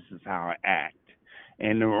kingdom, so this is how I act.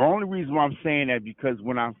 And the only reason why I'm saying that, because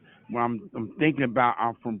when I'm thinking about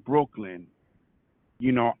I'm from Brooklyn,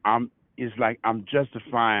 you know, it's like I'm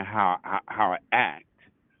justifying how I act.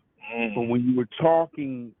 But when you were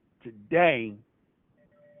talking today,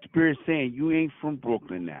 Spirit saying you ain't from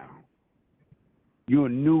Brooklyn now. You're a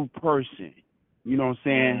new person. You know what I'm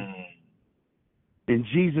saying? And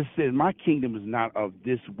Jesus said, my kingdom is not of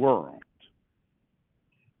this world.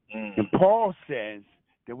 And Paul says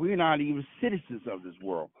that we're not even citizens of this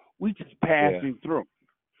world. We just passing through.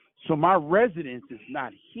 So my residence is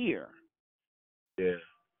not here. Yeah.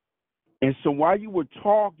 And so while you were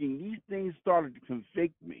talking, these things started to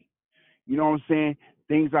convict me. You know what I'm saying?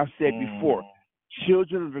 Things I've said before.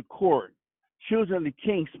 Children of the court, children of the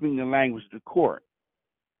king speaking the language of the court.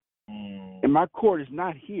 And my court is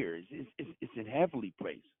not here. It's in heavenly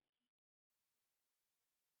place.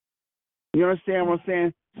 You understand what I'm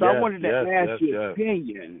saying? So I wanted to ask your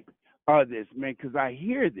opinion of this, man, because I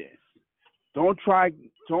hear this. Don't try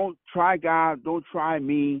God, don't try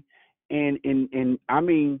me. And I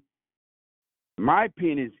mean, my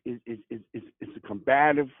opinion is a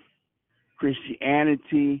combative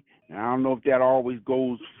Christianity, and I don't know if that always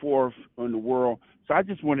goes forth in the world. So I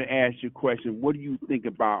just want to ask you a question. What do you think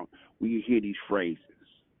about when you hear these phrases?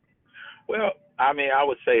 Well, I mean, I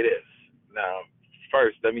would say this. Now,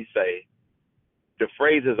 first, let me say, the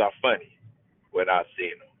phrases are funny when I see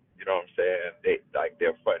them. You know what I'm saying?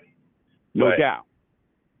 They're funny. No doubt.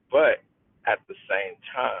 But at the same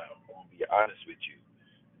time, I'm going to be honest with you,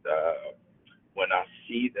 when I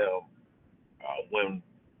see them,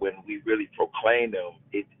 when we really proclaim them,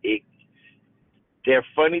 they're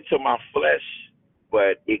funny to my flesh,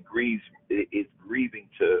 but it's grieving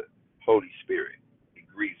to Holy Spirit. It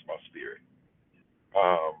grieves my spirit.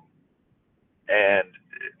 And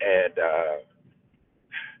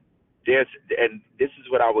this is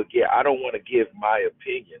what I would get. I don't want to give my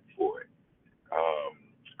opinion for it.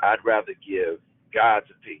 I'd rather give God's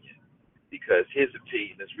opinion, because his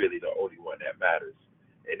opinion is really the only one that matters.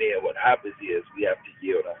 And then what happens is we have to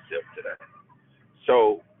yield ourselves to that.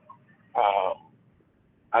 So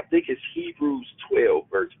I think it's Hebrews 12,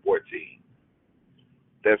 verse 14,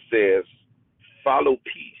 that says, follow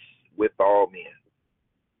peace with all men,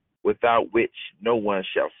 without which no one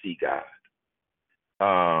shall see God.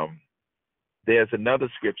 There's another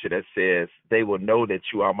scripture that says, they will know that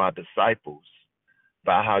you are my disciples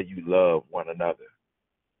by how you love one another.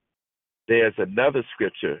 There's another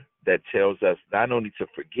scripture that tells us not only to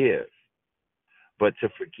forgive, but to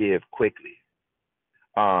forgive quickly.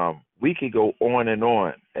 We can go on and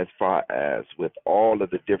on as far as with all of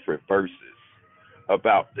the different verses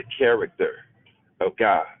about the character of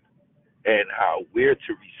God and how we're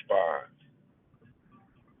to respond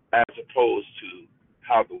as opposed to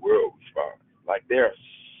how the world responds. Like, there are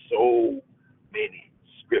so many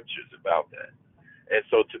scriptures about that. And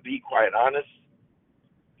so, to be quite honest,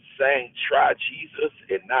 saying try Jesus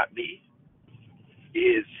and not me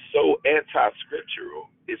is so anti-scriptural,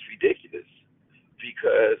 it's ridiculous,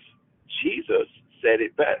 because Jesus said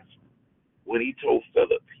it best. When he told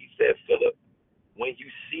Philip, he said, Philip, when you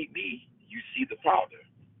see me, you see the Father.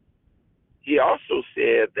 He also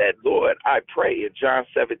said that, Lord, I pray in John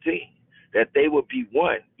 17, that they would be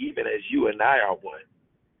one, even as you and I are one.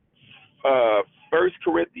 1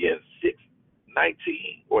 Corinthians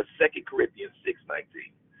 6:19 or 2 Corinthians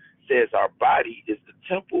 6:19 says our body is the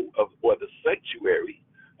temple of, or the sanctuary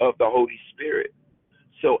of the Holy Spirit.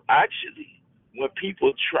 So actually, when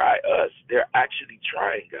people try us, they're actually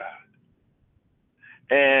trying God.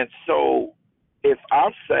 And so if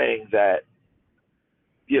I'm saying that,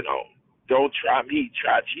 don't try me,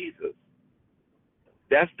 try Jesus,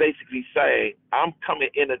 that's basically saying I'm coming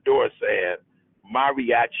in the door saying my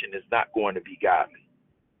reaction is not going to be godly.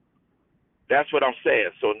 That's what I'm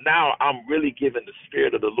saying. So now I'm really giving the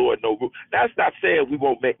Spirit of the Lord no room. That's not saying we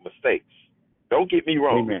won't make mistakes. Don't get me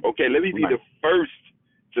wrong. Amen. Okay, let me be the first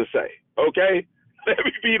to say, okay? Let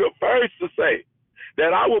me be the first to say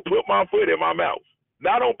that I will put my foot in my mouth.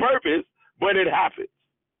 Not on purpose, but it happens,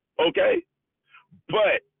 okay?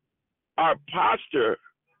 But our posture,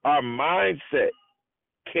 our mindset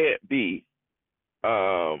can't be,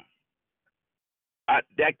 that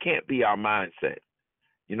can't be our mindset.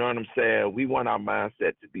 You know what I'm saying? We want our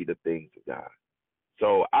mindset to be the things of God.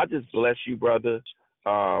 So I just bless you, brother.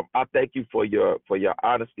 I thank you for your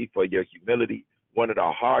honesty, for your humility. One of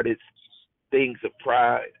the hardest things of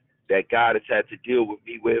pride that God has had to deal with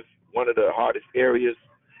me with, one of the hardest areas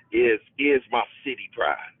is my city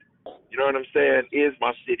pride. You know what I'm saying? Is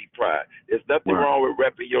my city pride. There's nothing wrong with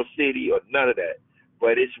repping your city or none of that.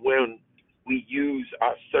 But it's when we use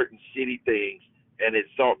our certain city things and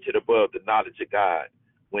exalt it above the knowledge of God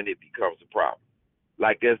when it becomes a problem.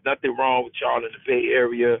 Like there's nothing wrong with y'all in the Bay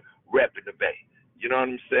Area repping the Bay. You know what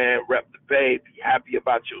I'm saying? Rep the Bay, be happy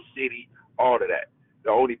about your city, all of that.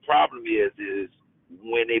 The only problem is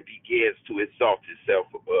when it begins to exalt itself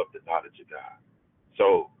above the knowledge of God.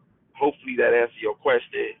 So hopefully that answers your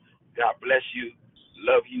question. God bless you,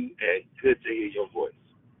 love you, and good to hear your voice.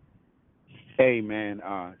 Hey, man,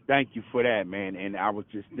 thank you for that, man. And I was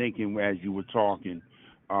just thinking as you were talking,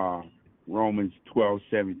 Romans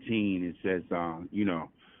 12:17, it says,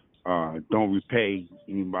 don't repay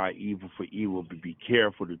anybody evil for evil, but be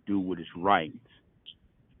careful to do what is right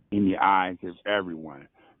in the eyes of everyone.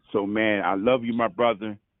 So, man, I love you, my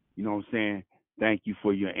brother. You know what I'm saying? Thank you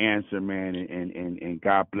for your answer, man, and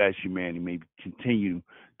God bless you, man, and may continue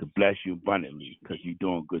to bless you abundantly because you're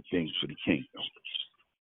doing good things for the kingdom.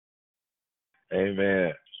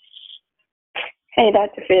 Amen. Hey,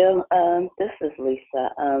 Dr. Phil. This is Lisa.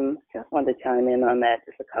 Just wanted to chime in on that.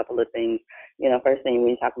 Just a couple of things. First thing,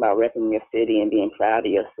 when you talk about repping your city and being proud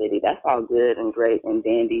of your city, that's all good and great and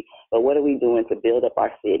dandy. But what are we doing to build up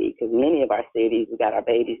our city? Because many of our cities, we got our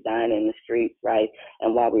babies dying in the streets, right?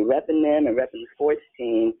 And while we're repping them and repping the sports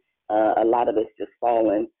team, a lot of it's just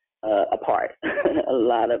falling apart, a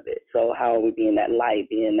lot of it. So how are we being that light,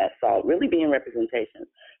 being that salt, really being representation,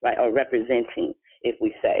 right? Or representing. If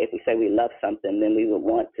we say we love something, then we would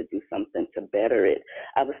want to do something to better it.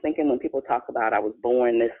 I was thinking when people talk about I was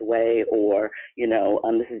born this way or,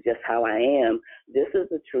 this is just how I am, this is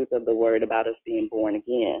the truth of the word about us being born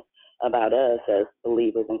again, about us as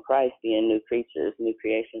believers in Christ being new creatures, new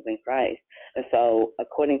creations in Christ. And so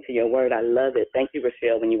according to your word, I love it. Thank you,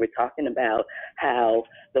 Rochelle, when you were talking about how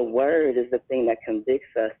the word is the thing that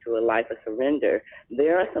convicts us to a life of surrender.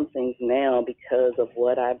 There are some things now because of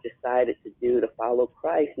what I've decided to do to follow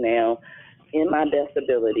Christ now in my best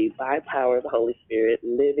ability by power of the Holy Spirit,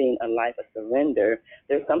 living a life of surrender.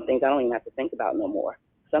 There's some things I don't even have to think about no more.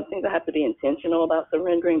 Some things I have to be intentional about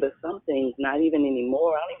surrendering, but some things not even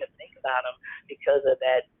anymore. I don't even think about them because of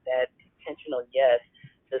that intentional yes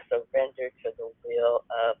to surrender to the will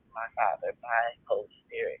of my Father, my Holy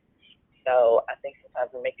Spirit. So I think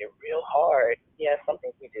sometimes we make it real hard. Yeah, some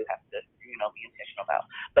things we do have to, be intentional about.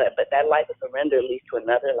 But that life of surrender leads to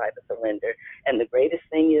another life of surrender. And the greatest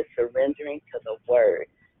thing is surrendering to the word.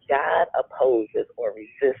 God opposes or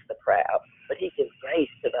resists the proud, but he gives grace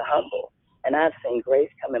to the humble. And I've seen grace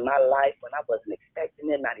come in my life when I wasn't expecting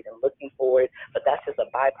it, not even looking for it. But that's just a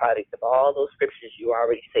byproduct of all those scriptures you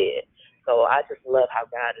already said. So I just love how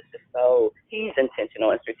God is just he's intentional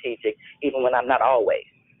and strategic, even when I'm not always.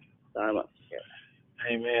 So I want to share that.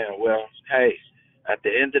 Amen. Well, hey, at the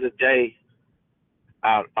end of the day,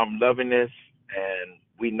 I'm loving this, and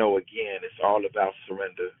we know, again, it's all about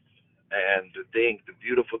surrender. And the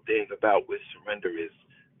beautiful thing about with surrender is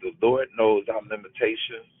the Lord knows our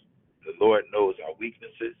limitations. The Lord knows our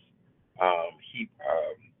weaknesses.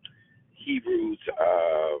 Hebrews,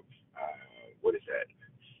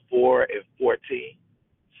 4:14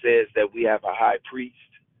 says that we have a high priest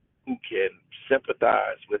who can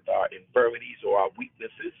sympathize with our infirmities or our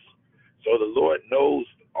weaknesses. So the Lord knows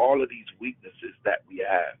all of these weaknesses that we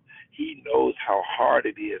have. He knows how hard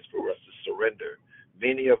it is for us to surrender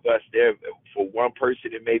Many of us, there, for one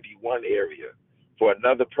person, it may be one area. For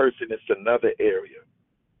another person, it's another area.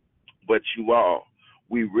 But you all,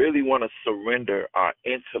 we really want to surrender our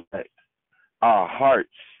intellect, our hearts.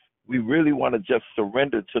 We really want to just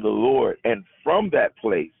surrender to the Lord. And from that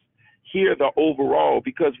place, hear the overall,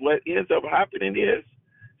 because what ends up happening is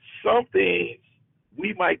some things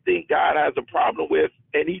we might think God has a problem with,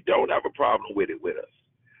 and he don't have a problem with it with us.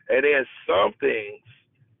 And then some things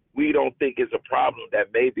we don't think is a problem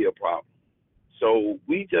that may be a problem. So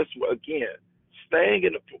we just, again, staying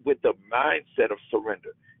with the mindset of surrender.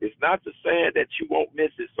 It's not the saying that you won't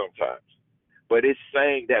miss it sometimes, but it's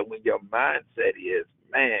saying that when your mindset is,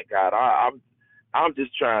 man, God, I'm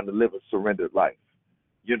just trying to live a surrendered life.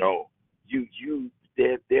 You know,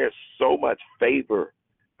 there's so much favor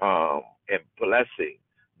and blessing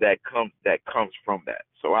that comes from that.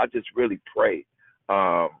 So I just really pray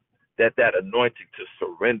that anointing to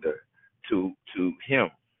surrender to him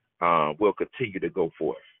will continue to go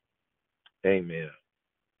forth. Amen.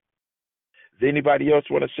 Does anybody else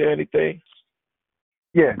want to share anything?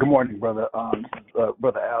 Yeah, good morning, brother.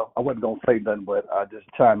 Brother Al, I wasn't going to say nothing, but I just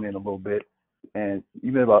chime in a little bit. And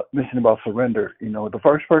even mentioning about surrender, you know, the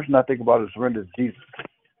first person I think about is surrender is Jesus.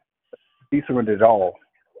 He surrendered all,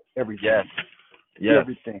 everything. Yes.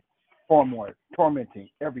 Everything. Tormenting,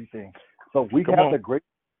 everything. So we have the great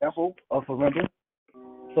example of surrender.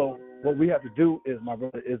 So what we have to do is, my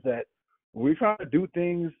brother, is that when we're trying to do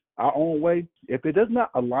things our own way, if it does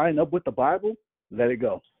not align up with the Bible, let it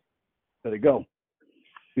go. Let it go.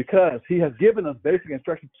 Because he has given us basic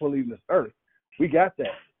instructions for leaving this earth. We got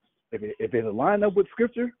that. If it aligns up with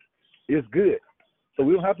Scripture, it's good. So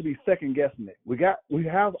we don't have to be second guessing it. We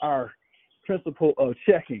have our principle of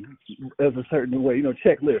checking as a certain way, you know,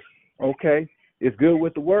 checklist. Okay, it's good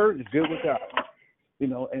with the Word, it's good with God. You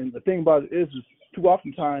know, and the thing about it is too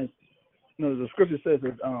often times, you know, the Scripture says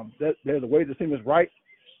that there's a way to seem is right.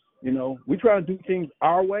 You know, we try to do things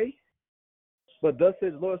our way, but thus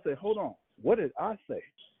says the Lord, say, hold on, what did I say?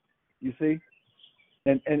 You see?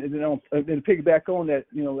 And then piggyback on that,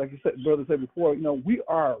 you know, like you said, brother said before, you know, we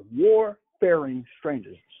are warfaring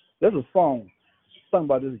strangers. There's a song sung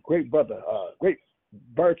by this great brother, great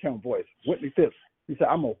baritone voice, Whitney Phipps. He said,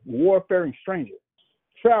 I'm a warfaring stranger,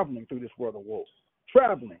 traveling through this world of woe.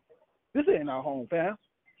 Traveling. This ain't our home, fam.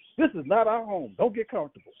 This is not our home. Don't get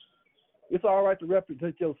comfortable. It's all right to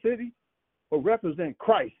represent your city, but represent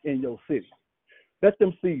Christ in your city. Let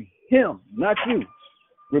them see him, not you.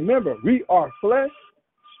 Remember, we are flesh,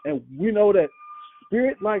 and we know that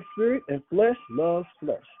spirit likes spirit and flesh loves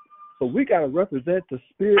flesh. So we got to represent the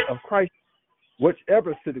spirit of Christ,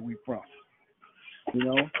 whichever city we're from. You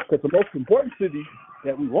know, because the most important city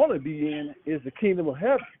that we want to be in is the kingdom of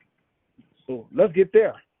heaven. So let's get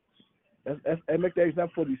there. And make that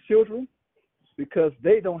example for these children, because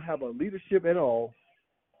they don't have a leadership at all.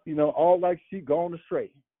 You know, all like sheep gone astray.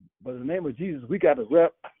 But in the name of Jesus, we got to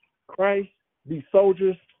rep Christ, be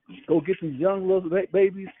soldiers, go get these young little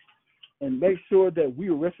babies, and make sure that we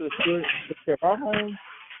rest of the spirit, take care of our homes,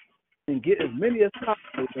 and get as many as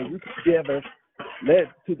possible that we can together led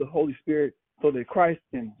to the Holy Spirit so that Christ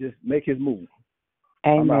can just make his move.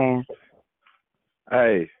 Amen.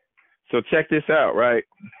 Hey, so check this out, right?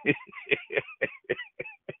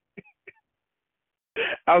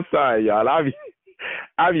 I'm sorry, y'all.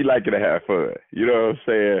 I be liking to have fun. You know what I'm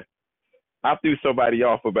saying? I threw somebody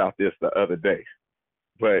off about this the other day,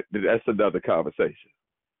 but that's another conversation.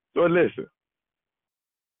 So listen,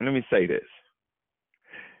 let me say this.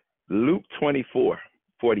 Luke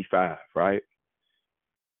 24:45, right?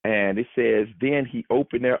 And it says, then he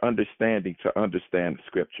opened their understanding to understand the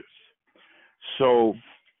scriptures. So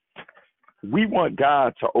we want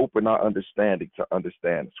God to open our understanding to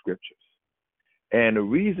understand the scriptures. And the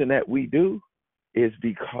reason that we do is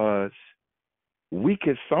because we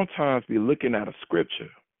can sometimes be looking at a scripture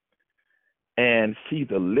and see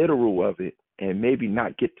the literal of it and maybe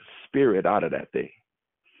not get the spirit out of that thing.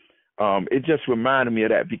 It just reminded me of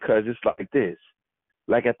that because it's like this.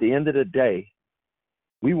 Like at the end of the day,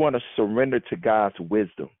 we want to surrender to God's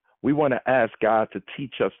wisdom. We want to ask God to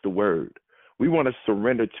teach us the word. We want to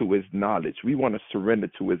surrender to his knowledge. We want to surrender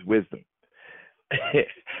to his wisdom.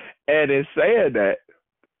 And in saying that,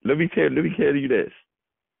 let me tell you this.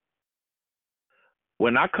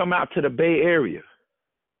 When I come out to the Bay Area,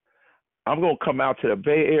 I'm going to come out to the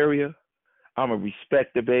Bay Area. I'm going to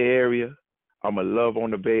respect the Bay Area. I'm going to love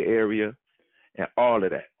on the Bay Area and all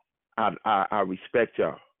of that. I respect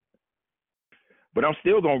y'all. But I'm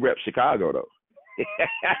still going to rep Chicago, though.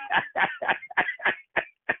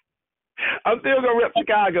 I'm still going to rep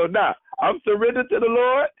Chicago. Now, I'm surrendered to the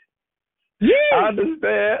Lord. Yeah.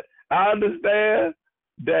 I understand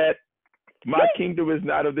that my kingdom is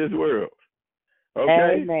not of this world.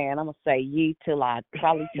 Okay? Amen. I'm going to say ye till I'm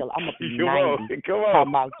going to be Come 90. on. Come on.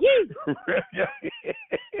 Talking about ye.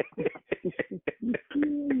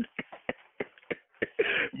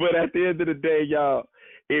 But at the end of the day, y'all,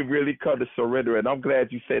 it really comes to surrender. And I'm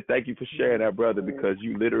glad you said thank you for sharing that, brother, because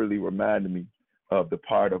you literally reminded me of the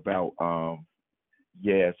part about,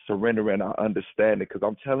 surrendering our understanding. Because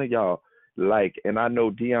I'm telling y'all, and I know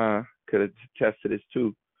Dion could attest to this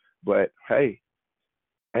too, but hey,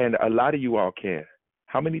 and a lot of you all can.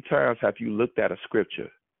 How many times have you looked at a scripture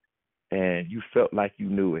and you felt like you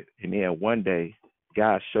knew it, and then one day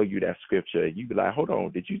God show you that scripture and you be like, hold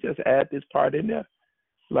on, did you just add this part in there?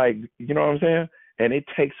 Like, you know what I'm saying? And it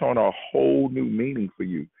takes on a whole new meaning for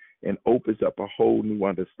you and opens up a whole new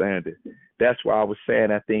understanding. That's why I was saying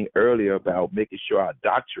that thing earlier about making sure our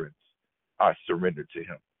doctrines are surrendered to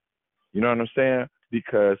him. You know what I'm saying?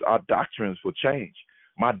 Because our doctrines will change.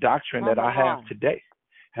 My doctrine that I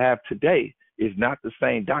have today is not the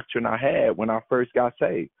same doctrine I had when I first got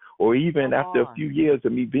saved, or even after a few years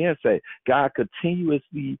of me being saved. God continues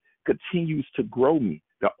to grow me.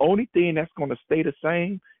 The only thing that's going to stay the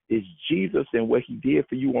same is Jesus and what he did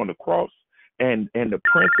for you on the cross, and the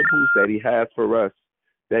principles that he has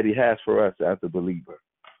for us as a believer.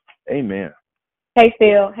 Amen. Hey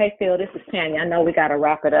Phil, this is Tanya. I know we got to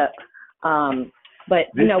wrap it up.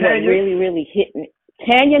 But you know what really, really hit me?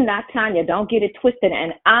 Tanya, not Tanya. Don't get it twisted.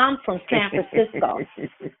 And I'm from San Francisco.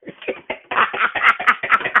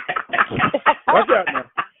 Watch out now.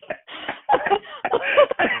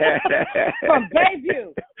 From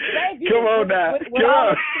Bayview. Come on now.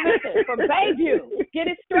 Listen, from Bayview. Get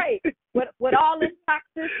it straight. With all this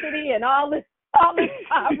toxicity and all this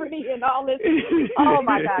poverty and all this. Oh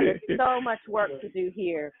my God, there's so much work to do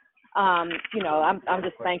here. I'm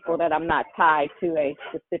just thankful that I'm not tied to a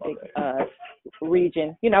specific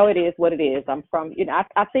region. You know, it is what it is. I'm from.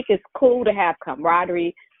 I think it's cool to have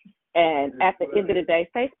camaraderie. And at the end of the day,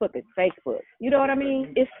 Facebook is Facebook. You know what I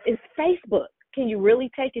mean? It's Facebook. Can you really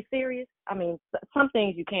take it serious? I mean, some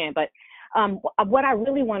things you can, but what I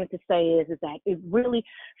really wanted to say is that it really,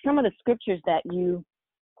 some of the scriptures that you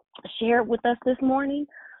shared with us this morning,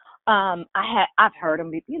 I've heard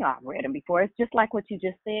them, I've read them before. It's just like what you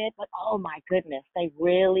just said, but oh my goodness, they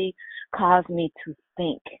really caused me to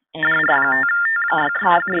think and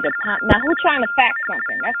caused me to ponder. Now, who's trying to fact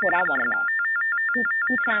something? That's what I want to know.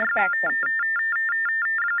 Who's trying to fact something?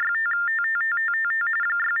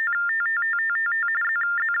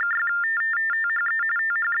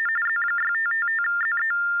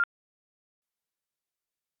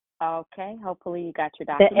 Okay, hopefully you got your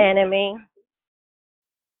document. The enemy.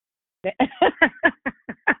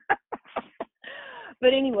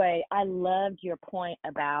 But anyway, I loved your point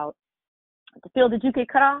about, Phil, did you get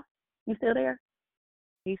cut off? You still there?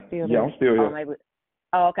 He's still there. Yeah, I'm still here. Maybe.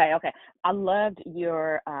 Oh, okay. I loved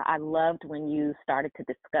when you started to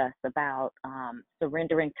discuss about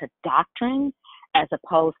surrendering to doctrine as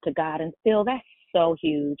opposed to God. And Phil, that's so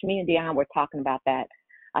huge. Me and Dion were talking about that,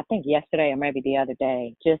 I think yesterday or maybe the other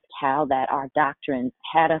day, just how that our doctrines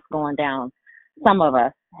had us going down, some of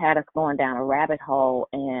us had us going down a rabbit hole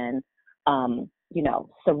and,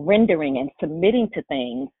 surrendering and submitting to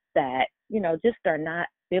things that, just are not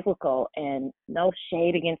biblical, and no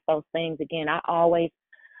shade against those things. Again, I always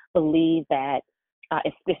believe that,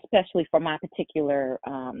 especially for my particular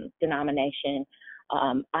denomination,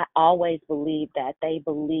 I always believed that they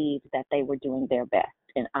believed that they were doing their best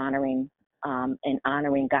in honoring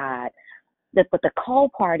God. But the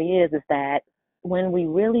cold part is that when we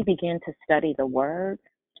really begin to study the Word,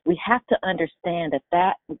 we have to understand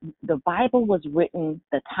that the Bible was written,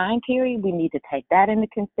 the time period, we need to take that into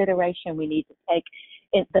consideration. We need to take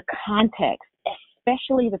in the context,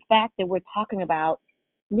 especially the fact that we're talking about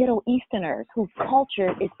Middle Easterners whose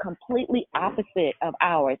culture is completely opposite of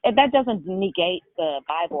ours. And that doesn't negate the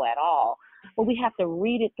Bible at all, but we have to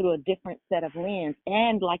read it through a different set of lens.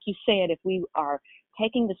 And like you said, if we are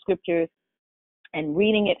taking the scriptures and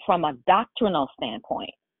reading it from a doctrinal standpoint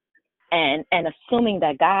and assuming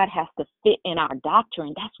that God has to fit in our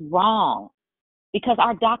doctrine, that's wrong, because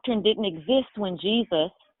our doctrine didn't exist when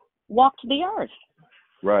Jesus walked the earth.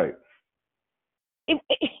 Right. He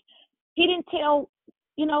didn't tell,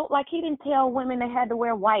 he didn't tell women they had to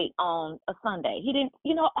wear white on a Sunday. He didn't,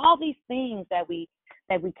 all these things that we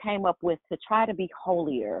came up with to try to be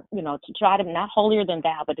holier, to try to, not holier than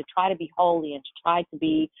thou, but to try to be holy and to try to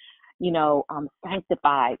be,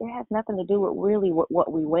 sanctified. It has nothing to do with really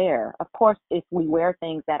what we wear. Of course, if we wear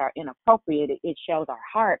things that are inappropriate, it shows our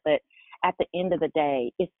heart. But at the end of the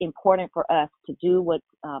day, it's important for us to do what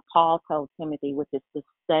Paul told Timothy, which is to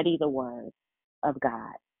study the Word, of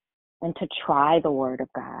God and to try the Word of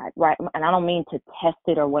God, right? And I don't mean to test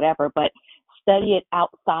it or whatever, but study it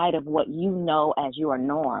outside of what you know as your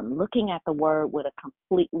norm, looking at the Word with a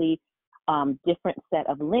completely different set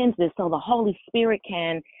of lenses so the Holy Spirit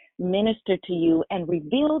can minister to you and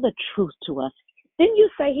reveal the truth to us. Didn't you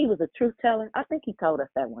say he was a truth teller? I think he told us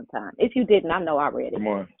that one time. If you didn't, I know I read it. Come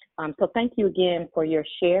on. So thank you again for your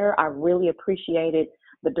share. I really appreciated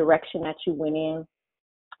the direction that you went in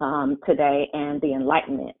today and the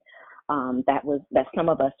enlightenment that some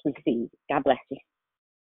of us received. God bless you.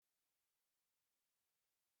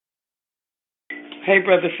 Hey,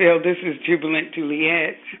 Brother Phil, this is Jubilant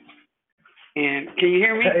Juliet. And can you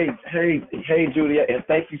hear me? Hey, Juliet, and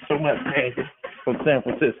thank you so much, man, from San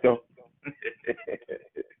Francisco.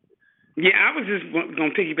 Yeah, I was just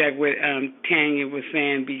going to piggyback what Tanya was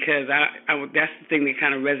saying, because that's the thing that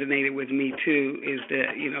kind of resonated with me too, is the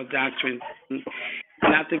doctrine.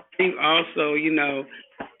 And I think also,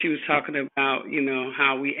 she was talking about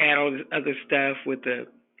how we add all this other stuff with the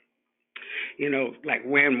like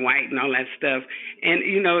wearing white and all that stuff. And,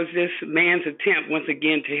 it's just man's attempt, once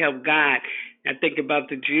again, to help God. I think about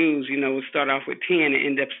the Jews, would start off with 10 and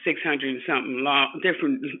end up 600 and something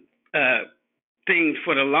different things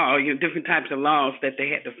for the law, different types of laws that they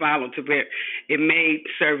had to follow to where it made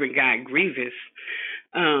serving God grievous.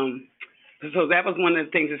 So that was one of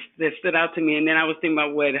the things that stood out to me. And then I was thinking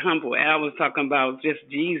about what Humble Al was talking about, just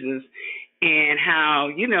Jesus, and how,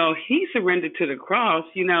 he surrendered to the cross,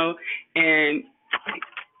 and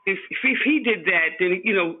if he did that, then,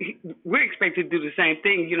 we're expected to do the same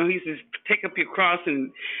thing. He says, take up your cross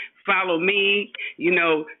and follow me.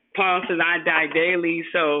 Paul says, I die daily.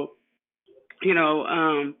 So, he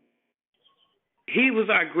was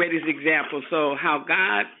our greatest example. So how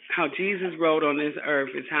Jesus rode on this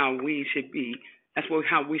earth is how we should be. That's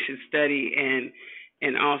how we should study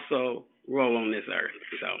and also roll on this earth.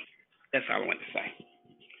 So that's all I want to say.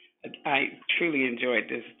 I truly enjoyed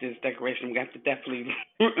this decoration. We have to definitely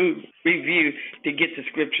review to get the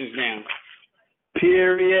scriptures down.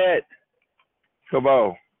 Period. Come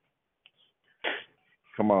on.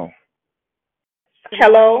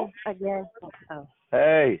 Hello again. Oh.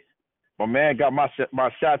 Hey, my man got my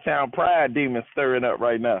Chi-Town pride demon stirring up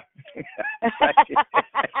right now.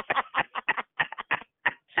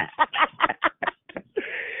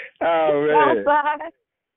 Oh man.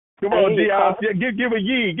 Come on, Dion. Give a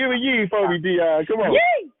yee. Give a yee for me, Dion. Come on.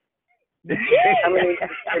 Yee! I mean,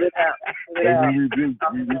 put it out.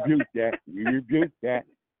 You rebuke that.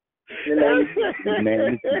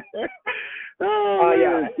 Oh,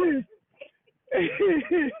 yeah.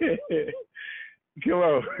 Come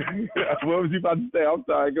on. What was you about to say? I'm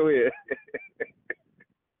sorry. Go ahead.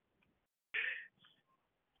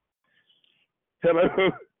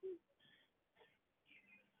 Hello.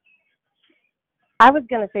 I was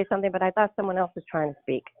going to say something, but I thought someone else was trying to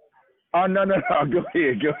speak. Oh, no. Go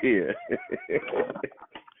ahead.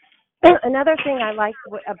 Another thing I like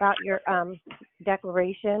about your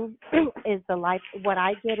declaration is what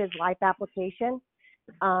I did is life application,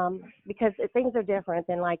 because things are different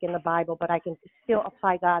than like in the Bible, but I can still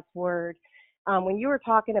apply God's word. When you were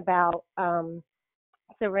talking about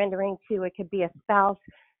surrendering to, it could be a spouse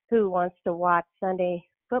who wants to watch Sunday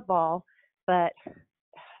football, but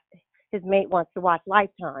his mate wants to watch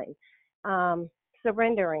Lifetime.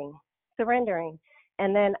 Surrendering.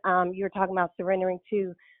 And then you were talking about surrendering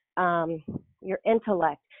to your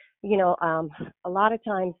intellect. A lot of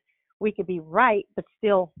times we could be right, but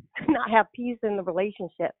still not have peace in the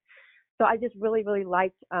relationship. So I just really, really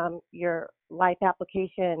liked your life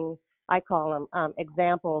application, I call them,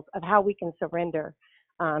 examples of how we can surrender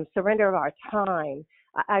of our time.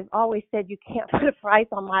 I've always said you can't put a price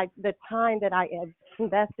on the time that I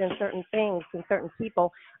invest in certain things and certain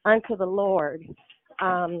people unto the Lord.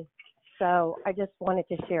 So I just wanted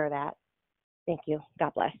to share that. Thank you.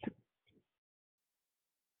 God bless.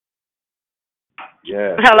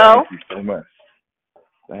 Yes. Hello? Thank you so much.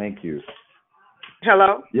 Thank you.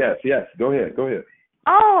 Hello? Yes. Go ahead.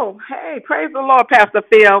 Oh, hey, praise the Lord, Pastor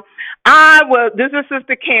Phil. This is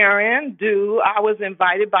Sister Karen Dew. I was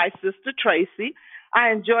invited by Sister Tracy.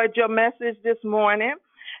 I enjoyed your message this morning.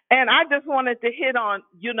 And I just wanted to hit on,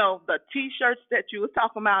 the T-shirts that you were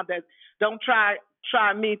talking about that don't try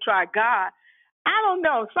me, try God. I don't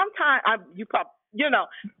know. Sometimes I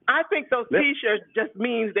think those T-shirts just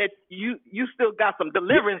means that you still got some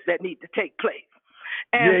deliverance that need to take place.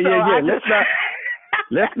 And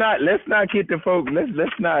Let's not get the folks.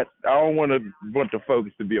 Let's not. I don't want the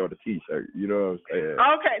focus to be on the T-shirt. You know what I'm saying?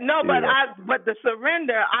 Okay, no, but the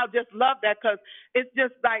surrender, I just love that, because it's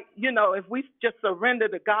just like if we just surrender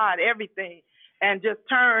to God everything, and just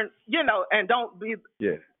turn, and don't be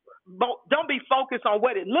focused on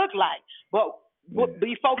what it looked like, but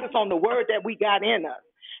be focused on the word that we got in us.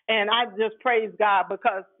 And I just praise God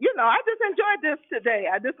because, I just enjoyed this today.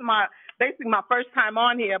 This is basically my first time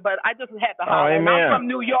on here, but I just had to holler. And I'm from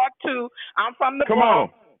New York, too. I'm from the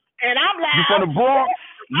Bronx. And I'm loud. You from the Bronx?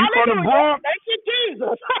 You from the Bronx? Thank you,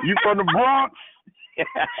 Jesus. You from the Bronx?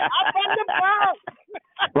 I'm from the Bronx.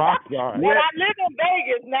 Bronx, all right. But I live in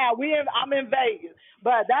Vegas now. I'm in Vegas.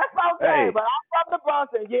 But that's okay. Hey. But I'm from the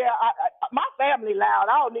Bronx, and my family loud.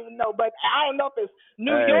 I don't even know, but I don't know if it's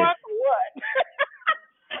New York or what.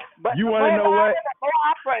 But you want to know what?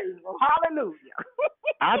 I praise him. Hallelujah.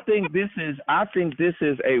 I think this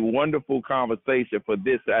is a wonderful conversation for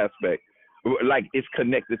this aspect. Like it's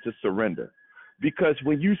connected to surrender, because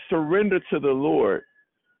when you surrender to the Lord,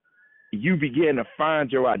 you begin to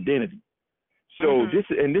find your identity. So this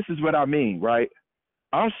is what I mean, right?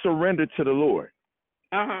 I'm surrendered to the Lord,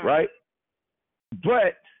 right?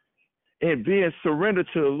 But in being surrendered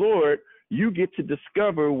to the Lord, you get to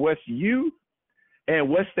discover what's you and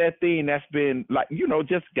what's that thing that's been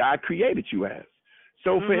just God created you as.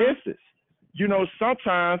 So for instance,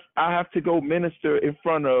 sometimes I have to go minister in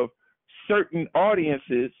front of certain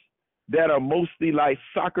audiences that are mostly like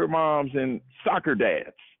soccer moms and soccer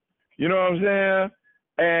dads. You know what I'm saying?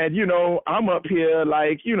 And, I'm up here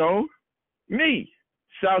like, me,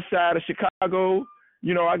 south side of Chicago.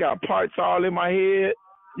 I got parts all in my head.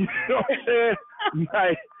 You know what I'm saying?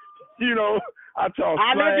 Like, I talk slang.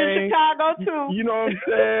 I live in Chicago, too. You know what I'm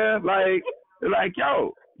saying? Like,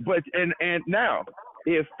 yo. But, and now,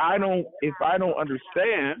 if I don't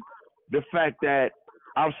understand the fact that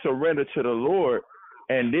I'm surrendered to the Lord,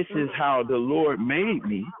 and this is how the Lord made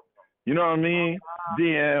me, you know what I mean?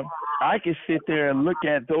 Then I can sit there and look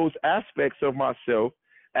at those aspects of myself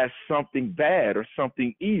as something bad or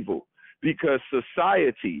something evil, because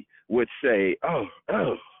society would say, oh,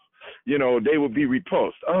 they would be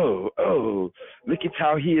repulsed. Oh, look at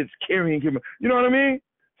how he is carrying him. You know what I mean?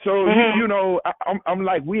 So, I'm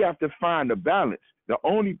like, we have to find a balance. The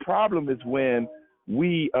only problem is when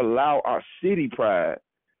we allow our city pride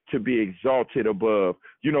to be exalted above,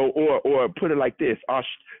 or put it like this.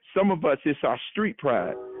 Some of us, it's our street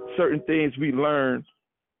pride. Certain things we learn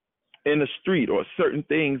in the street, or certain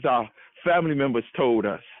things our family members told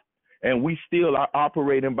us, and we still are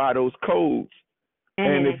operating by those codes.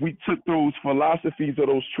 And if we took those philosophies or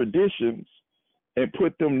those traditions and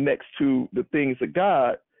put them next to the things of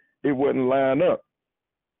God, it wouldn't line up.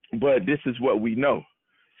 But this is what we know.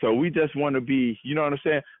 So we just want to be, you know what I'm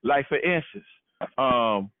saying? Like, for instance,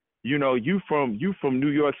 you from New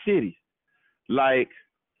York City. Like,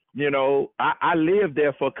 I lived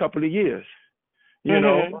there for a couple of years. You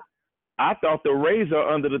know, I thought the razor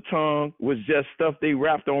under the tongue was just stuff they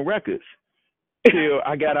wrapped on records till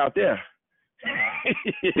I got out there.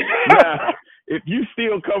 Now, if you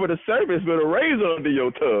still cover the surface with a razor under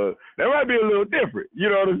your tongue, that might be a little different. You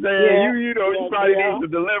know what I'm saying? Yeah. You probably need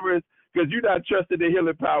some deliverance because you're not trusting the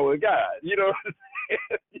healing power of God. You know what I'm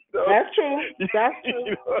saying? That's true. That's true.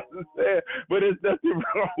 You know what I'm saying? But there's nothing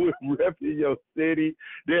wrong with repping your city.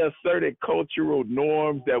 There are certain cultural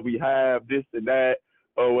norms that we have, this and that,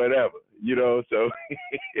 or whatever. So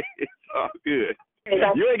it's all good.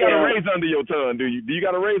 You ain't got a razor under your tongue, do you? Do you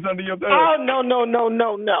got a razor under your tongue? Oh, no.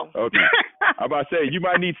 Okay. I'm about to say you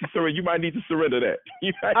might need to surrender that.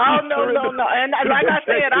 No. And like I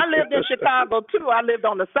said, I lived in Chicago too. I lived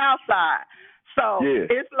on the South Side, so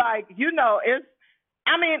it's like it's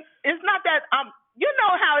not that you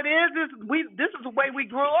know how it is. This is the way we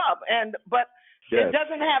grew up, but. Yes. It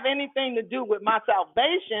doesn't have anything to do with my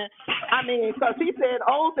salvation. Because he said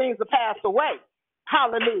old things are passed away.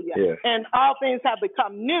 Hallelujah. Yeah. And all things have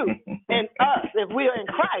become new in us if we are in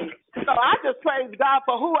Christ. So I just praise God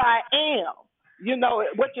for who I am.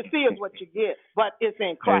 What you see is what you get, but it's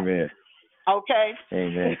in Christ. Amen. Okay?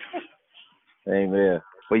 Amen. Amen.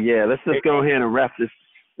 Well, let's just go ahead and wrap this.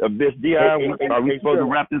 Miss Dion, are we supposed to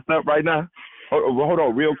wrap this up right now? Hold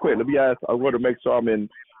on real quick. Let me ask. I want to make sure I'm in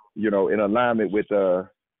alignment with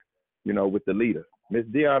with the leader. Miss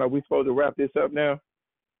Dion, are we supposed to wrap this up now?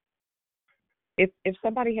 If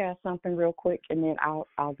somebody has something real quick, and then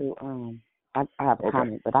I'll do I have a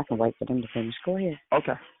comment, but I can wait for them to finish. Go ahead.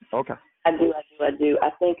 Okay. I do. I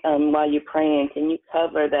think while you're praying, can you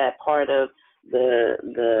cover that part of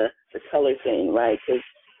the color thing, right?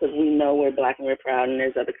 Because we know we're black and we're proud, and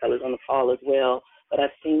there's other colors on the fall as well. But I've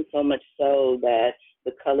seen so much so that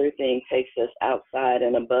the color thing takes us outside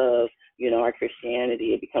and above, our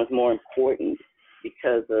Christianity. It becomes more important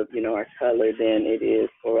because of, our color than it is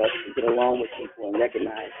for us to get along with people and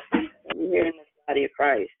recognize we're here in the body of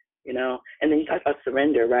Christ. you know. And then you talk about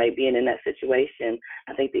surrender, right? Being in that situation.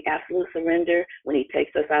 I think the absolute surrender, when he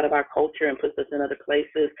takes us out of our culture and puts us in other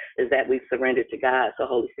places, is that we've surrendered to God. So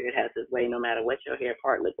Holy Spirit has his way no matter what your hair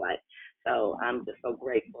part looks like. So I'm just so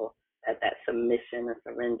grateful that that submission and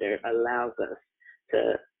surrender allows us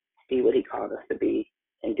to be what he called us to be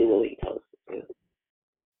and do what he told us to do.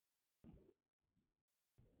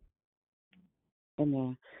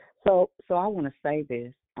 Amen. So I want to say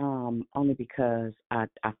this only because I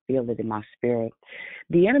feel it in my spirit.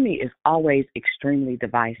 The enemy is always extremely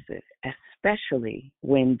divisive, especially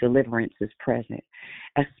when deliverance is present,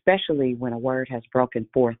 especially when a word has broken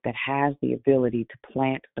forth that has the ability to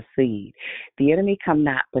plant a seed. The enemy come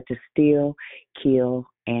not but to steal, kill,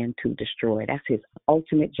 and to destroy. That's his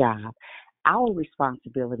ultimate job. Our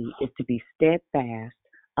responsibility is to be steadfast,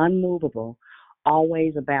 unmovable,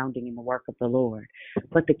 always abounding in the work of the Lord.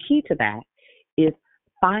 But the key to that is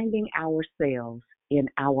finding ourselves in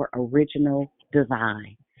our original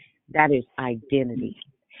design. That is identity.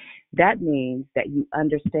 That means that you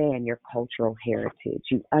understand your cultural heritage.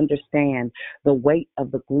 You understand the weight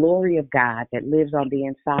of the glory of God that lives on the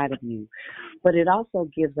inside of you. But it also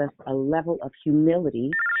gives us a level of humility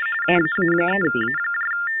and humanity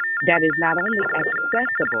that is not only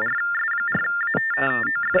accessible,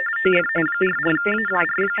 but see, when things like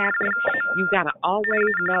this happen, you got to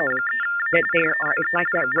always know that it's like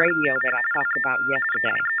that radio that I talked about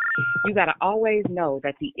yesterday. You got to always know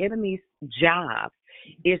that the enemy's job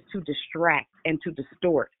is to distract and to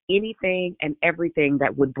distort anything and everything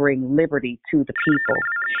that would bring liberty to the people.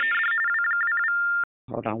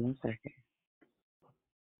 Hold on one second.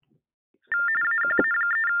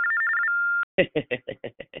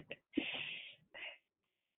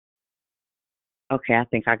 Okay, I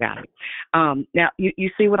think I got it. Now, you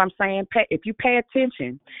see what I'm saying? If you pay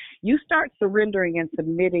attention, you start surrendering and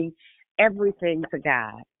submitting everything to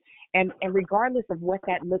God. And regardless of what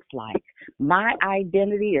that looks like, my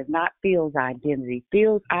identity is not Phil's identity.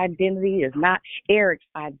 Phil's identity is not Eric's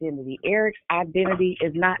identity. Eric's identity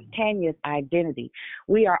is not Tanya's identity.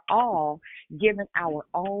 We are all given our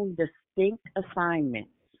own distinct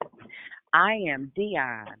assignments. I am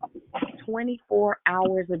Dion, 24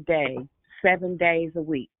 hours a day, 7 days a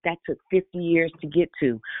week. That took 50 years to get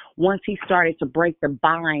to. Once he started to break the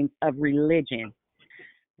binds of religion,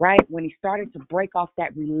 right? When he started to break off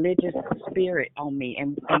that religious spirit on me,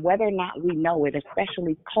 and whether or not we know it,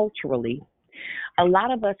 especially culturally, a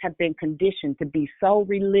lot of us have been conditioned to be so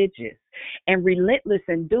religious and relentless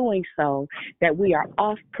in doing so that we are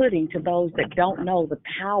off-putting to those that don't know the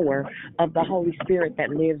power of the Holy Spirit that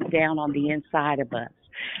lives down on the inside of us.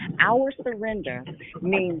 Our surrender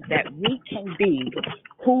means that we can be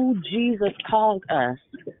who Jesus called us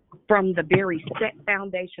from the very set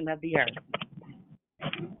foundation of the earth.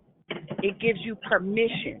 It gives you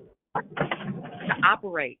permission to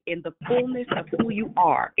operate in the fullness of who you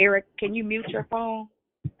are. Eric, can you mute your phone?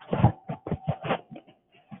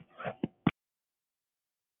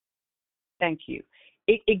 Thank you.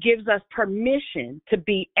 It gives us permission to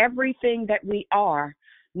be everything that we are,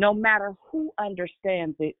 no matter who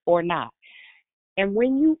understands it or not. And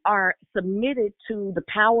when you are submitted to the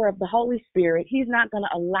power of the Holy Spirit, he's not going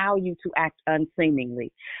to allow you to act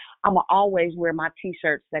unseemingly. I'm going to always wear my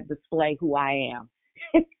T-shirts that display who I am.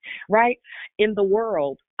 Right? In the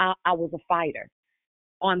world, I was a fighter.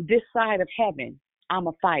 On this side of heaven, I'm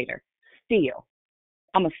a fighter. Still.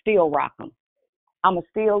 I'm a still rock 'em. I'm a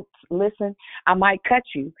still, listen, I might cut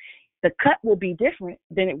you. The cut will be different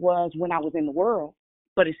than it was when I was in the world,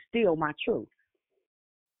 but it's still my truth.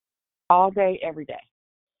 All day, every day.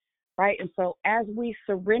 Right? And so as we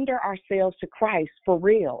surrender ourselves to Christ for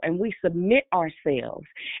real, and we submit ourselves,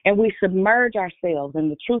 and we submerge ourselves in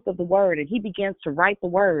the truth of the word, and he begins to write the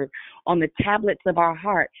word on the tablets of our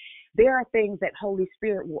heart, there are things that Holy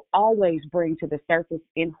Spirit will always bring to the surface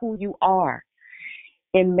in who you are,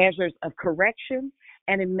 in measures of correction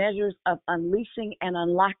and in measures of unleashing and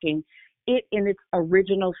unlocking it in its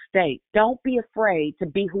original state. Don't be afraid to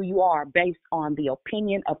be who you are based on the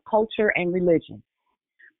opinion of culture and religion.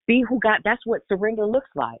 Be who God, that's what surrender looks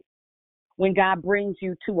like. When God brings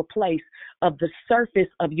you to a place of the surface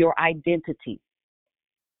of your identity.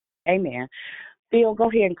 Amen. Phil, go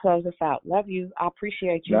ahead and close us out. Love you. I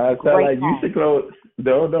appreciate you. No, it sound like you should close.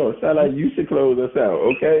 No, it sound like you should close us out,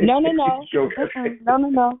 okay? No.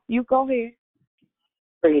 No. You go ahead.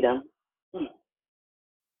 Freedom.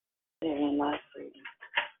 Therein lies freedom.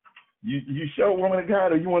 You show woman of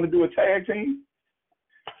God, or you want to do a tag team?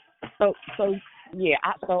 So yeah.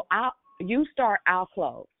 You start. I'll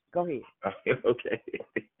close. Go ahead. Okay.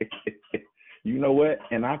 You know what?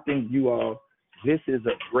 And I think you all, this is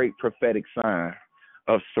a great prophetic sign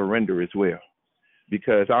of surrender as well.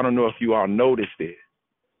 Because I don't know if you all noticed it.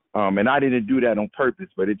 And I didn't do that on purpose,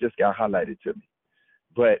 but it just got highlighted to me.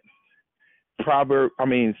 But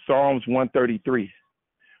Psalms 133,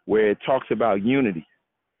 where it talks about unity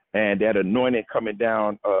and that anointing coming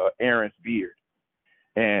down Aaron's beard.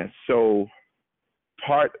 And so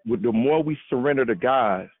the more we surrender to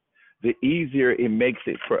God, the easier it makes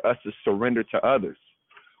it for us to surrender to others.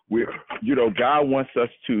 God wants us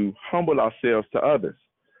to humble ourselves to others.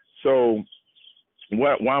 So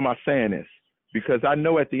why am I saying this? Because I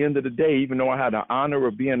know at the end of the day, even though I had the honor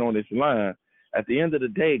of being on this line, at the end of the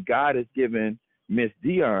day, God has given Miss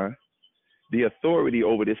Dion the authority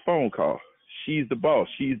over this phone call. She's the boss.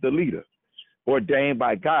 She's the leader, ordained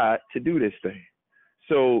by God to do this thing.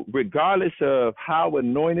 So regardless of how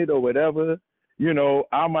anointed or whatever,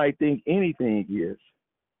 I might think anything is,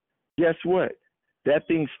 guess what? That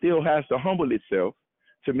thing still has to humble itself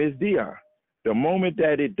to Miss Dion. The moment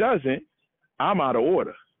that it doesn't, I'm out of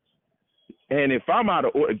order. And if I'm out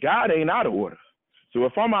of order, God ain't out of order. So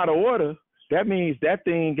if I'm out of order, that means that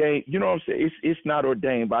thing ain't, you know what I'm saying? It's not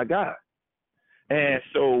ordained by God. And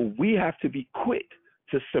so we have to be quick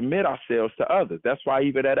to submit ourselves to others. That's why I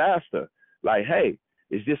even had asked her, like, hey,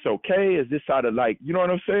 is this okay? Is this out of you know what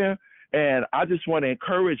I'm saying? And I just want to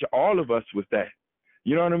encourage all of us with that.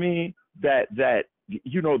 You know what I mean? That the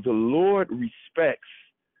Lord respects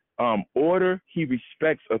order. He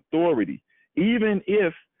respects authority. Even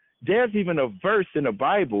if there's even a verse in the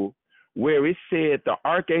Bible where it said the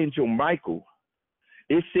archangel Michael,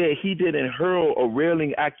 it said he didn't hurl a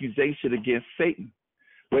railing accusation against Satan,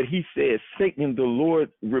 but he said, Satan, the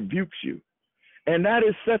Lord rebukes you. And that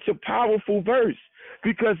is such a powerful verse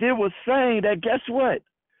because it was saying that, guess what?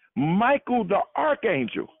 Michael, the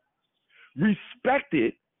archangel,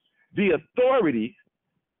 respected the authority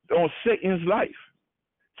on Satan's life.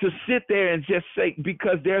 To sit there and just say,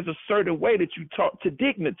 because there's a certain way that you talk to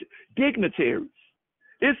dignitaries.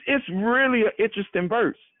 It's really an interesting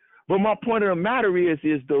verse. But my point of the matter is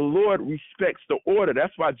the Lord respects the order.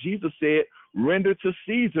 That's why Jesus said, render to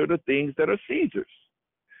Caesar the things that are Caesar's,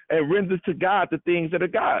 and render to God the things that are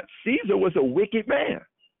God's. Caesar was a wicked man.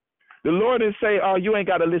 The Lord didn't say, oh, you ain't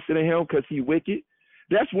got to listen to him because he's wicked.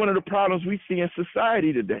 That's one of the problems we see in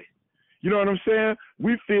society today. You know what I'm saying?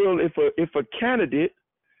 We feel if a candidate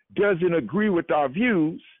doesn't agree with our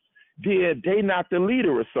views, then they not the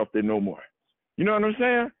leader or something no more. You know what I'm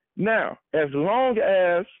saying? Now, as long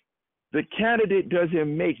as the candidate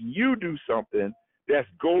doesn't make you do something that's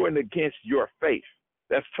going against your faith,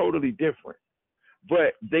 that's totally different.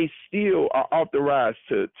 But they still are authorized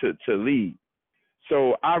to lead.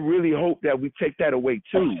 So I really hope that we take that away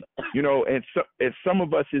too. And some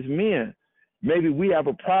of us as men, maybe we have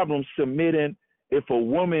a problem submitting if a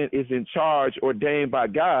woman is in charge ordained by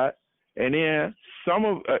God, and then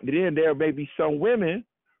then there may be some women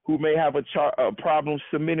who may have a problem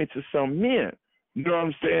submitting to some men. You know what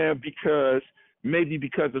I'm saying?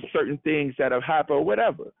 Because of certain things that have happened or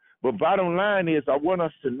whatever. But bottom line is, I want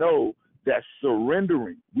us to know that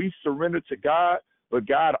surrendering, we surrender to God, but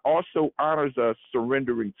God also honors us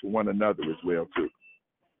surrendering to one another as well too.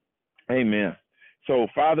 Amen. So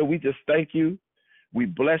Father, we just thank you. We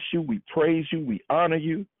bless you. We praise you. We honor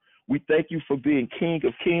you. We thank you for being King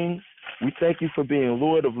of Kings. We thank you for being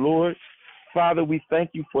Lord of Lords. Father, we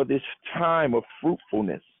thank you for this time of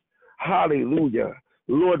fruitfulness. Hallelujah.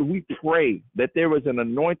 Lord, we pray that there is an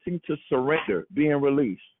anointing to surrender being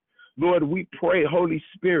released. Lord, we pray, Holy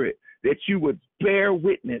Spirit, that you would bear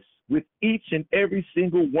witness with each and every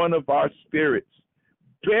single one of our spirits.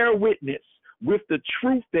 Bear witness with the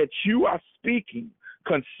truth that you are speaking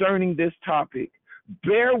concerning this topic.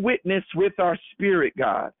 Bear witness with our spirit,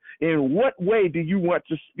 God. In what way do you want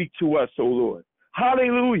to speak to us, O Lord?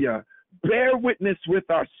 Hallelujah. Bear witness with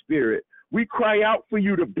our spirit. We cry out for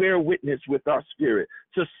you to bear witness with our spirit,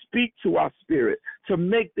 to speak to our spirit, to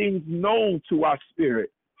make things known to our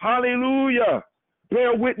spirit. Hallelujah.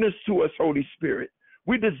 Bear witness to us, Holy Spirit.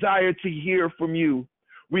 We desire to hear from you.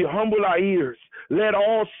 We humble our ears. Let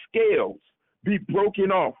all scales be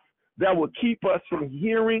broken off that will keep us from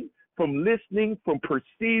hearing, from listening, from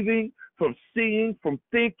perceiving, from seeing, from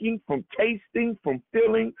thinking, from tasting, from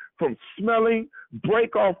feeling, from smelling.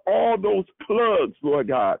 Break off all those plugs, Lord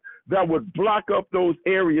God, that would block up those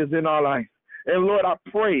areas in our life. And Lord, I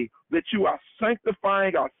pray that you are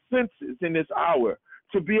sanctifying our senses in this hour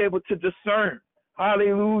to be able to discern.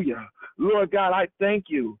 Hallelujah. Lord God, I thank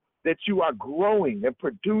you that you are growing and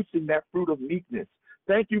producing that fruit of meekness.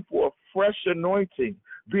 Thank you for a fresh anointing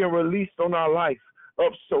being released on our life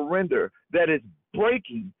of surrender that is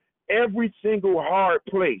breaking every single hard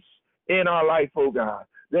place in our life, oh God.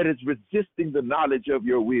 that is resisting the knowledge of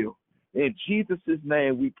your will. In Jesus'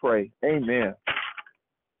 name we pray. Amen.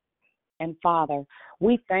 And Father,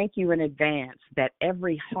 we thank you in advance that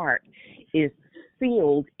every heart is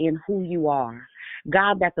sealed in who you are.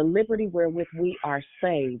 God, that the liberty wherewith we are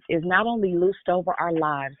saved is not only loosed over our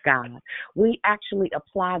lives, God. We actually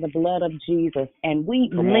apply the blood of Jesus and we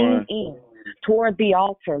lean in toward the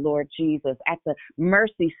altar, Lord Jesus, at the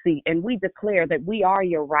mercy seat, and we declare that we are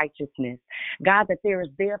your righteousness. God, that there is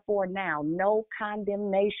therefore now no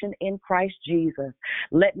condemnation in Christ Jesus.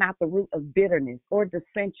 Let not the root of bitterness or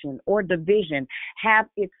dissension or division have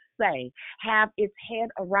its say, have its head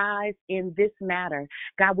arise in this matter.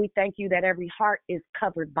 God, we thank you that every heart is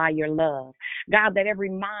covered by your love. God, that every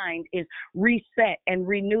mind is reset and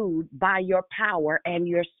renewed by your power and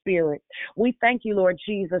your spirit. We thank you, Lord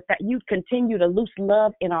Jesus, that you continue to loose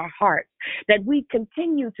love in our hearts, that we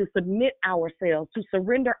continue to submit ourselves, to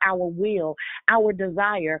surrender our will, our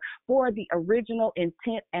desire for the original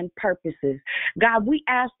intent and purposes. God, we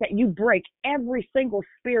ask that you break every single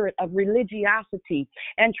spirit of religiosity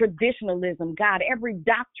and traditionalism, God, every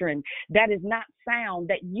doctrine that is not sound,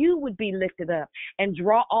 that you would be lifted up and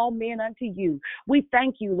draw all men unto you. We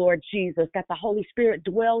thank you, Lord Jesus, that the Holy Spirit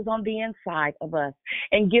dwells on the inside of us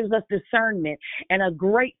and gives us discernment and a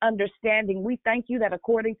great understanding. We thank you that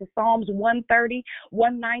according to Psalms 130,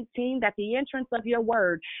 119, that the entrance of your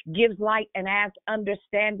word gives light and adds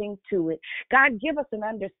understanding to it. God, give us an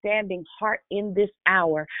understanding heart in this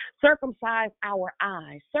hour. Circumcise our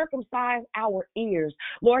eyes, circumcise our ears.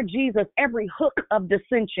 Lord Jesus, every hook of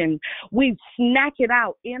dissension, we snatch it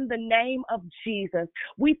out in the name of Jesus.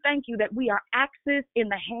 We thank you that we are axes in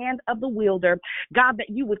the hand of the wielder. God, that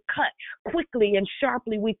you would cut quickly and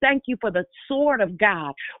sharply. We thank you for the sword of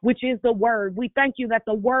God, which is the word. We thank you that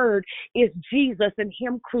the word is Jesus and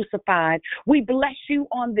him crucified. We bless you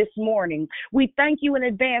on this morning. We thank you in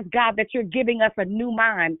advance, God, that you're giving us a new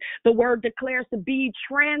mind. The word declares to be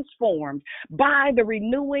transformed by the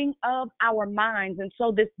renewing of our minds. And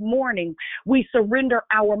so this morning, we surrender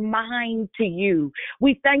our mind to you.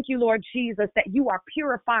 We thank you, Lord Jesus, that you are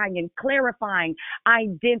purifying and clarifying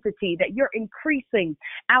identity, that you're increasing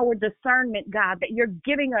our discernment, God, that you're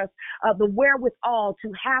giving us the wherewithal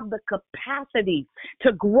to have the capacity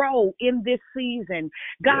to grow in this season.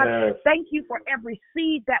 God, yes. Thank you for every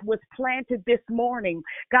seed that was planted this morning.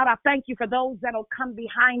 God, I thank you for those that'll come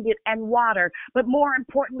behind it and water. But more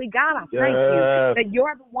importantly, God, I thank you that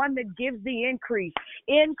you're the one that gives the increase.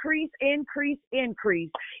 Increase, increase, increase.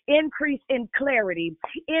 Increase in clarity,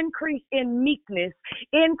 increase in meekness,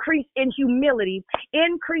 increase in humility,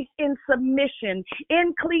 increase in submission,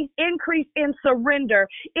 increase in surrender,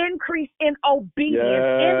 increase in obedience,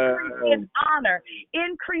 increase in honor,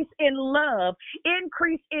 increase in love,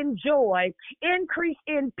 increase in joy, increase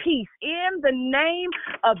in peace. In the name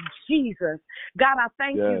of Jesus, God, I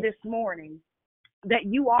thank you this morning that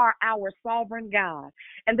you are our sovereign God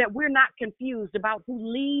and that we're not confused about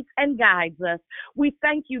who leads and guides us. We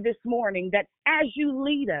thank you this morning that as you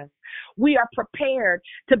lead us, we are prepared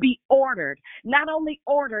to be ordered, not only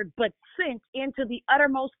ordered, but sent into the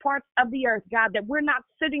uttermost parts of the earth, God, that we're not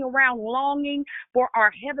sitting around longing for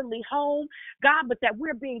our heavenly home, God, but that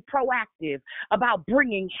we're being proactive about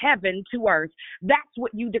bringing heaven to earth. That's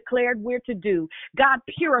what you declared we're to do. God,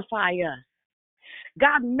 purify us.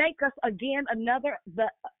 God, make us again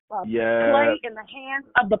clay in the hands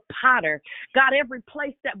of the potter. God, every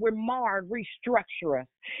place that we're marred, restructure us.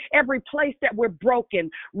 Every place that we're broken,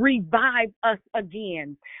 revive us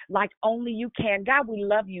again like only you can. God, we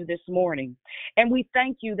love you this morning. And we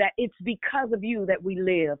thank you that it's because of you that we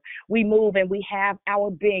live, we move, and we have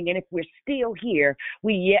our being. And if we're still here,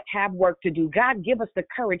 we yet have work to do. God, give us the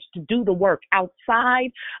courage to do the work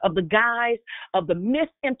outside of the guise of the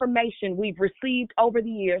misinformation we've received over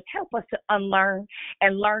the years. Help us to unlearn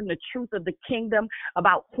and learn the truth of the kingdom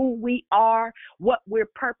about who we are, what we're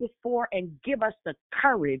purposed for, and give us the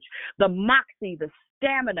courage, the moxie, the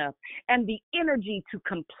stamina, and the energy to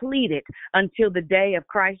complete it until the day of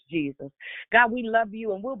Christ Jesus. God, we love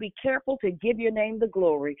you, and we'll be careful to give your name the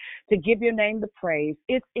glory, to give your name the praise.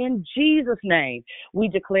 It's in Jesus' name we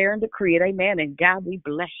declare and decree it. Amen. And God, we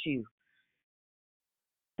bless you.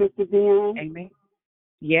 Sister Dion. Amen.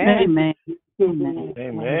 Yes. Amen. Amen.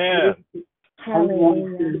 Amen.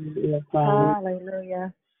 Hallelujah.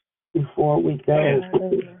 Hallelujah. Before we go,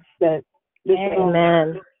 that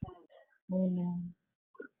Amen. Amen.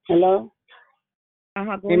 Hello?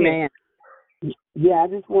 Amen. Yeah, I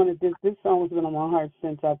just wanted this song has been on my heart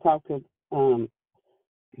since I talked to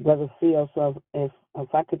Brother Phil. So if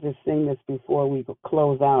I could just sing this before we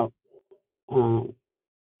close out, I'm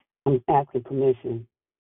asking permission.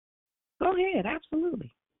 Go ahead,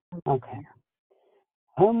 absolutely. Okay.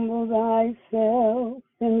 Humble thyself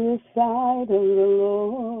in the sight of the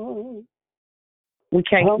Lord. We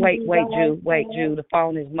can't Humble wait, Jew. thyself. The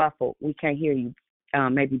phone is muffled. We can't hear you.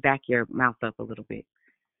 Maybe back your mouth up a little bit.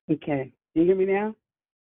 Okay. Do you hear me now?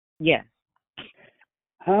 Yes.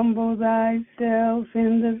 Humble thyself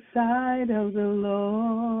in the sight of the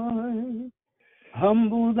Lord.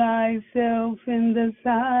 Humble thyself in the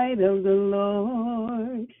sight of the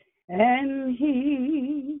Lord, and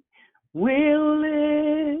he will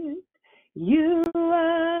lift you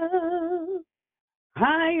up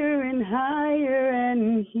higher and higher,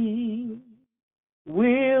 and he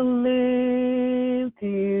will lift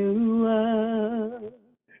you up.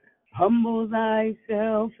 Humble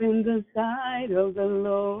thyself in the sight of the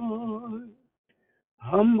Lord.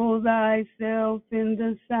 Humble thyself in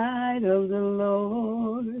the sight of the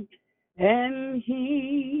Lord, and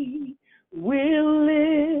he will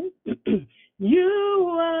lift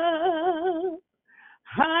you up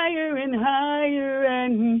higher and higher,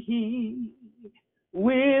 and he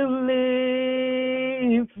will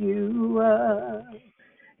lift you up,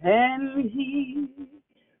 and he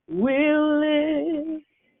will lift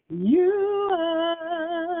you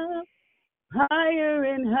up higher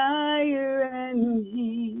and higher, and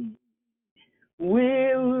he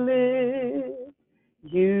will lift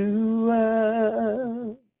you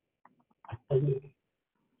up.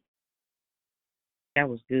 That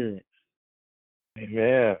was good.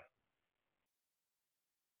 Amen.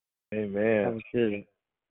 That Amen. was good.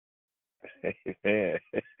 Amen.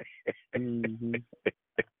 Mm-hmm.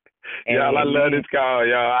 Y'all, I love Amen. this call,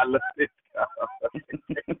 y'all. I love this call.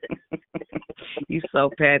 You so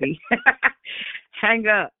petty. Hang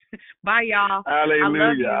up. Bye, y'all.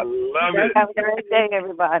 Hallelujah. I I love it. Have a great day,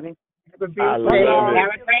 everybody. I love it.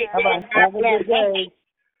 Have a great day. Have a good day.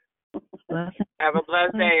 Have a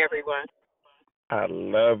blessed day, everyone. I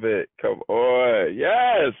love it. Come on.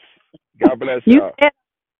 Yes. God bless You y'all. said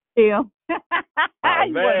still. Oh,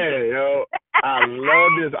 man, yo. I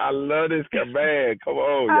love this. I love this command. Come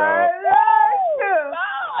on, y'all.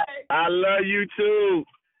 I love you too.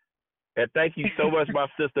 And thank you so much, my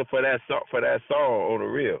sister, for that song on the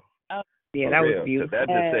real. Yeah, For that real. was beautiful. That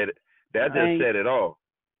just said it. That just said it all.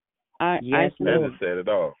 Yes, That Lord. just said it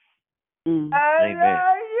all. Mm. Amen.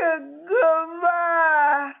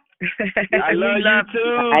 Goodbye. I love you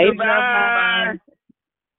too. Goodbye.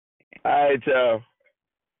 All right, y'all.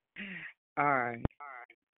 All right.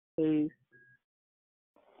 Peace.